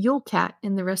Yule Cat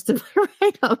in the rest of my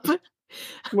write-up.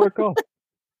 Smart call.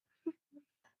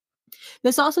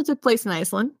 This also took place in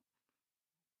Iceland,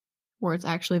 where it's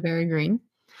actually very green.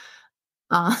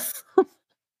 I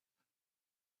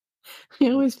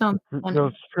always found funny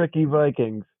Those tricky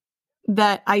Vikings.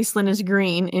 that Iceland is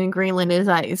green and Greenland is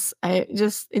ice.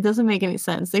 It doesn't make any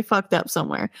sense. They fucked up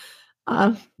somewhere.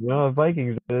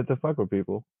 Vikings did it to fuck with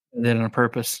people. They did it on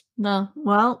purpose. No,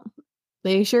 well,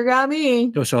 they sure got me.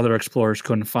 Those other explorers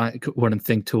wouldn't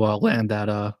think to land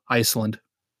at Iceland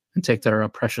and take their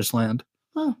precious land.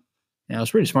 Oh. Yeah, it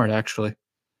was pretty smart, actually.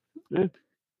 Yeah.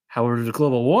 However, the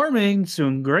global warming,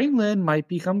 soon Greenland might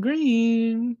become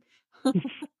green.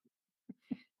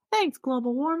 Thanks,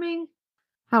 global warming.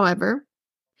 However,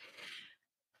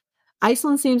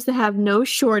 Iceland seems to have no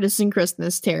shortage in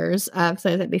Christmas terrors. I've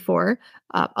said that before.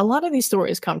 A lot of these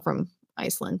stories come from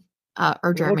Iceland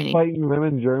or Germany. Fighting them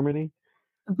in Germany.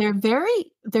 They're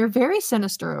very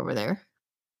sinister over there.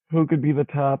 Who could be the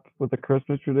top with the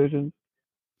Christmas traditions?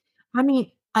 I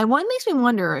mean, one makes me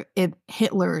wonder if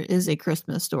Hitler is a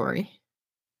Christmas story.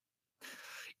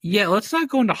 Yeah, let's not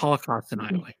go into Holocaust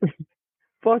annihilating.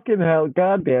 Fucking hell!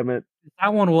 God damn it!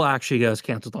 That one will actually get us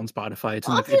canceled on Spotify.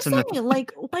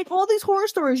 Like all these horror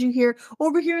stories you hear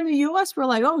over here in the U.S. We're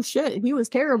like, oh shit, he was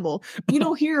terrible. You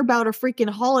don't hear about a freaking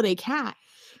holiday cat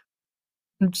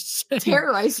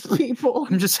terrorize people.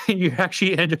 I'm just saying you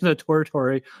actually enter the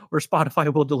territory where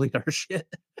Spotify will delete our shit.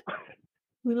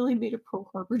 We only made a Pearl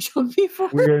Harbor joke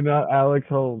before. We are not Alex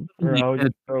Holmes or Alex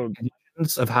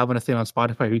Jones. Of having a thing on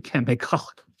Spotify, you can't make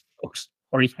holiday jokes.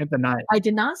 Or you can't deny it. I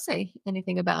did not say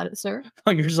anything about it, sir.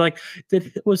 You're just like,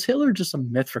 was Hitler just a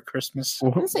myth for Christmas?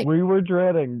 We were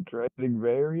dreading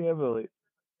very heavily.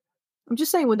 I'm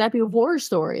just saying, would that be a horror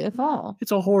story? That's all.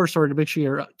 It's a horror story to make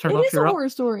sure you turn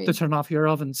off your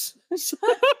ovens.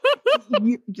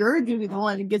 You're the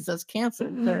one that gets us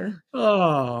canceled, sir.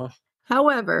 Oh.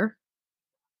 However,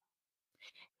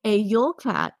 a Yule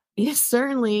Cat is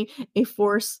certainly a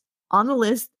force on the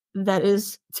list that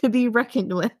is to be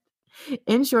reckoned with.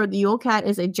 In short, the Yule Cat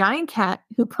is a giant cat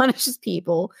who punishes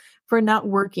people for not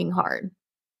working hard.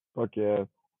 Fuck yeah.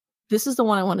 This is the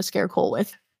one I want to scare Cole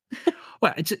with.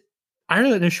 Well, I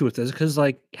have an issue with this because,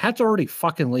 like, cats are already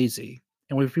fucking lazy.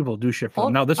 And we have people do shit for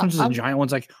them. Now, this one's just a giant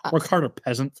one's like, work harder,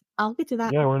 peasant. I'll get to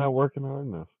that. Yeah, we're not working hard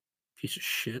enough. Piece of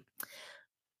shit.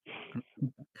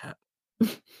 Cat.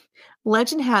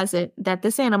 Legend has it that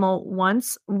this animal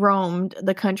once roamed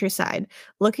the countryside,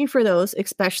 looking for those,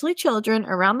 especially children,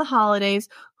 around the holidays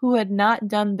who had not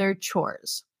done their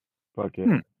chores. Fuck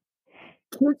yeah.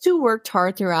 Kids who worked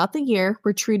hard throughout the year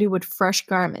were treated with fresh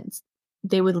garments.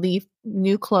 They would leave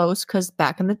new clothes because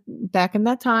back in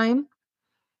that time,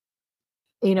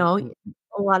 you know,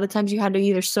 a lot of times you had to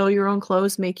either sew your own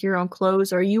clothes, make your own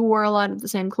clothes, or you wore a lot of the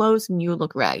same clothes and you would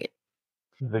look ragged.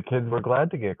 The kids were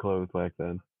glad to get clothes back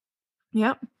then.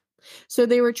 Yep. So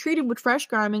they were treated with fresh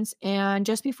garments, and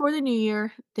just before the new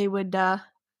year, they would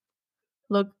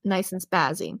look nice and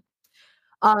spazzy.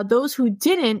 Those who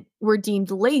didn't were deemed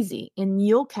lazy, and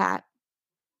Yule Cat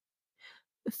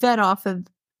fed off of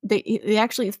they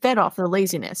actually fed off the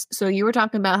laziness. So you were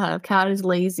talking about how a cat is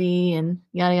lazy and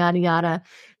yada yada yada.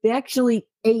 They actually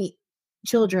ate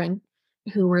children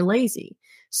who were lazy.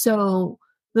 So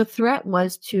the threat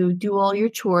was to do all your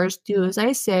chores, do as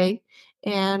I say,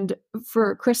 and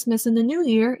for Christmas and the New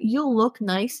Year, you'll look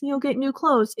nice and you'll get new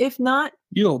clothes. If not,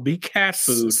 you'll be cat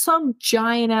food. Some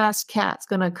giant ass cat's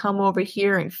gonna come over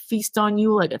here and feast on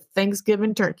you like a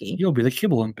Thanksgiving turkey. You'll be the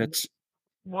kibble and bits.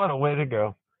 What a way to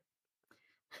go.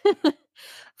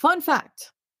 Fun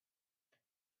fact.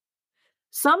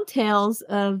 Some tales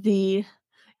of the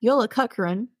Yola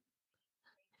Kutkarin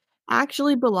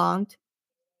actually belonged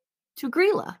to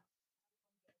Grilla,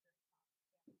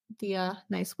 the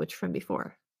nice witch from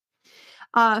before,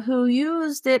 who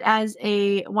used it as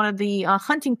one of the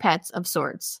hunting pets of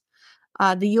sorts.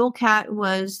 The Yule Cat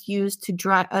was used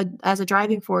to as a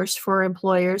driving force for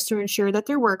employers to ensure that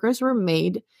their workers were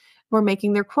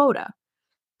making their quota.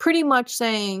 Pretty much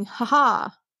saying, haha,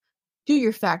 do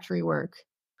your factory work.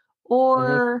 I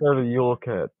Or, heard a Yule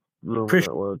Cat rumor Pretty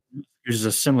that was. uses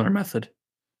a similar method.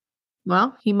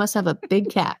 well, he must have a big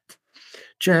cat.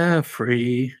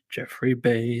 Jeffrey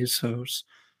Bezos.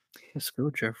 Let's go,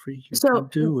 Jeffrey. You So can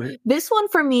do it. this one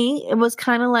for me, it was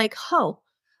kind of like, how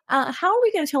are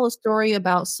we going to tell a story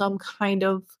about some kind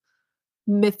of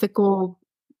mythical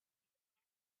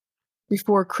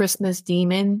before Christmas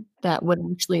demon that would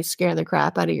actually scare the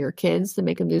crap out of your kids to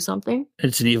make them do something?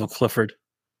 It's an evil Clifford.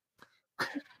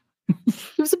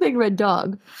 He was a big red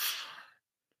dog.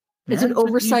 It's an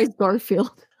oversized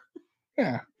Garfield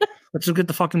Yeah. Let's just get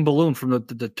the fucking balloon from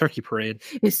the turkey parade.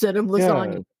 instead of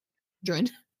lasagna.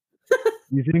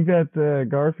 You think that's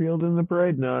Garfield in the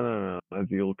parade? No.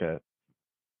 That's Yule Cat.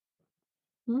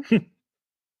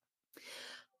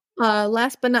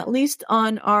 Last but not least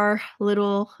on our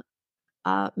little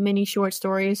mini short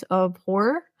stories of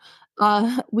horror,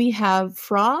 we have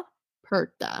Frau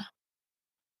Perta.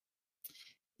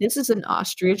 This is in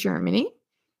Austria, Germany.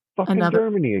 Fucking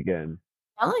Germany again.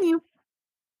 I'm telling you.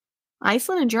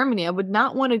 Iceland and Germany, I would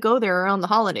not want to go there around the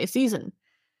holiday season.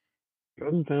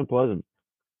 Doesn't sound pleasant.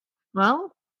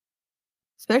 Well,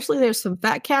 especially there's some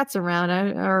fat cats around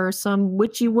or some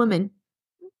witchy women.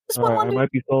 I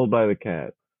might be sold by the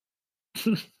cat.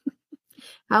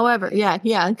 However, yeah,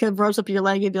 it could rose up your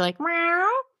leg and be like, meow,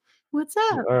 what's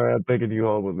up? All right, I'm taking you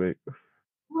home with me.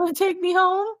 Want to take me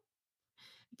home?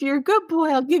 If you're a good boy,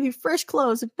 I'll give you fresh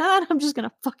clothes. If not, I'm just going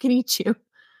to fucking eat you.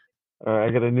 All right,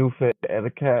 I got a new fit and a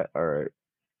cat. All right.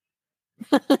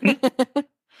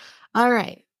 All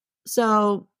right.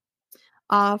 So,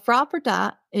 Frau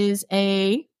Perta is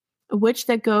a witch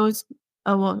that goes,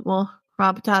 Frau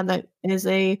Perta that is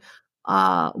a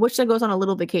witch that goes on a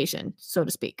little vacation, so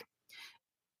to speak.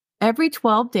 Every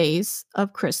 12 days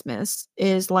of Christmas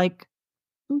is like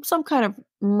some kind of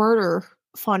murder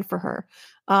fun for her.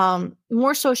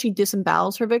 More so, she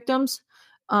disembowels her victims.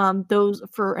 Those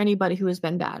for anybody who has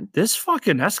been bad. This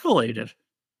fucking escalated.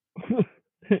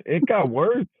 It got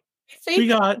worse. See? We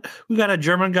got a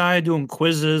German guy doing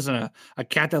quizzes and a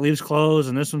cat that leaves clothes,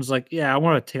 and this one's like, yeah, I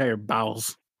want to take out your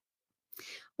bowels.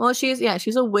 Well, she's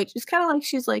a witch. It's kind of like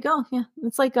she's like, oh yeah,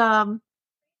 it's like the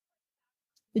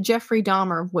Jeffrey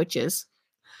Dahmer of witches.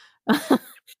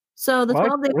 So the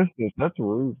 12 days. Christmas, that's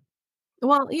rude.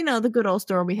 Well, the good old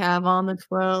story we have on the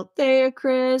 12th day of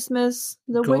Christmas.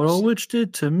 The Good old witch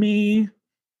did to me.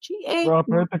 She ate. Frau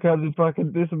Perta just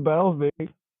fucking disembowels me.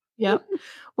 Yep.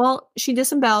 Well, she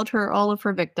disemboweled all of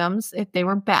her victims if they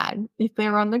were bad. If they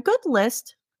were on the good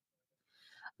list,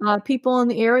 people in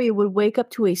the area would wake up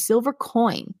to a silver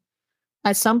coin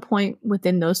at some point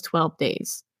within those 12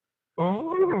 days.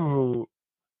 Oh.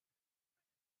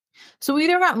 So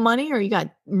either got money or you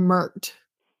got murked.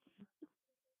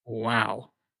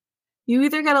 Wow. You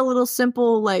either got a little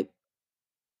simple like,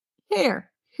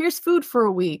 here's food for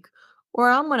a week, or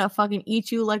I'm gonna fucking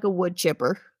eat you like a wood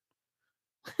chipper.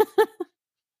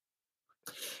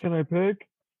 Can I pick?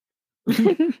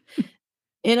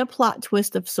 In a plot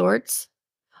twist of sorts,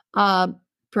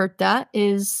 Perta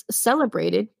is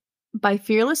celebrated by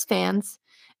fearless fans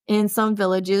in some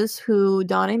villages who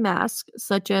don a mask,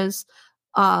 such as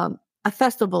a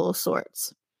festival of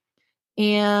sorts.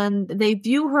 And they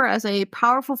view her as a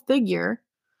powerful figure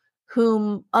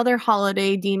whom other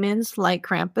holiday demons like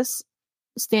Krampus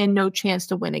stand no chance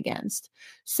to win against.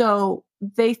 So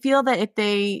they feel that if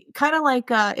they kind of like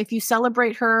if you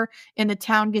celebrate her and the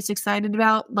town gets excited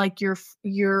about, like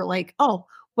you're like, oh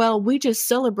well, we just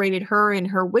celebrated her and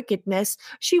her wickedness,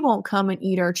 she won't come and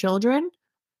eat our children.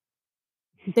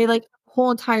 They like whole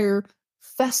entire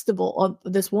festival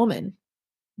of this woman.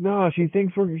 No, she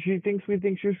thinks we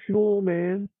think she's cool,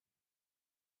 man.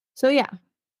 So yeah,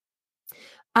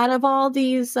 out of all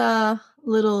these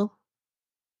little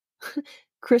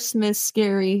Christmas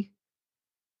scary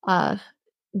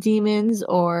demons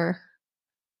or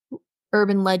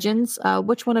urban legends,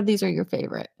 which one of these are your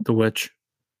favorite? The witch.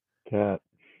 Cat.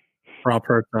 Frau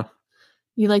Perta.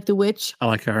 You like the witch? I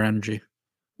like her energy.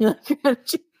 You like her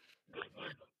energy?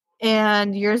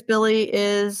 And yours, Billy,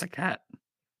 is The cat.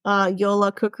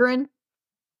 Yola Kukurin.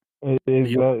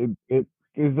 Is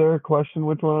there a question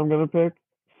which one I'm gonna pick?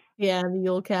 Yeah, the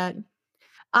Yule Cat.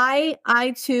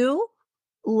 I too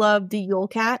love the Yule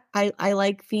Cat. I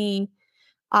like the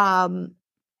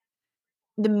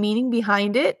the meaning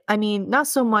behind it. I mean, not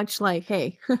so much like,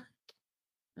 hey,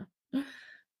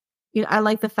 I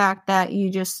like the fact that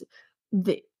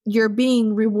you're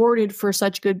being rewarded for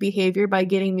such good behavior by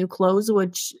getting new clothes,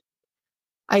 which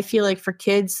I feel like for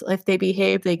kids, if they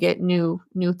behave, they get new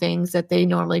things that they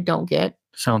normally don't get.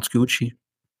 Sounds Gucci.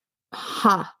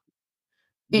 Ha.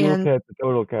 You And look at the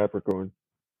total Capricorn.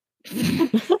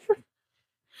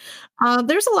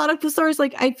 there's a lot of stories.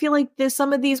 Like, I feel like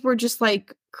some of these were just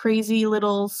like crazy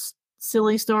little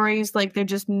silly stories. Like, they're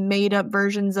just made up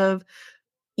versions of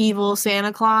evil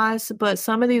Santa Claus. But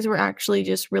some of these were actually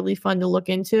just really fun to look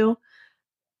into.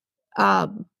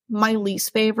 My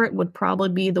least favorite would probably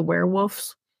be the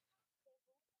werewolves.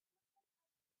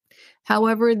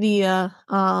 However, the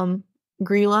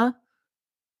Grilla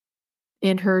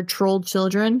and her troll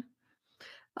children,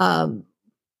 I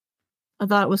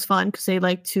thought it was fun because they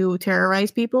like to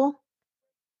terrorize people.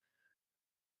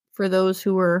 For those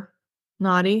who were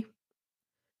naughty,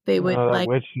 they would That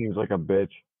witch seems like a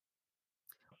bitch.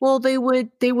 Well, they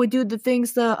would do the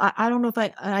things. I don't know if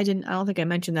I didn't. I don't think I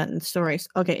mentioned that in the stories.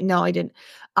 Okay, no, I didn't.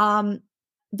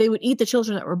 They would eat the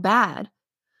children that were bad,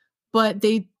 but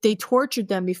they tortured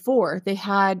them before. They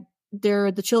had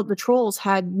the trolls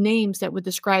had names that would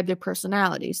describe their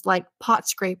personalities, like pot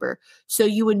scraper. So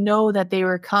you would know that they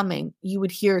were coming. You would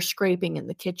hear scraping in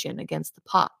the kitchen against the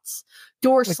pots.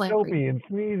 Door Like slammer. Dopey and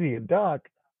Sneezy and Doc.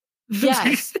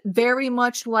 Yes, very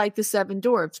much like the Seven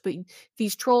Dwarfs, but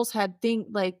these trolls had they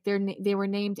were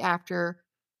named after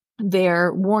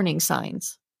their warning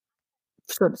signs,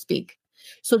 so to speak.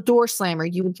 So door slammer,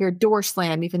 you would hear door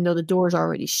slam even though the door's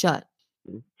already shut.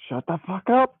 Shut the fuck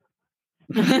up.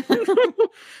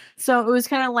 So it was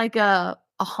kind of like a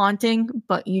haunting,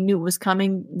 but you knew it was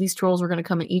coming. These trolls were going to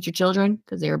come and eat your children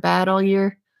because they were bad all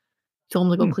year. Told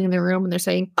them to go clean their room, and they're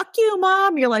saying, "Fuck you,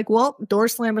 mom." You're like, "Well, door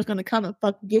slammer's going to come and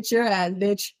fuck get your ass,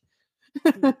 bitch."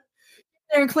 There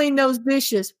and clean those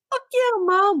dishes. Fuck you,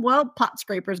 mom. Well, pot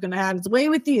scraper's going to have his way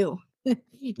with you.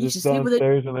 You Just should sleep with it.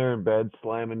 downstairs and they're in bed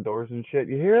slamming doors and shit.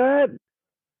 You hear that?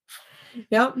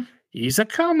 Yep. He's a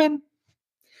comman.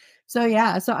 So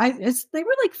yeah, so they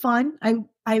were like fun.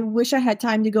 I wish I had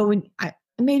time to go in.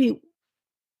 Maybe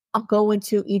I'll go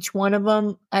into each one of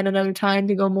them at another time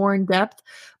to go more in depth.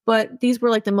 But these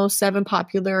were like the most 7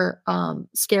 popular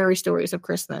scary stories of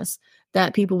Christmas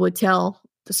that people would tell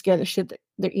to scare the shit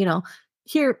that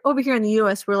here over here in the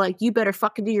US we're like, you better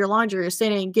fucking do your laundry or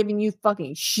Santa ain't giving you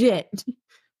fucking shit.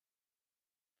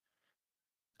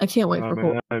 I can't wait for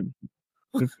Man,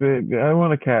 I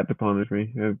want a cat to punish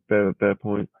me at that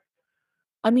point.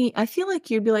 I mean, I feel like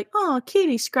you'd be like, oh,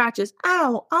 kitty scratches.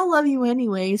 Ow, I'll love you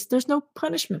anyways. There's no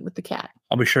punishment with the cat.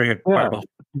 I'll be sure you get fireball.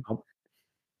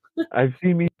 I've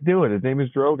seen me do it. His name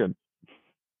is Drogon.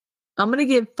 I'm going to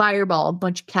give Fireball a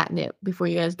bunch of catnip before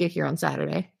you guys get here on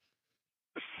Saturday.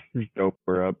 Just dope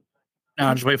her up. No,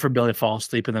 I'll just wait for Billy to fall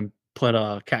asleep and then put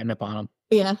a catnip on him.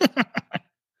 Yeah.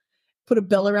 Put a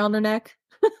bell around her neck.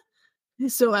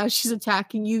 So as she's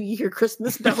attacking you, you hear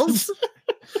Christmas bells.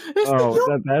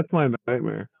 Oh, that's my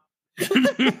nightmare.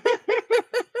 The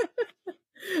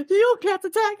old cat's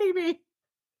attacking me.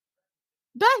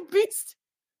 Back, beast.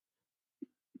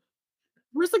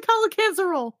 Where's the color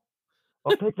casserole?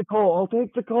 I'll take the call.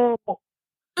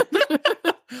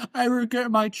 I regret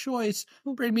my choice.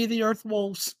 Bring me the Earth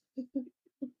Wolves.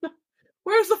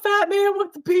 Where's the fat man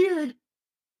with the beard?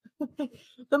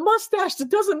 The mustache that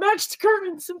doesn't match the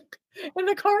curtains and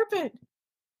the carpet.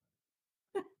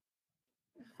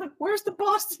 Where's the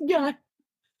Boston guy?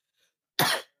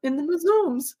 In the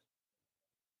Mazooms.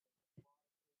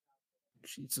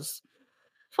 Jesus.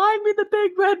 Find me the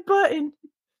big red button.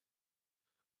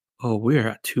 Oh, we're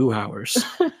at 2 hours.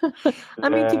 I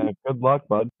mean, good luck,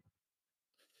 bud.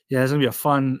 Yeah, it's going to be a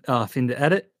fun thing to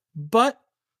edit. But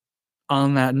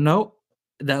on that note,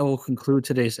 that will conclude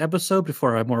today's episode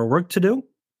before I have more work to do.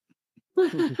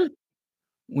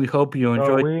 We hope you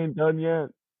enjoyed. Oh, we ain't done yet.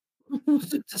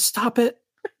 Stop it.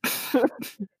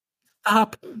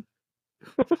 Stop.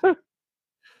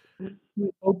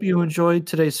 We hope you enjoyed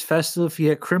today's festive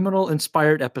yet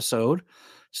criminal-inspired episode.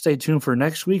 Stay tuned for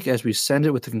next week as we send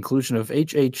it with the conclusion of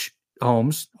H.H.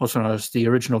 Holmes, also known as the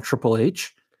original Triple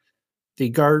H, the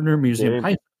Gardner Museum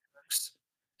Heist,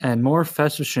 and more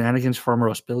festive shenanigans from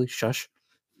roast Billy. Shush.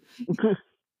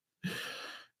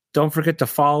 Don't forget to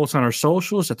follow us on our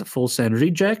socials at the Full Send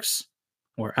Rejects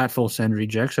or at Full Send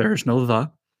Rejects. There's no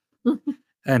the.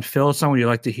 And Phil, someone you'd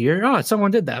like to hear? Oh,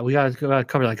 someone did that. We got to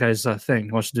cover that guy's thing.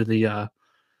 He wants to do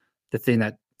the thing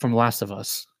that from Last of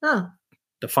Us. Huh.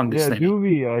 The fungus thing.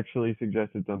 Doobie actually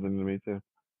suggested something to me too.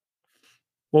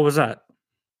 What was that?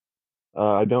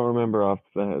 I don't remember off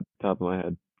the top of my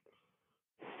head.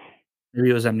 Maybe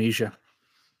it was amnesia.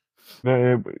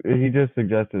 No, he just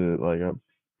suggested it like a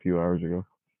few hours ago.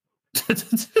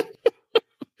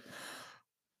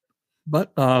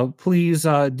 But please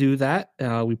do that.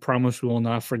 We promise we will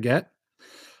not forget.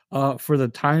 For the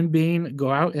time being,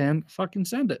 go out and fucking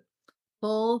send it.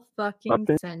 Full fucking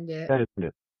send it. Send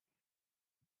it.